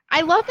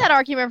 I love that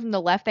argument from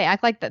the left. They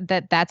act like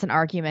that's an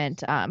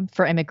argument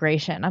for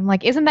immigration. I'm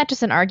like, isn't that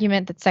just an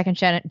argument that second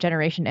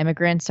generation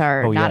immigrants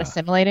are not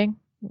assimilating?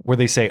 Where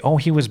they say, "Oh,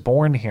 he was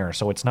born here,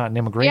 so it's not an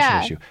immigration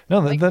issue." No,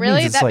 that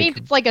really? means means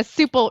it's like a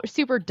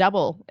super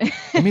double.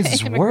 That means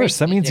it's worse.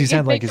 That means he's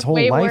had like his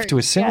whole life to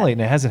assimilate,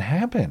 and it hasn't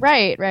happened.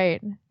 Right.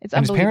 It's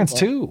and his parents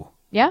too.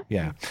 Yeah.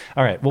 Yeah.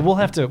 All right. Well, we'll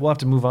have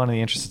to move on in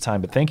the interest of time.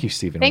 But thank you,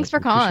 Stephen. Thanks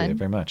for calling. Appreciate it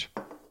very much.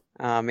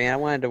 Oh man, I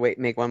wanted to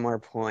make one more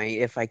point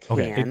if I can.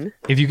 Okay.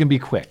 If you can be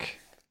quick.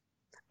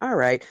 All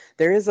right.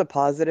 There is a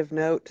positive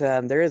note.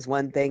 There is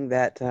one thing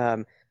that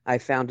I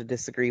found to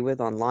disagree with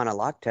on Lana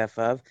Lockteff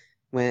of.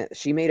 When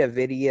she made a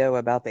video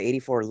about the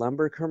 84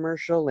 lumber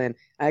commercial, and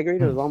I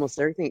agreed with almost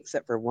everything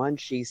except for one.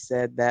 She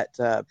said that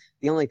the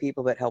only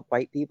people that help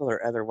white people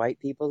are other white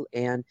people,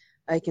 and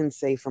I can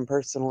say from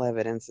personal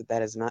evidence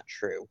that is not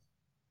true.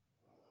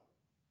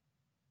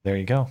 There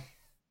you go.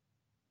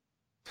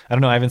 I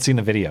don't know. I haven't seen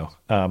the video.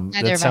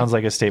 That sounds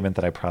like a statement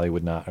that I probably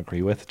would not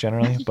agree with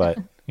generally, but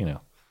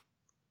Well,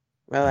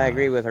 I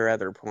agree with her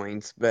other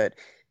points, but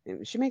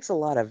she makes a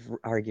lot of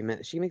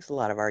arguments. She makes a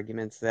lot of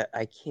arguments that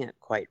I can't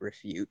quite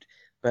refute.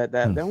 But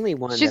the only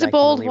one she's a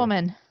bold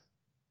woman.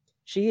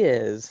 She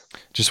is.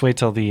 Just wait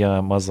till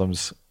the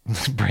Muslims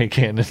break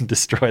in and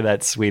destroy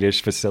that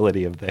Swedish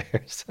facility of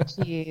theirs.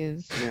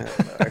 Jeez.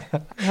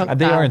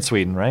 They are in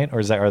Sweden, right? Or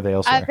are they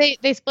elsewhere?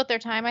 They split their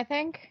time, I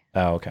think.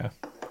 Oh, okay.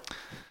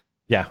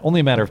 Yeah, only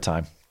a matter of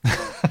time.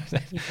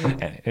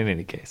 In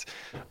any case.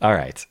 All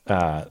right.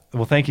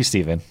 Well, thank you,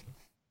 Stephen.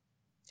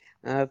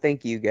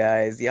 Thank you,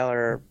 guys. Y'all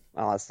are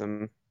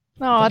awesome.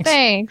 Oh,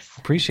 thanks.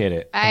 Appreciate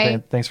it.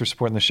 Thanks for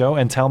supporting the show.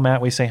 And tell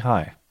Matt we say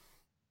hi.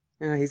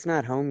 No, he's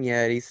not home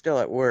yet. He's still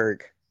at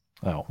work.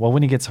 Oh, well,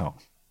 when he gets home.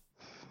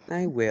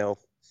 I will.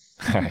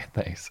 All right,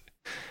 thanks.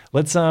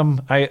 Let's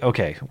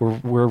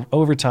we're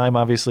over time,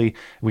 obviously.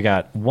 We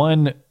got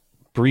one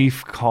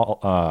brief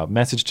call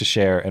message to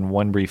share and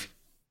one brief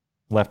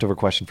leftover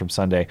question from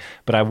Sunday.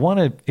 But I want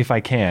to,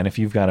 if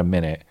you've got a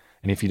minute,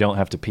 and if you don't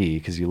have to pee,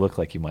 because you look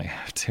like you might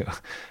have to.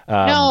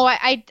 No,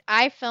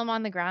 I film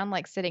on the ground,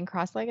 like sitting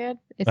cross-legged.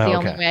 It's the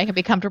only way I can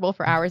be comfortable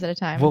for hours at a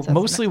time. Well,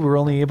 mostly we're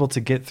only able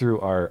to get through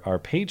our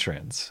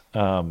patrons.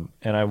 I'm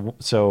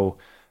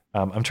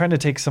trying to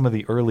take some of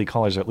the early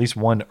callers, or at least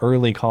one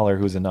early caller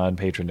who's a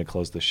non-patron to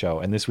close the show.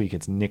 And this week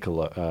it's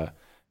Nicolio,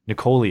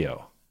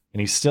 and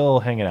he's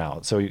still hanging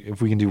out. So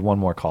if we can do one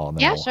more call. And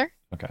then sure.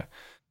 Okay.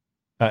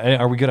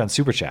 Are we good on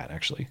Super Chat,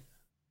 actually?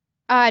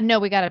 No,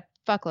 we got a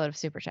fuckload of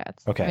super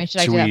chats. Okay. I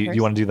mean, do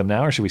you want to do them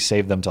now, or should we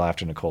save them till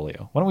after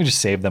Nicolio? Why don't we just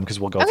save them, because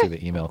we'll go through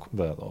the email,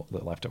 the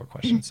leftover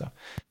questions. So,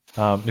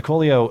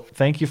 Nicolio,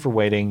 thank you for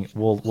waiting.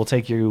 We'll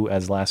take you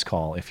as last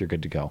call if you're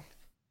good to go.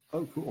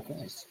 Oh, cool.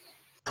 Thanks.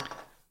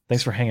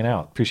 Thanks for hanging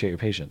out. Appreciate your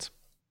patience.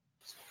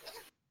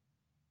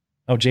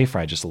 Oh, Jay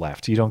Fry just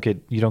left. You don't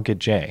get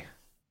Jay.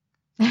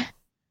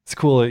 It's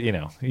cool,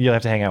 you'll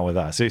have to hang out with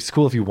us. It's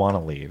cool if you want to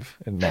leave.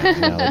 And now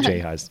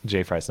that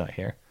Jay Fry's not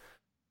here.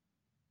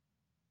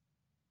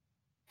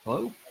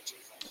 Hello?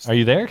 Are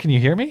you there? Can you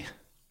hear me?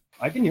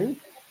 I can hear you.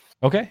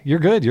 Okay, you're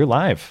good. You're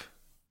live.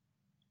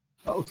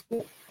 Oh,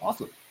 cool.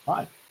 Awesome.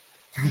 Hi.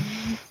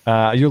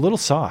 You're a little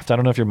soft. I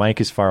don't know if your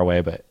mic is far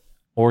away,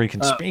 or you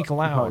can speak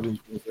loud.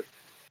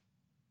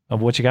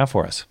 What you got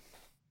for us?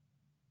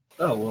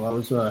 Oh, well, I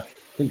was, was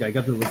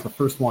the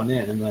first one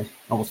in, and I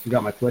almost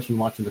forgot my question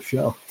watching the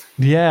show.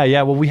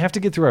 Yeah. Well, we have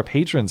to get through our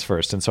patrons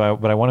first. And so,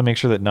 but I want to make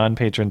sure that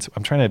non-patrons,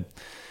 I'm trying to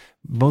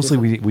Mostly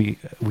we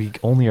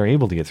only are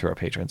able to get through our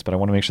patrons, but I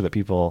want to make sure that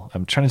people,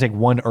 I'm trying to take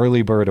one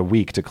early bird a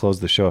week to close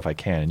the show if I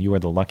can, and you are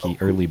the lucky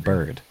early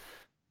bird.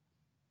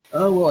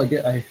 Oh, well,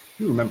 I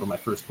do remember my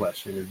first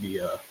question. It'd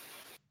be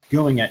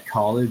going at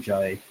college.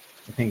 I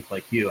think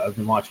like you, I've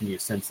been watching you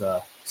since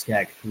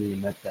Skag 3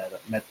 met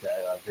that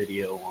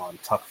video on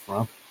Tuck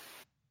From.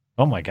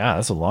 Oh my God,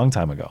 that's a long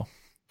time ago.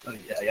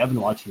 Yeah, I've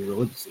been watching you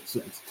religiously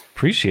since.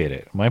 Appreciate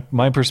it.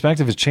 My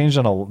perspective has changed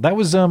on that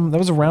was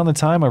around the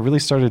time I really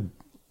started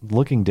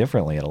looking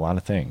differently at a lot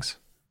of things.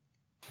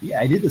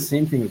 Yeah, I did the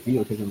same thing with you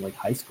because in like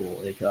high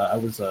school, like I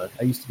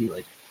used to be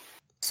like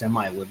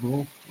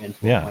semi-liberal, and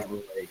to the point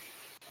where, like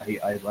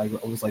I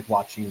was like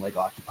watching like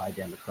Occupy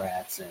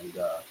Democrats and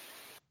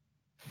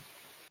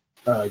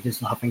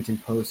just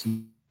Huffington Post.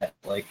 And,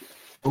 like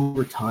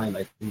over time,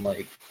 I can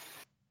like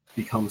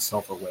become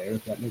self-aware.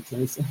 If that makes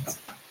any sense.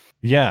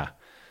 Yeah.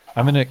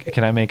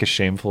 Can I make a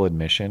shameful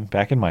admission?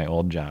 Back in my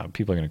old job,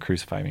 people are gonna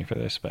crucify me for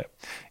this, but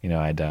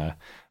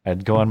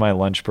I'd go on my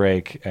lunch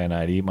break and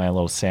I'd eat my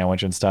little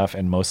sandwich and stuff,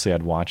 and mostly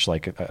I'd watch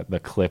like the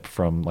clip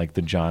from like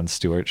the Jon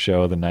Stewart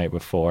show the night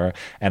before,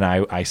 and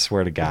I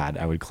swear to God,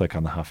 I would click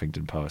on the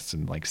Huffington Post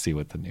and like see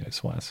what the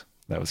news was.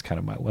 That was kind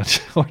of my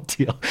lunch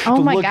ordeal. Oh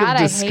the my look God,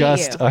 of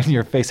disgust I hate you. on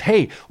your face.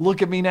 Hey,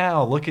 look at me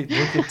now. Look at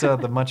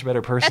the much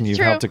better person That's you've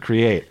true. helped to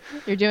create.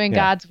 You're doing Yeah.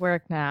 God's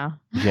work now.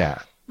 Yeah.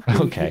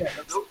 Okay.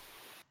 Yeah,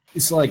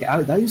 it's like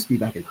that used to be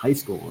back in high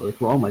school. Like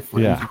where all my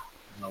friends,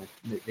 Yeah.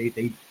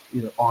 They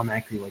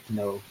automatically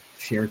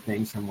share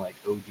things from like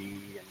OD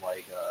and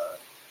like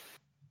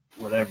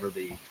whatever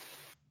the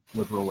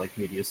liberal like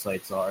media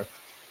sites are.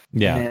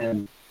 Yeah.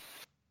 And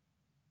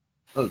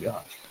oh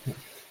gosh.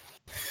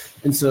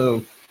 And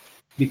so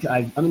because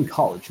I'm in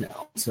college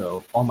now,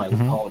 so all my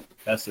Mhm. college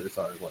professors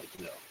are like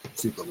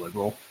super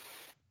liberal.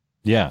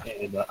 Yeah.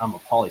 And I'm a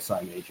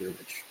poli-sci major,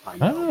 which I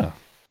know. Ah,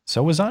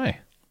 so was I.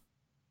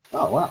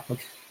 Oh wow.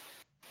 Okay.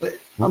 But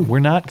We're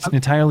not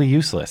entirely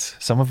useless.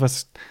 Some of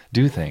us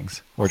do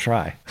things or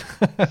try.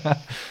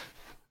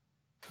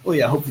 well,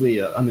 yeah.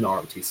 Hopefully, I'm in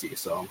ROTC,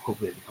 so I'm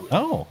hopefully becoming.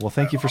 Oh, well,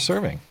 thank you for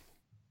serving.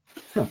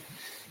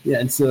 Yeah,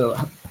 and so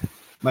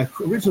my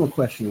original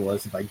question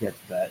was, if I get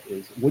to that,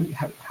 is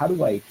how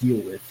do I deal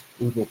with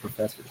liberal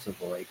professors?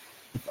 Of like,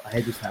 if I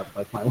just have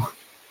like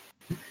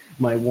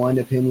my one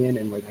opinion,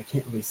 and like I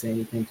can't really say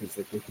anything because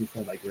like they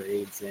control my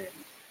grades,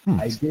 and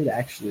I did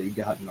actually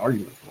got an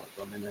argument with one of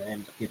them, and I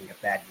ended up getting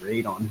a bad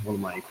grade on one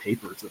of my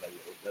papers that I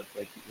wrote that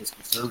like was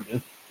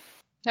conservative.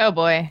 Oh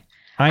boy.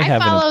 I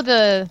follow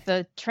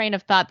the train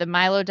of thought that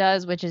Milo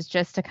does, which is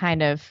just to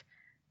kind of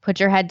put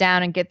your head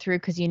down and get through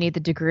because you need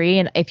the degree.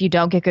 And if you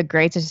don't get good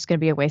grades, it's just going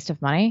to be a waste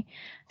of money.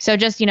 So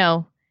just,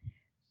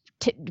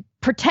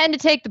 pretend to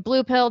take the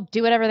blue pill,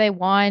 do whatever they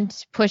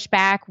want, push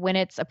back when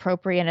it's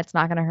appropriate and it's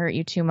not going to hurt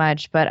you too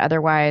much. But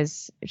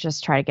otherwise,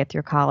 just try to get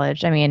through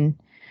college. I mean,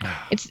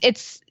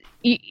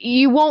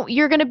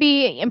 you're going to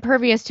be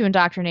impervious to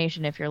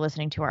indoctrination if you're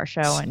listening to our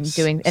show and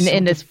doing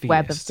in this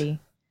web of the.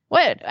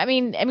 What? I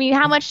mean,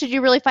 how much did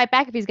you really fight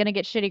back if he's going to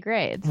get shitty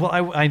grades? Well,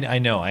 I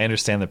know. I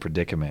understand the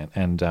predicament.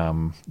 And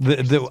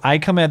I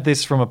come at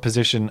this from a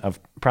position of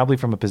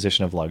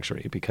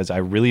luxury because I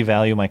really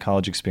value my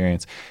college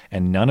experience,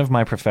 and none of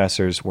my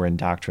professors were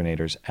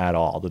indoctrinators at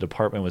all. The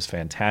department was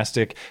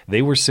fantastic.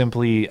 They were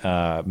simply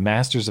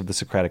masters of the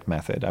Socratic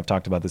method. I've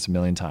talked about this a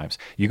million times.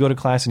 You go to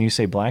class and you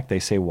say black, they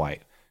say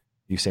white.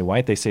 You say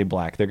white, they say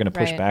black. They're going to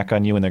push back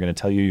on you, and they're going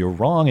to tell you you're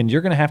wrong, and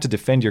you're going to have to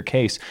defend your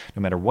case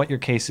no matter what your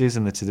case is.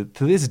 And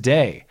to this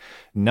day,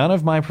 none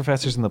of my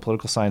professors in the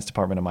political science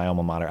department at my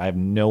alma mater, I have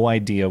no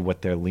idea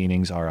what their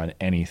leanings are on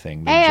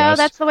anything.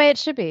 That's the way it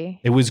should be.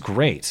 It was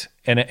great.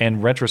 And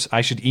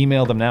I should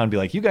email them now and be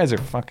like, you guys are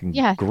fucking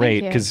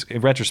great, because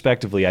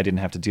retrospectively, I didn't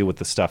have to deal with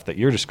the stuff that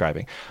you're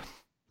describing.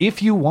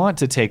 If you want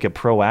to take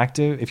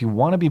if you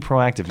want to be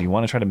proactive, and you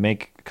want to try to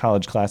make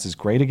college classes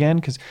great again,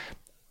 because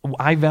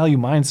I value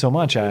mine so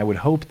much, I would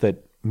hope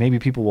that maybe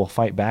people will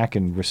fight back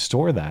and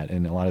restore that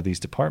in a lot of these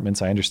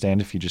departments. I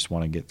understand if you just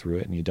want to get through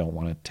it and you don't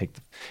want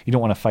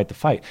to fight the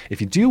fight. If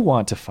you do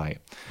want to fight,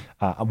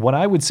 what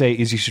I would say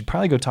is you should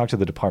probably go talk to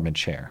the department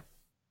chair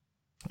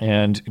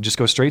and just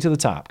go straight to the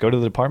top. Go to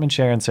the department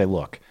chair and say,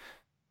 look,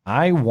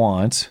 I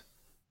want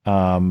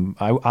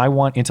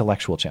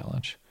intellectual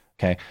challenge.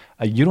 Okay.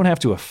 You don't have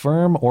to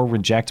affirm or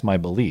reject my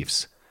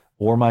beliefs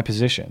or my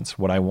positions.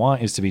 What I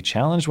want is to be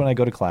challenged when I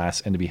go to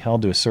class and to be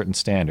held to a certain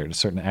standard, a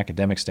certain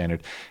academic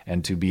standard,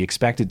 and to be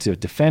expected to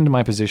defend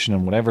my position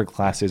in whatever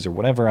class is or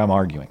whatever I'm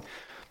arguing.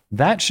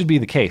 That should be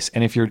the case.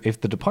 And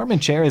if the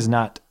department chair is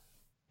not,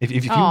 if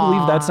you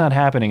believe that's not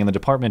happening and the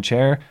department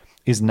chair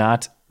is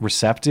not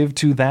receptive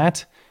to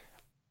that,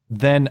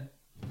 then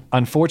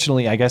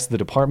unfortunately, I guess the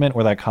department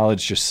or that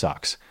college just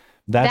sucks.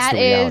 That's the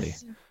reality.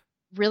 Is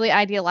really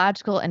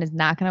ideological and is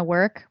not going to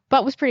work,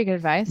 but was pretty good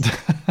advice.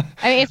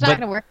 I mean, it's not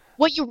going to work.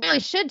 What you really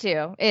should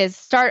do is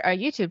start a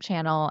YouTube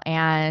channel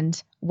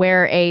and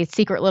wear a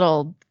secret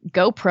little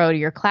GoPro to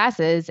your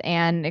classes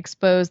and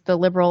expose the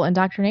liberal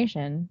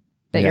indoctrination.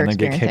 that you're and then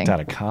get experiencing. kicked out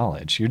of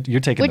college. You're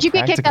taking Would the you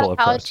get kicked out practical of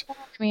college? approach.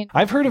 I mean,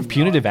 I've heard of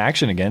punitive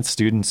action against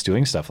students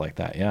doing stuff like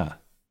that. Yeah.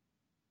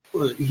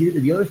 Well, here,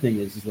 the other thing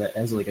is that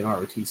as like an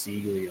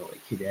ROTC or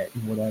like cadet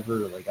and whatever,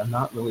 like I'm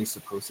not really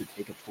supposed to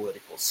take a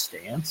political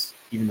stance.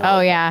 Even though, oh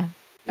like, yeah.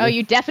 Oh,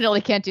 you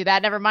definitely can't do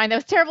that. Never mind. That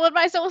was terrible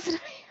advice. Don't listen to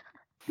me.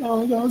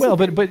 Well,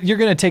 but you're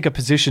going to take a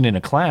position in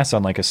a class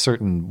on like a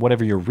certain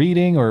whatever you're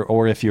reading,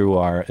 or if you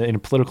are in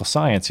political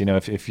science,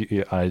 if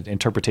you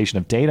interpretation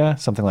of data,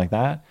 something like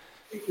that.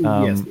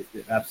 Yes,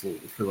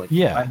 absolutely. For like,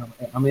 yeah,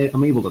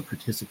 I'm able to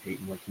participate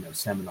in like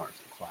seminars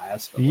in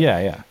class. But,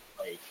 yeah.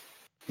 Like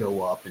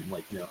go up and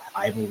like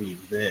I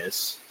believe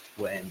this,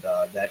 when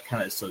that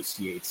kind of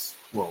associates.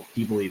 Well,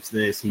 he believes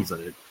this. He's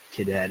a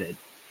cadet at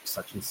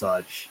such and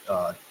such.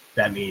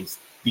 That means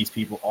these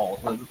people all.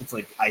 It's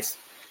like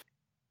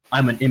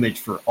I'm an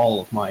image for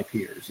all of my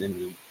peers in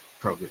the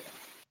program.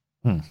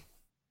 And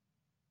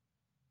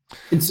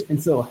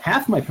so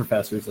half my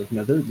professors, like,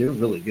 they're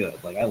really good.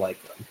 Like, I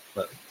like them.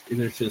 But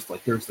there's just,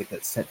 like, there's, like,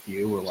 that set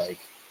few where, like,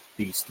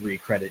 these 3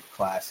 credit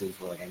classes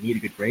where, like, I need a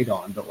good grade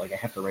on, but, like, I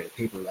have to write a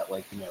paper that,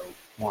 like,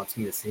 wants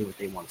me to say what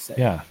they want to say.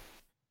 Yeah.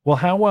 Well,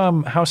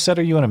 how set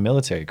are you on a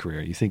military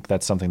career? You think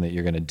that's something that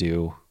you're going to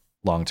do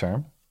long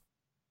term?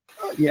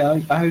 Yeah,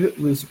 I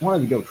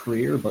wanted to go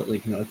career, but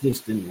like if this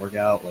didn't work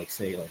out, like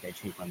say like I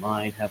changed my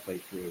mind halfway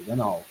through,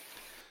 then I'll.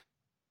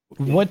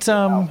 What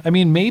I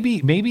mean,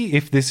 maybe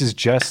if this is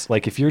just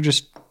like if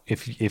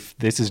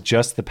this is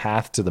just the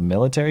path to the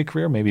military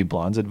career, maybe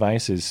Blonde's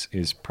advice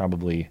is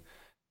probably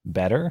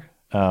better.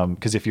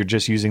 Because if you're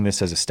just using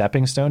this as a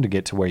stepping stone to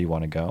get to where you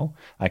want to go,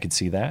 I could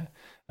see that.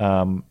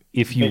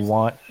 If you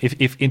want,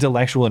 if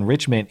intellectual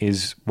enrichment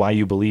is why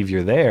you believe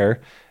you're there.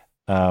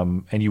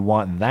 And you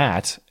want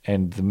that,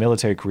 and the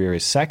military career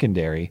is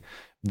secondary,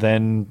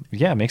 then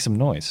yeah, make some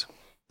noise.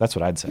 That's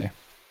what I'd say.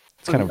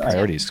 It's kind of a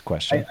priorities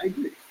question. I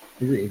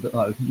agree.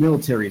 But,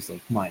 military is like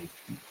my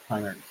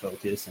primary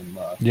focus, and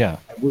yeah,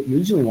 I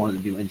originally wanted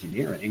to do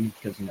engineering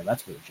because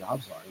that's where the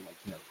jobs are. And, like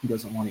who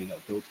doesn't want to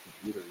build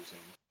computers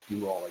and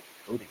do all like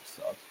coding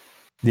stuff?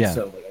 Yeah.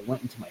 So like I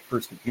went into my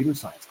first computer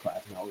science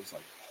class, and I was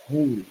like,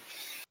 holy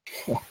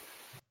shit.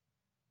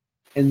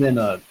 And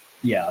then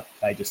yeah,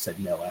 I just said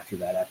no after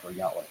that. After I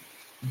got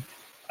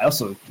I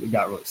also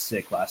got really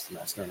sick last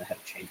semester, and I had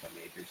to change my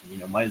majors.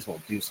 And might as well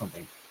do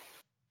something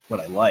what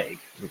I like,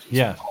 which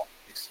is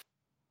politics.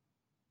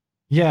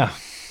 Yeah.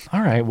 All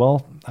right.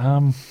 Well,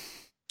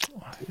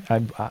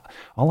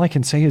 all I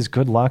can say is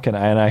good luck, and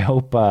I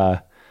hope.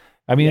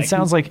 I mean, it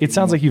sounds like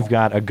you've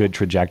got a good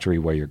trajectory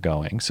where you're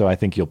going. So I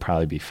think you'll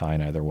probably be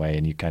fine either way,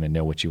 and you kind of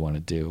know what you want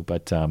to do.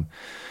 But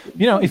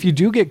if you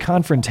do get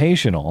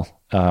confrontational,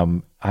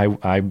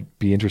 I'd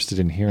be interested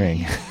in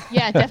hearing.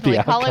 Yeah,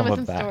 definitely. Call in outcome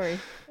with of some that. stories.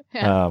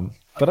 Yeah.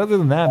 But other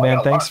than that,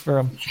 man, thanks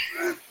for.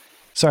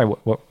 Sorry,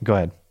 what? Go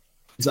ahead.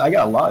 So I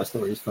got a lot of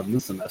stories from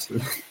this semester.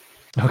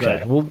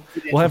 Okay, we'll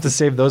have to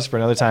save those for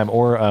another time,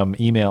 or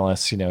email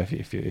us.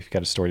 If you've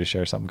got a story to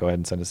share or something, go ahead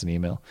and send us an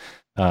email.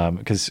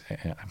 Because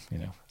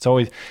it's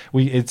always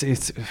we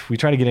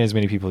try to get in as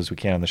many people as we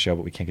can on the show,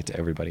 but we can't get to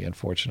everybody,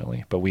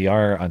 unfortunately. But we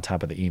are on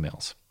top of the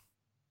emails,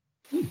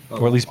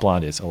 or at least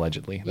Blonde is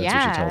allegedly. That's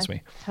what she tells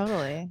me.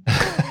 Totally.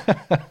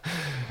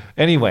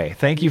 Anyway,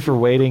 thank you for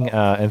waiting,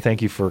 and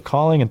thank you for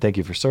calling, and thank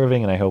you for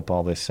serving. And I hope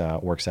all this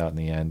works out in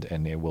the end,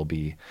 and it will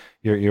be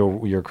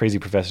your crazy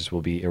professors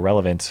will be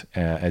irrelevant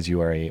as you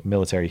are a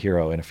military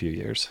hero in a few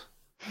years.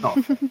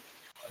 Oh,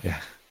 yeah.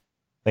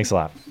 Thanks a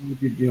lot.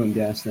 What you're doing,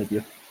 guys. Thank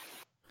you.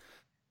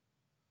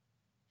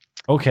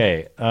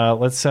 Okay,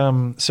 let's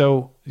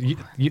so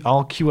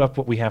I'll queue up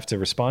what we have to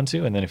respond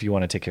to, and then if you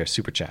want to take care of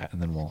super chat,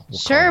 and then we'll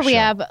sure. We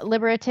have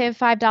Liberative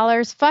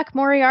 $5. Fuck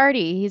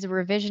Moriarty. He's a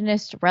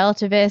revisionist,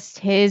 relativist.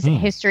 His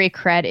history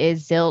cred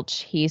is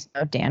zilch. He's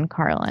no Dan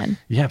Carlin.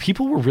 Yeah,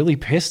 people were really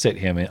pissed at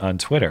him on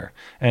Twitter,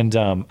 and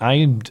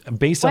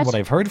based on what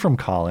I've heard from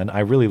Colin, I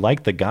really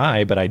like the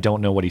guy, but I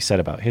don't know what he said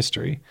about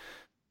history.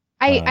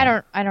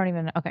 I don't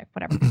even know. Okay,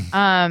 whatever.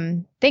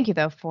 Thank you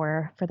though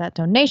for that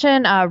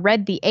donation.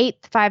 Red the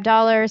 8th,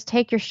 $5.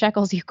 Take your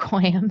shekels, you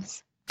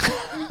quams.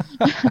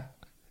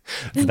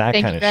 It's that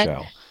kind of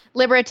show.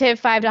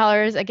 Liberative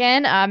 $5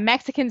 again.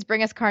 Mexicans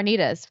bring us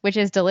carnitas, which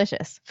is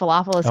delicious.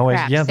 Falafel is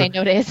crap. Yeah, say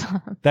no to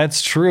Islam.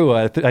 That's true.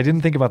 I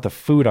didn't think about the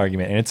food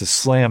argument, and it's a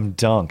slam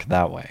dunk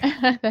that way.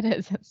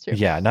 That's true.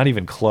 Yeah, not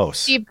even close.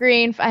 Steve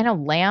Green, I know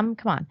lamb.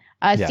 Come on.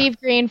 Steve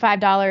Green,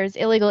 $5.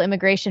 Illegal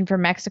immigration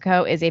from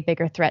Mexico is a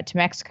bigger threat to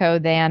Mexico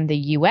than the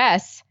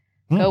U.S.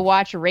 Go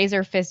watch a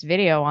Razor Fist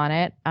video on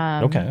it.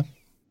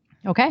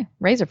 Okay,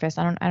 Razor Fist.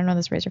 I don't know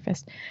this Razor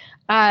Fist.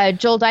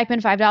 Joel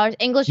Dykeman, $5.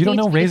 English. You don't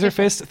know Razor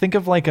Fist? Think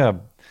of like he's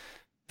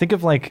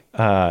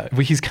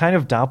kind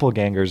of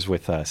doppelgangers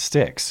with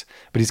Styx,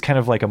 but he's kind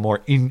of like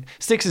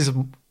Styx is a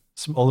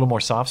little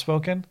more soft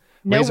spoken.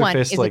 No Razor one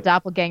Fist, is a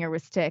doppelganger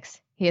with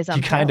Styx. He is. He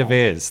kind of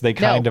is. They're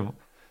kind of.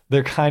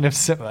 You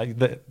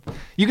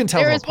can tell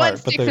there them is apart. one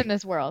Styx in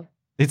this world.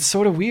 It's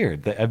sort of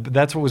weird.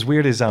 That's what was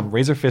weird is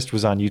Razor Fist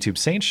was on YouTube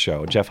Saints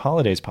show, Jeff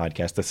Holliday's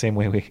podcast, the same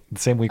week we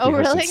hosted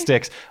really?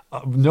 Styx.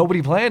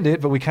 Nobody planned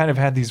it, but we kind of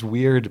had these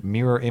weird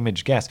mirror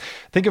image guests.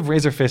 Think of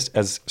Razor Fist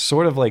as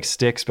sort of like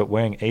Styx, but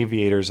wearing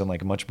aviators and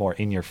like much more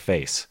in your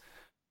face.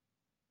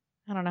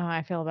 I don't know how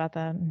I feel about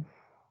that.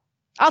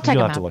 I'll check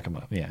You'll him have to out. look him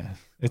up. Yeah,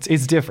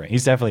 it's different.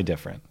 He's definitely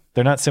different.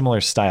 They're not similar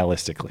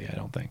stylistically, I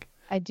don't think.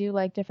 I do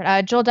like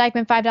different. Joel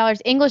Dykeman,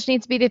 $5. English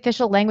needs to be the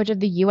official language of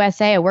the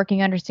USA. A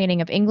working understanding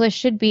of English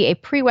should be a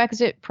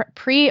prerequisite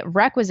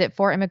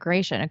for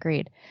immigration.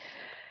 Agreed.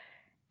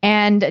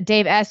 And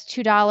Dave S,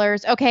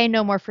 $2. Okay,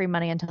 no more free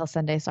money until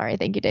Sunday. Sorry.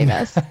 Thank you, Dave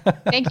S.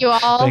 Thank you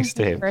all. Thanks,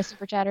 Dave. For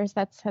super chatters.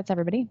 That's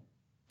everybody.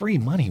 Free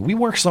money. We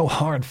work so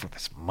hard for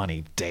this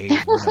money, Dave.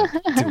 We're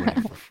not doing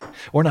it for free.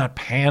 We're not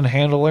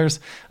panhandlers.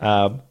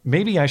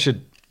 Maybe I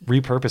should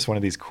repurpose one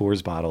of these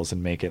Coors bottles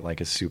and make it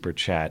like a super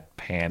chat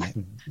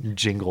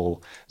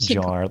jingle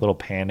jar, little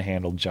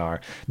panhandle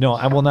jar. No,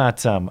 I will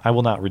not. I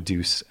will not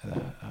reduce.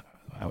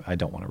 I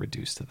don't want to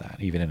reduce to that,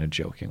 even in a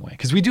joking way,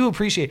 because we do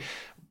appreciate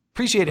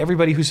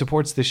everybody who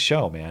supports this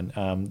show, man.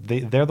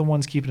 They're the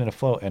ones keeping it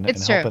afloat and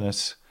helping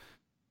us.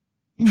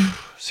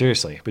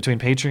 Seriously, between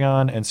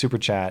Patreon and Super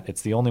Chat,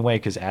 it's the only way,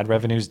 because ad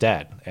revenue's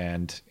dead,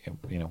 and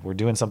we're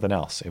doing something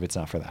else if it's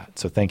not for that.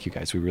 So thank you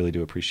guys. We really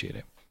do appreciate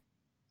it.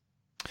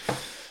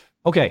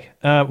 Okay,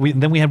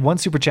 then we had one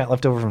super chat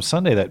left over from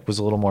Sunday that was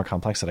a little more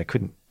complex that I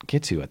couldn't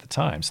get to at the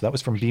time. So that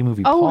was from B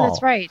Movie Paul. Oh,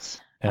 that's right.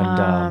 And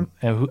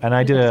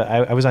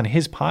I was on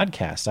his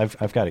podcast.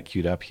 I've got it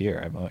queued up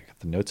here. I've got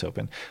the notes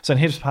open. So on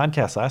his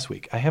podcast last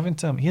week, I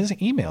haven't. He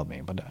hasn't emailed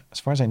me, but as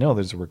far as I know,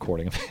 there's a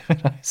recording of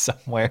it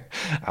somewhere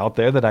out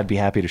there that I'd be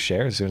happy to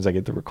share as soon as I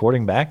get the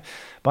recording back.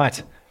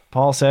 But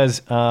Paul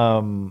says.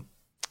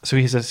 So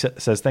he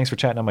says, thanks for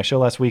chatting on my show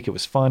last week. It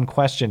was fun.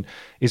 Question,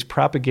 is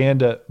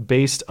propaganda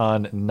based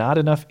on not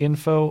enough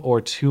info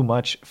or too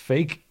much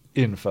fake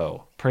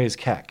info? Praise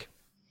Keck.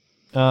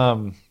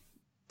 To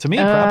me,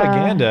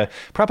 propaganda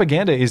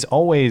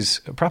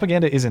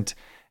isn't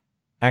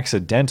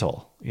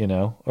accidental,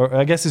 or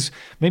I guess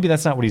maybe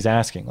that's not what he's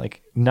asking.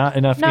 Like not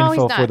enough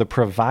info for the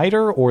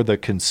provider or the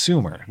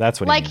consumer. That's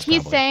what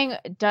he's saying.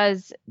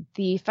 Does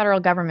the federal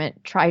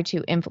government try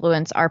to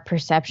influence our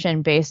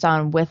perception based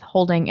on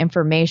withholding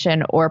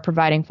information or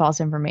providing false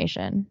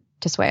information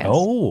to sway us?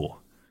 Oh,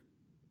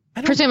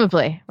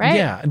 presumably, right?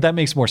 Yeah, that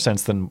makes more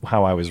sense than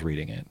how I was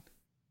reading it.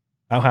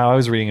 How I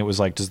was reading it was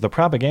like, does the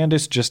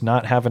propagandist just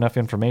not have enough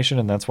information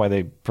and that's why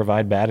they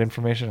provide bad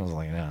information? I was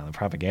like, no, the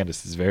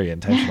propagandist is very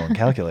intentional and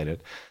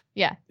calculated.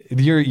 Yeah.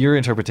 Your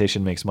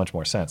interpretation makes much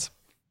more sense.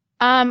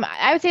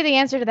 I would say the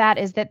answer to that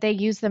is that they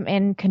use them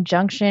in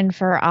conjunction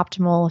for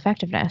optimal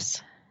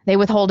effectiveness. They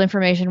withhold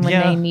information when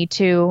they need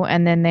to,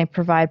 and then they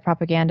provide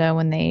propaganda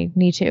when they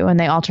need to, and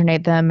they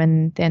alternate them,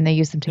 and then they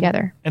use them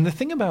together. And the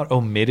thing about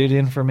omitted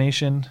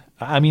information,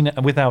 I mean,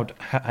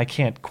 I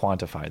can't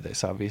quantify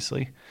this,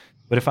 obviously.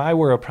 But if I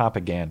were a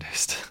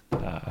propagandist,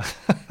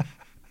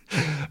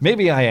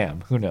 maybe I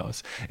am, who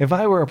knows? If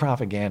I were a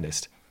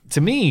propagandist, to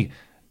me,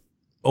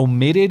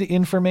 omitted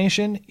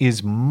information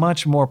is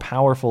much more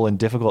powerful and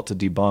difficult to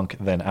debunk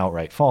than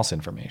outright false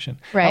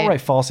information. Right.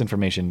 Outright false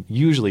information,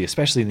 usually,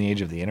 especially in the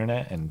age of the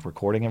internet and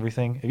recording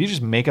everything, if you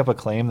just make up a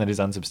claim that is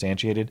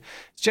unsubstantiated,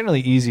 it's generally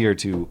easier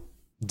to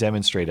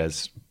demonstrate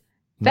as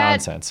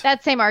nonsense.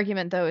 That same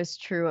argument, though, is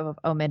true of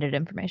omitted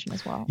information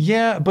as well.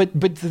 Yeah, but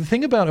the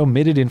thing about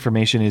omitted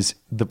information is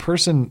the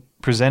person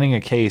presenting a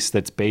case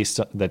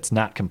that's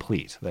not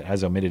complete, that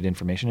has omitted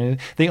information in it,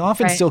 they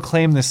often still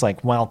claim this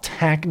like, well,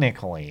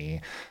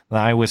 technically,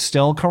 I was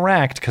still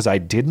correct because I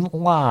didn't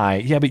lie.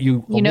 Yeah, but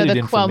you omitted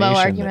the Cuomo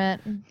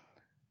argument.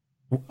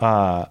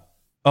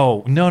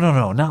 Oh,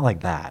 no, not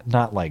like that.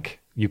 Not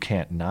like you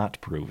can't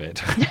not prove it.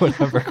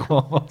 Whatever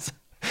Cuomo's.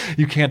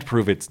 You can't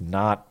prove it's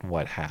not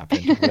what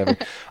happened. Whatever.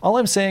 All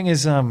I'm saying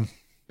is I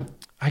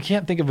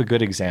can't think of a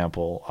good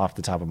example off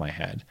the top of my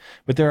head,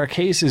 but there are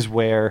cases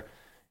where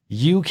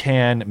you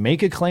can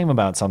make a claim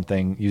about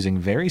something using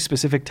very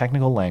specific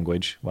technical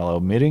language while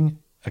omitting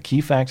a key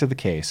fact of the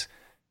case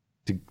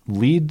to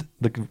lead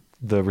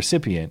the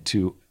recipient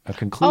to a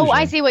conclusion. Oh,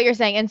 I see what you're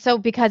saying. And so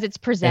because it's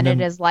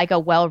presented as like a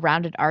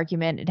well-rounded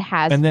argument, it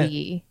has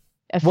the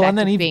effect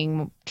of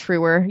being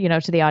truer,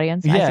 to the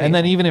audience. Yeah, and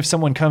then even if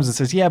someone comes and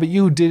says, yeah, but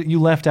you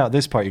left out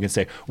this part, you can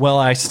say, well,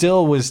 I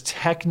still was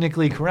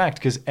technically correct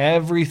because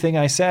everything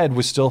I said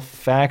was still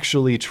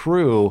factually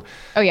true.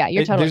 Oh yeah,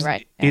 you're totally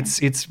right. Yeah.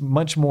 It's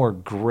much more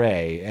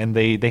gray, and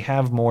they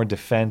have more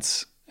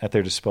defense at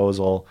their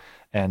disposal,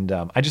 and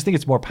I just think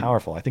it's more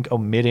powerful. I think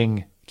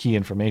omitting key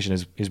information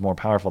is more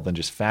powerful than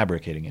just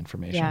fabricating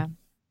information. Yeah,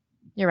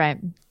 you're right.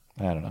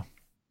 I don't know.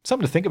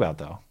 Something to think about,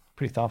 though.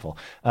 Pretty thoughtful.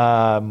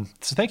 So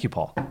thank you,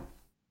 Paul.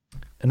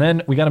 And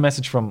then we got a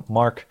message from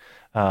Mark,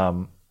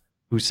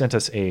 who sent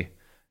us I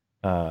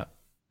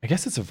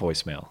guess it's a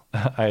voicemail.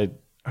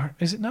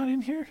 Is it not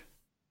in here?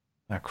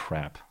 Oh,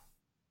 crap.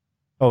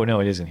 Oh, no,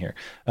 it is in here.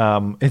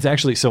 It's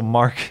actually, so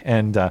Mark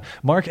and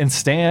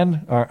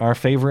Stan, our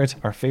favorite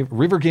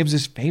River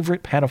Gibbs'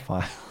 favorite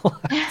pedophile.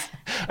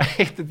 I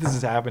hate that this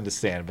has happened to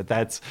Stan, but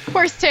that's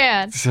Poor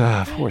Stan.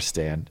 Poor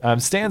Stan.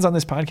 Stan's on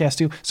this podcast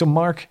too. So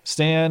Mark,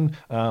 Stan,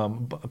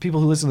 people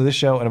who listen to this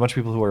show, and a bunch of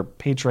people who are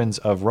patrons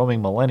of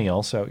Roaming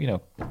Millennial. So,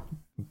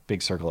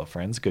 big circle of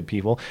friends, good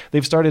people.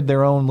 They've started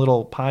their own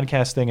little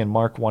podcast thing, and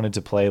Mark wanted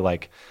to play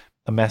like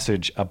a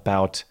message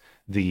about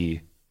the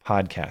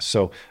podcast.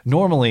 So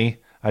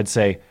normally I'd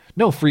say,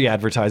 no free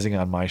advertising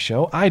on my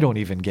show. I don't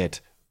even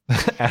get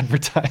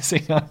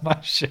advertising on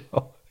my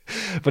show.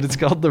 But it's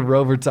called the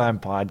Rover Time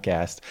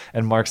Podcast,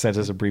 and Mark sent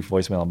us a brief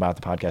voicemail about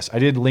the podcast. I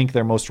did link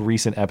their most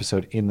recent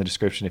episode in the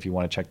description if you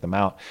want to check them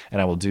out, and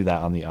I will do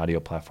that on the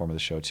audio platform of the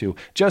show too,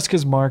 just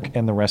because Mark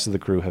and the rest of the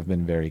crew have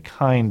been very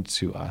kind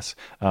to us.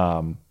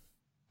 For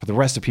the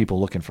rest of people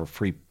looking for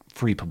free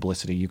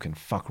publicity, you can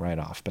fuck right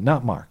off, but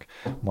not Mark.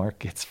 Mark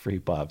gets free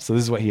pub. So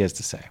this is what he has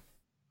to say.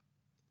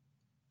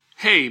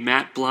 Hey,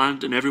 Matt,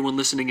 Blonde, and everyone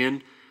listening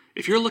in.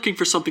 If you're looking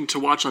for something to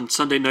watch on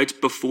Sunday nights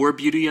before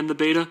Beauty and the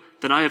Beta,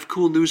 then I have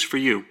cool news for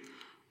you.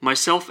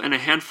 Myself and a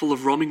handful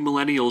of Roaming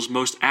Millennial's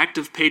most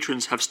active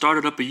patrons have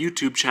started up a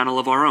YouTube channel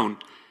of our own.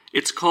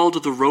 It's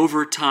called the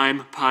Rover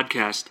Time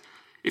Podcast.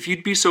 If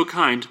you'd be so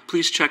kind,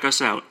 please check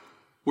us out.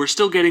 We're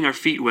still getting our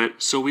feet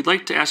wet, so we'd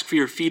like to ask for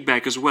your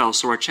feedback as well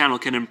so our channel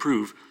can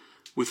improve.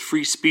 With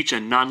free speech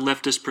and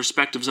non-leftist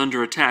perspectives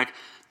under attack,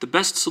 the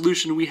best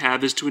solution we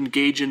have is to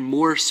engage in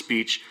more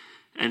speech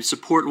and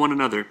support one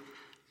another.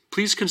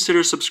 Please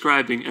consider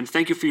subscribing, and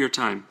thank you for your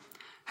time.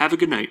 Have a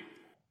good night.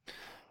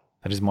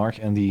 That is Mark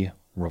and the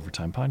Rover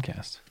Time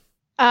Podcast.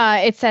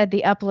 It said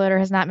the uploader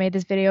has not made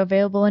this video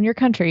available in your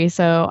country,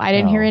 so I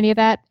didn't hear any of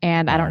that,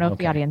 and I don't know if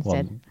the audience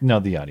did. No,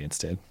 the audience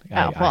did.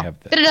 Then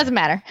it doesn't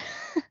matter.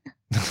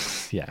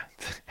 Yeah.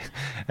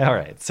 All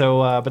right. So,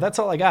 but that's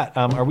all I got.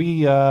 Are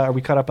we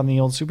caught up on the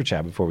old super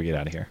chat before we get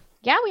out of here?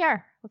 Yeah, we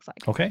are. Looks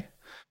like. Okay.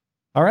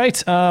 All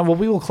right. Well,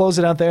 we will close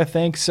it out there.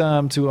 Thanks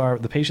to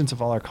the patience of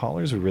all our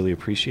callers. We really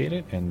appreciate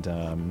it, and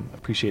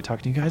appreciate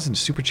talking to you guys, and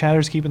super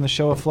chatters keeping the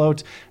show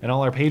afloat, and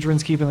all our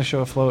patrons keeping the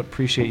show afloat.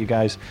 Appreciate you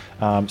guys.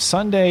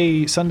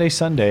 Sunday,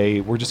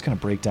 we're just going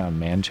to break down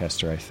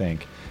Manchester, I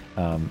think.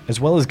 As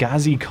well as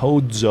Ghazi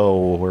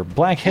Kodzo, where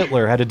Black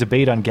Hitler had a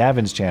debate on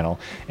Gavin's channel,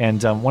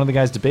 and one of the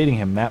guys debating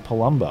him, Matt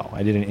Palumbo.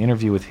 I did an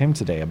interview with him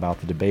today about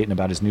the debate and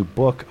about his new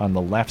book on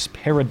the left's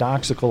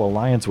paradoxical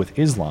alliance with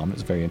Islam. It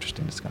was a very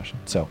interesting discussion.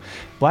 So,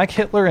 Black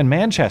Hitler and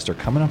Manchester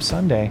coming up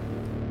Sunday.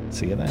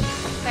 See you then.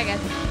 Bye,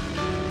 guys.